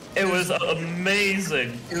huge. It was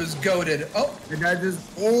amazing. It was goated. Oh, and I just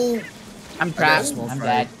I'm trapped. I'm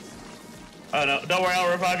dead. Oh no! Don't worry,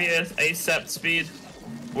 I'll revive you ASAP speed,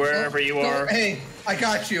 wherever you are. Hey, I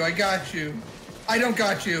got you. I don't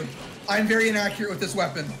got you. I'm very inaccurate with this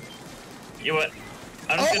weapon. You what?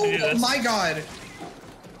 I'm just gonna do this. Oh my god!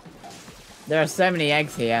 There are so many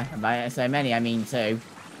eggs here. By so many, I mean 2. Okay,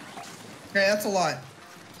 that's a lot.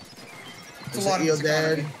 It's a lot of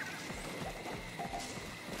dead.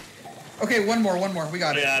 Okay, one more. We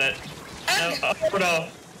got it. We got it. No,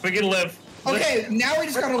 we can live. Okay, now we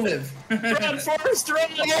just gotta live. Run, Forrest, run!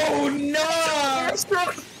 Oh no!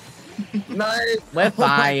 Nice. We're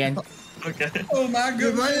fine. Okay. Oh my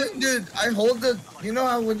goodness. Dude, I hold the. You know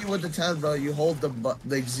how when you with the tab belt, you hold the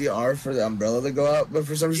ZR for the umbrella to go out, but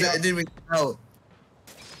for some reason it didn't even go out.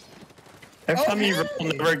 Every time you roll, I'm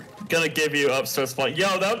never gonna give you up so spot.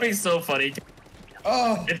 Yo, that would be so funny.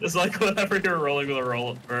 Oh. It's like whenever you're rolling with a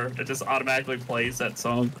roller, it just automatically plays that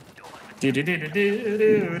song. Do.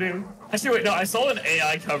 Actually, wait, no, I saw an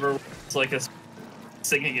AI cover. It's like a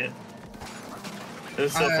singing it. It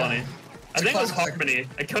was so funny. I think it was Harmony.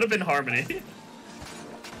 It could have been Harmony.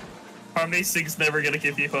 Harmony sings "Never Gonna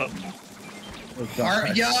Give You Up."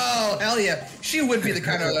 Yo, hell yeah! She would be the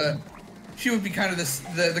kind of the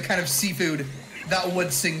kind of seafood that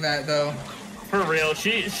would sing that though. For real,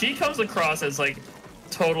 she comes across as like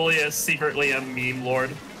totally secretly a meme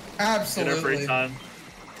lord. Absolutely. In her free time.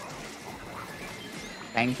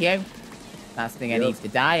 Thank you. Last thing I need to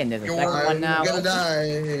die, and there's a second one now. I'm gonna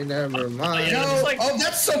die. Never mind. No. Like,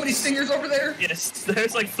 that's so many stingers over there. Yes,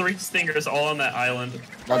 there's like 3 stingers all on that island.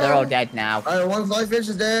 Well, they're all dead now. One flyfish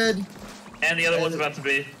is dead. And the other one's about to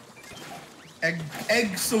be.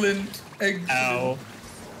 Excellent. Ow.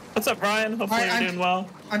 What's up, Ryan? Hopefully you're doing well.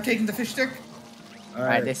 I'm taking the fish stick.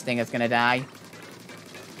 Alright, this thing is gonna die.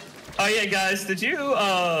 Oh yeah, guys, do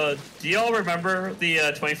y'all remember the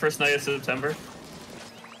 21st night of September?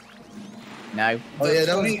 No. Oh yeah,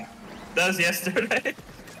 that was yesterday.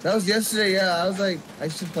 That was yesterday, yeah. I was like, I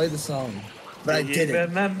should play the song. But I didn't.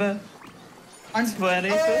 Remember? I'm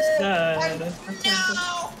 21st night.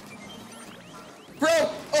 No! Bro!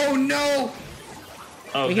 Oh no!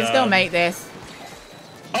 Oh, we can still make this.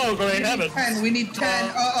 Oh, great heavens. We need 10.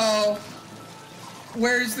 Uh-oh.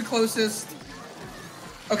 Where's the closest?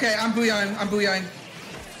 Okay, I'm booyahing.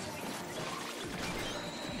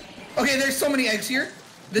 Okay, there's so many eggs here.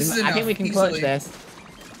 This is enough. I think we can clutch this.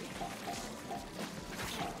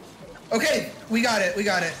 Okay, we got it.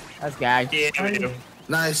 Let's go. Yeah, we do.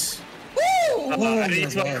 Nice. Woo! I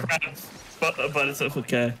need some crabs, but it's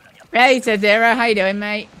okay. Hey, Zero, how you doing,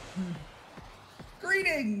 mate?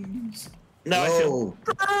 Greetings. No,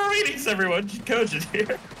 greetings, everyone. Kojin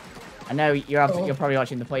here. I know you're probably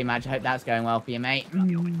watching the play match. I hope that's going well for you, mate.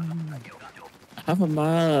 I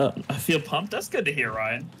feel pumped. That's good to hear,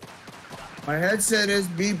 Ryan. My headset is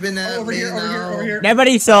beeping at over me here.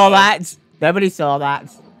 Nobody saw that. Nobody saw that.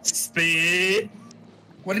 Speed.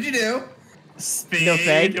 What did you do?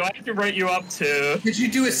 Speed. Do I have to write you up too? Did you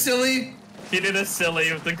do a silly? He did a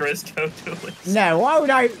silly with the Grisco duelist. No, why would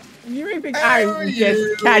I? You really think I would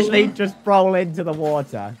just casually just roll into the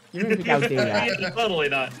water? You really think I would do that? Yeah, totally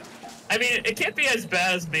not. I mean, it can't be as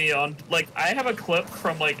bad as me on, like, I have a clip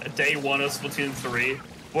from, like, day 1 of Splatoon 3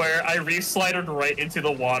 where I reslided right into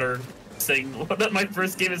the water saying that my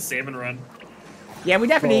first game is Salmon Run. Yeah, we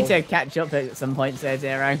definitely need to catch up at some point,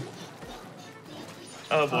 Zero.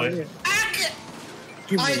 Oh, boy.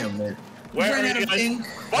 Give me a minute. Where are you guys?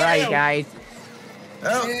 Where are you guys?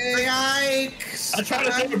 Oh, yikes! I'm trying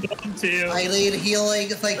to throw a button to you. I need healing,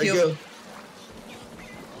 thank you.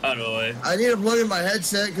 Oh, no way. I need to plug in my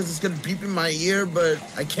headset because it's going to beep in my ear, but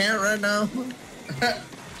I can't right now.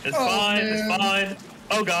 It's fine, it's fine.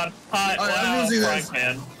 Oh, God. Hi, I'm using this.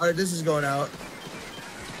 Man. Alright, this is going out.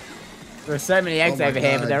 There are so many eggs over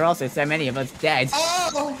here, but there are also so many of us dead.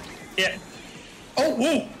 Oh! Yeah. Oh,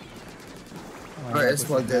 whoa! Alright, it's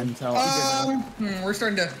plugged in. We're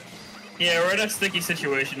starting to... Yeah, we're in a sticky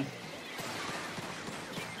situation.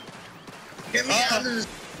 Get me out of this.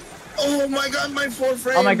 Oh my god, my 4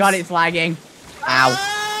 frames. Oh my god, it's lagging. Ow.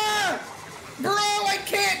 Bro, I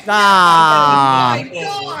can't. Ah.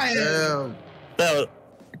 Oh my god. That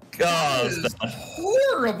was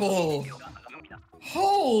horrible.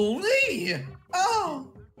 Holy. Oh.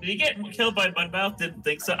 Did you get killed by Mudmouth? Didn't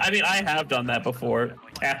think so. I mean, I have done that before.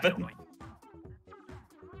 Happened.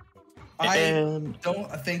 I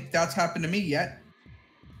don't think that's happened to me yet.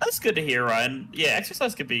 That's good to hear, Ryan. Yeah,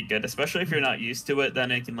 exercise could be good, especially if you're not used to it.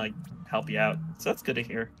 Then it can like help you out. So that's good to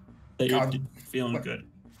hear. That you're feeling good.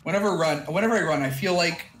 Whenever I run, I feel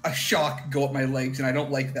like a shock go up my legs, and I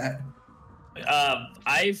don't like that.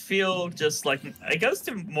 I feel just like it goes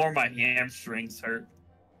to more my hamstrings hurt.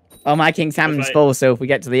 Oh, my King Salmon's full, so if we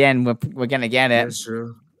get to the end, we're gonna get it. That's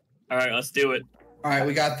true. All right, let's do it. All right,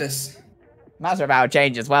 we got this. Master of Hour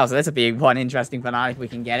change as well, so this will be one interesting finale if we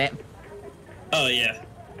can get it. Oh yeah,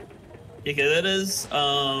 because it is.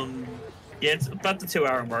 Yeah, it's about the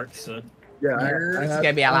 2-hour mark. So yeah, it's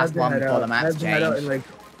gonna be our last one before the match change.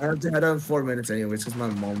 I have to head out in 4 minutes anyways, because my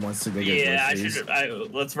mom wants to go get groceries.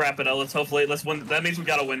 Let's wrap it up. Let's win. That means we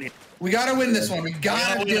gotta win here. We gotta win this one. We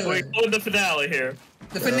gotta do it. We win the finale here.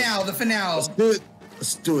 The finale. Let's do it.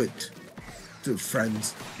 Let's do it. Do it,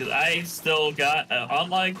 friends. Because I still got an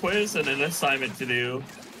online quiz and an assignment to do.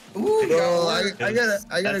 Ooh, I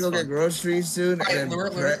gotta go get groceries soon, and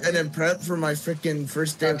then prep for my freaking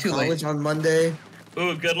first day of college on Monday.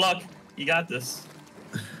 Ooh, good luck. You got this.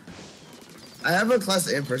 I have a class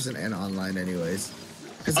in person and online, anyways.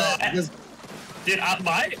 Dude,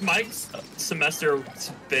 my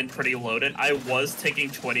semester's been pretty loaded. I was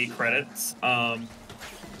taking 20 credits.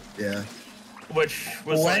 Yeah. Which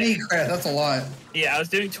was 20 credits. That's a lot. Yeah, I was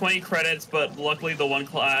doing 20 credits, but luckily the one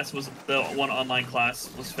online class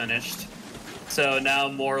was finished. So now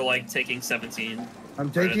I'm more like taking 17. I'm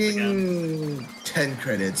taking 10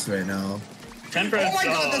 credits right now. 10 credits. Oh my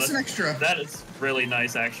god, that's an extra. That is really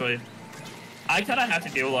nice, actually. I kind of have to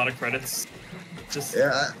do a lot of credits. Just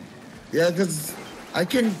because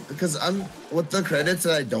I'm with the credits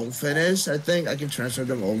that I don't finish. I think I can transfer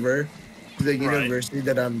them over to the university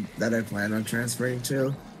that I plan on transferring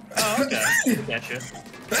to. Oh, okay. Gotcha.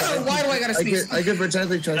 Why do I gotta sneak? I could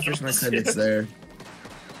potentially transfer my credits there.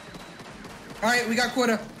 All right, we got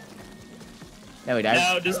quota. There we go.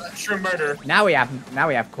 No, just extra murder. Now we have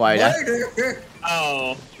quota. Murder.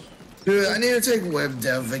 Oh. Dude, I need to take web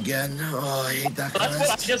dev again. Oh, I hate that class. That's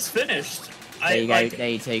what I just finished. There you go. There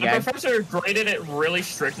you go. My professor graded it really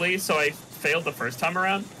strictly, so I failed the first time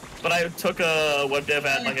around. But I took a web dev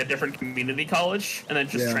at like a different community college and then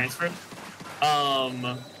just transferred.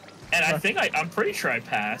 And I think I'm pretty sure I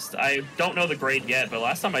passed. I don't know the grade yet, but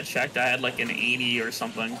last time I checked, I had like an 80 or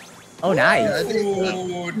something. Oh, nice. Yeah, I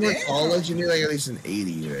think for college, you need like at least an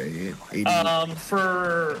 80, right? 80.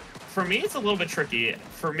 For me, it's a little bit tricky.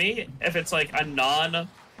 For me, if it's like a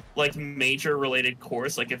like major related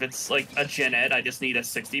course, like if it's like a gen ed, I just need a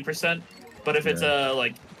 60%. But if it's a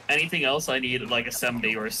like anything else, I need like a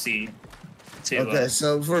 70 or a C. Okay,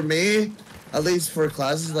 so for me, at least for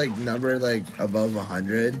classes like number like above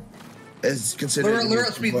 100, is considered.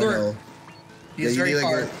 Lure. He's very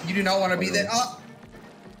hard. You do not want to be that.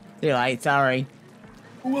 Too late, sorry.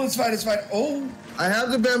 Oh, it's fine. It's fine. Oh. I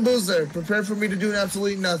have the bamboozler. Prepare for me to do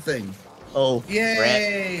absolutely nothing. Oh.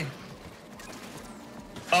 Yay. Rip.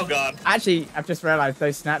 Oh god. Actually, I've just realized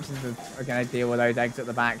those snatches are going to deal with those eggs at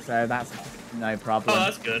the back, so that's no problem. Oh,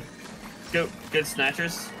 that's good. Good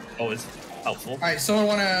snatchers. Always helpful. Alright, someone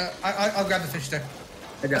wanna... I'll grab the fish stick.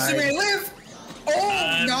 Assuming I live!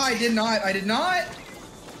 Oh, no, I did not. I did not.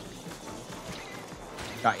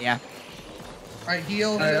 Got ya. Alright,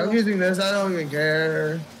 heal. I'm using this. I don't even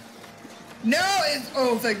care. No, it's...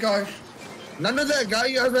 Oh, thank gosh. None of that got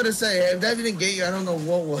you. I was about to say, if that didn't get you, I don't know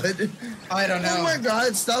what would. I don't know. Oh my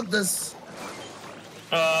god, stop this.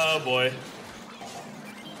 Oh boy.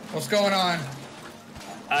 What's going on?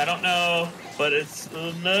 I don't know, but it's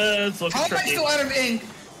looking tricky. How am I still out of ink?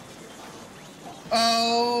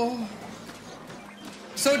 Oh.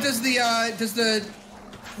 So does the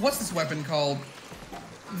what's this weapon called?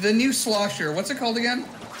 The new slosher. What's it called again?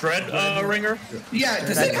 Dread ringer? Yeah,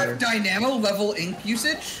 does it have dynamo level ink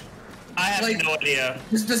usage? I have no idea.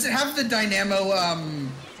 Does it have the dynamo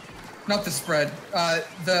not the spread.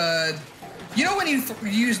 You know when you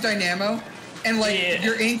use dynamo and like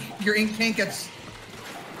your ink tank gets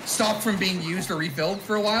stopped from being used or refilled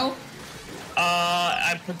for a while?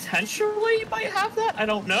 I potentially might have that. I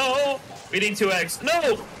don't know. We need 2 eggs.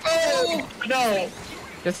 No! Oh! No!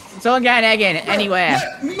 Just someone get an egg in anywhere.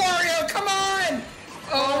 Mario, come on!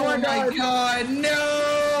 Oh my god,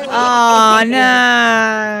 no! Oh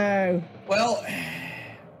no! Well,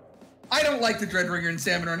 I don't like the Dreadringer and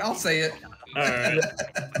Salmon Run, I'll say it. Alright.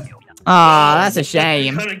 Oh, that's a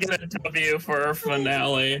shame. I'm gonna get a W for our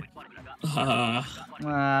finale.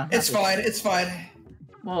 It's fine, it's fine.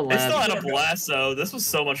 Well, I still had a blast though. This was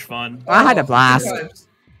so much fun. I had a blast.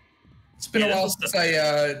 It's been a while since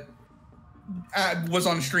I was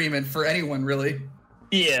on stream and for anyone really.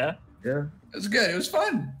 Yeah. Yeah. It was good. It was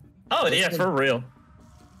fun. Oh yeah, for real.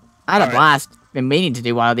 I had a blast. Been meaning to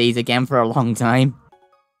do one of these again for a long time.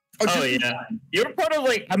 Oh yeah. You were part of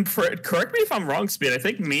like correct me if I'm wrong, Speed. I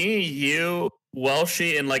think me, you,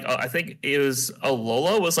 Welshie, and like I think it was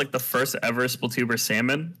Alola was like the first ever Splatuber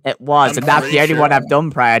Salmon. It was, and that's the only one I've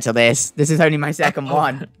done prior to this. This is only my second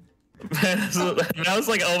one. That was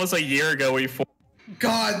like almost a year ago.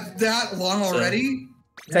 God, that long already?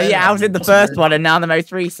 So yeah, I was in the first one, and now the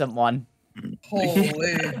most recent one.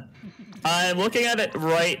 Holy. I'm looking at it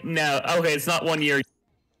right now. Okay, it's not 1 year.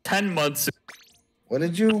 10 months. What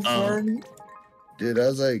did you farm? Dude, I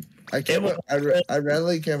was like, I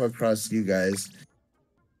randomly came across you guys.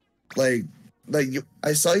 Like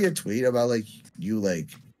I saw your tweet about like you like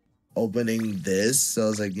opening this, so I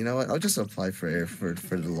was like, you know what? I'll just apply for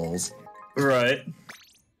the lols. Right.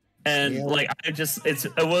 And like it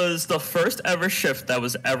was the first ever shift that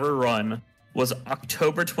was ever run was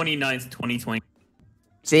October 29th, 2020.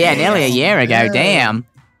 So yeah, nearly a year ago. Damn.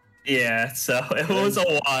 Yeah, so it was a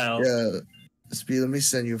while. Yeah. Speed, let me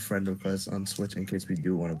send you a friend request on Switch in case we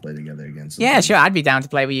do want to play together again. Yeah, sure. I'd be down to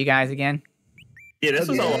play with you guys again. Yeah, this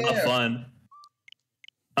was a lot of fun.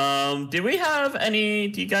 Do we have any?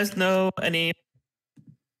 Do you guys know any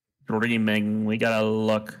streaming? We gotta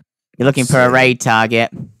look. You're looking for a raid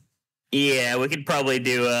target. Yeah, we could probably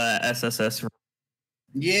do SSS.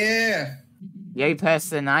 Yeah. The only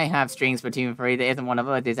person I have streams for Splatoon 3 that isn't one of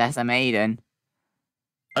us is SM Aiden.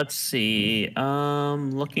 Let's see.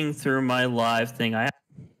 Looking through my live thing, I have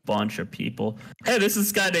a bunch of people. Hey, this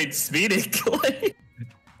is this guy named SpeedInkling.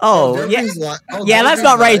 Oh, yeah. Yeah, let's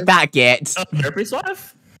not raid that yet. Derpy's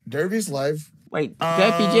live? Derby's live. Wait,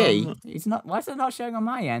 Derpy G? It's not. Why is it not showing on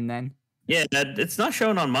my end then? Yeah, it's not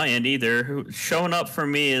showing on my end either. Showing up for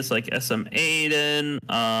me is like SM Aiden,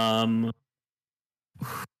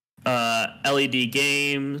 LED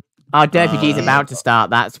Games. Oh, Derpy G's about to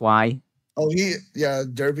start. That's why. Oh,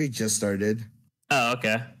 Derby just started. Oh,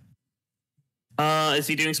 okay. Is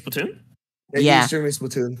he doing Splatoon? Yeah. He's streaming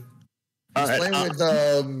Splatoon. He's playing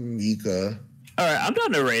with Mika. All right, I'm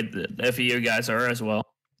down to raid if you guys are as well.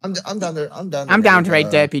 I'm down there. I'm down to raid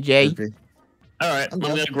Derpy G. All right, I'm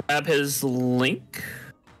gonna grab his link.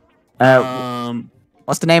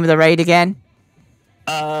 What's the name of the raid again?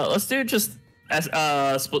 Let's do just do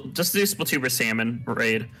Splatuber Salmon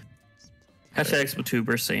raid. Hashtag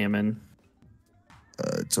Splatuber Salmon.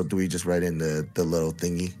 So do we just write in the little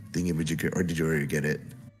thingy or did you already get it?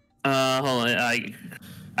 Hold on,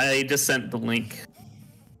 I just sent the link.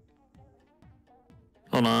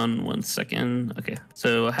 Hold on 1 second. Okay,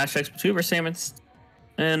 so hashtag Splatuber Salmon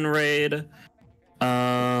and raid.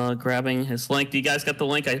 Grabbing his link. Do you guys got the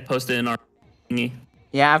link? I posted in our thingy.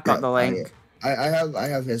 Yeah, I've got the link. I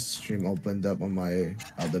have his stream opened up on my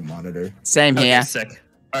other monitor. Same here. Okay, sick.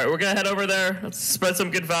 All right, we're gonna head over there. Let's spread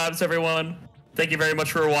some good vibes, everyone. Thank you very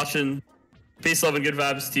much for watching. Peace, love, and good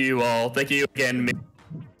vibes to you all. Thank you again.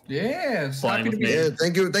 Yes. Happy to be here.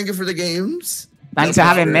 Thank you for the games. Thanks for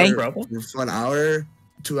having me. For an hour,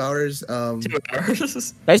 2 hours. 2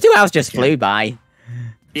 hours. Those 2 hours just flew by.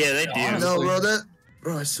 Yeah, they do. No,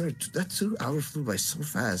 bro, I swear that 2 hours flew by so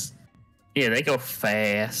fast. Yeah, they go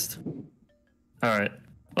fast. All right.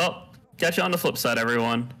 Well, catch you on the flip side,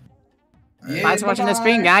 everyone. Thanks for watching the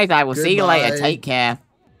stream, guys. I will see you later. Take care.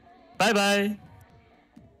 Bye-bye.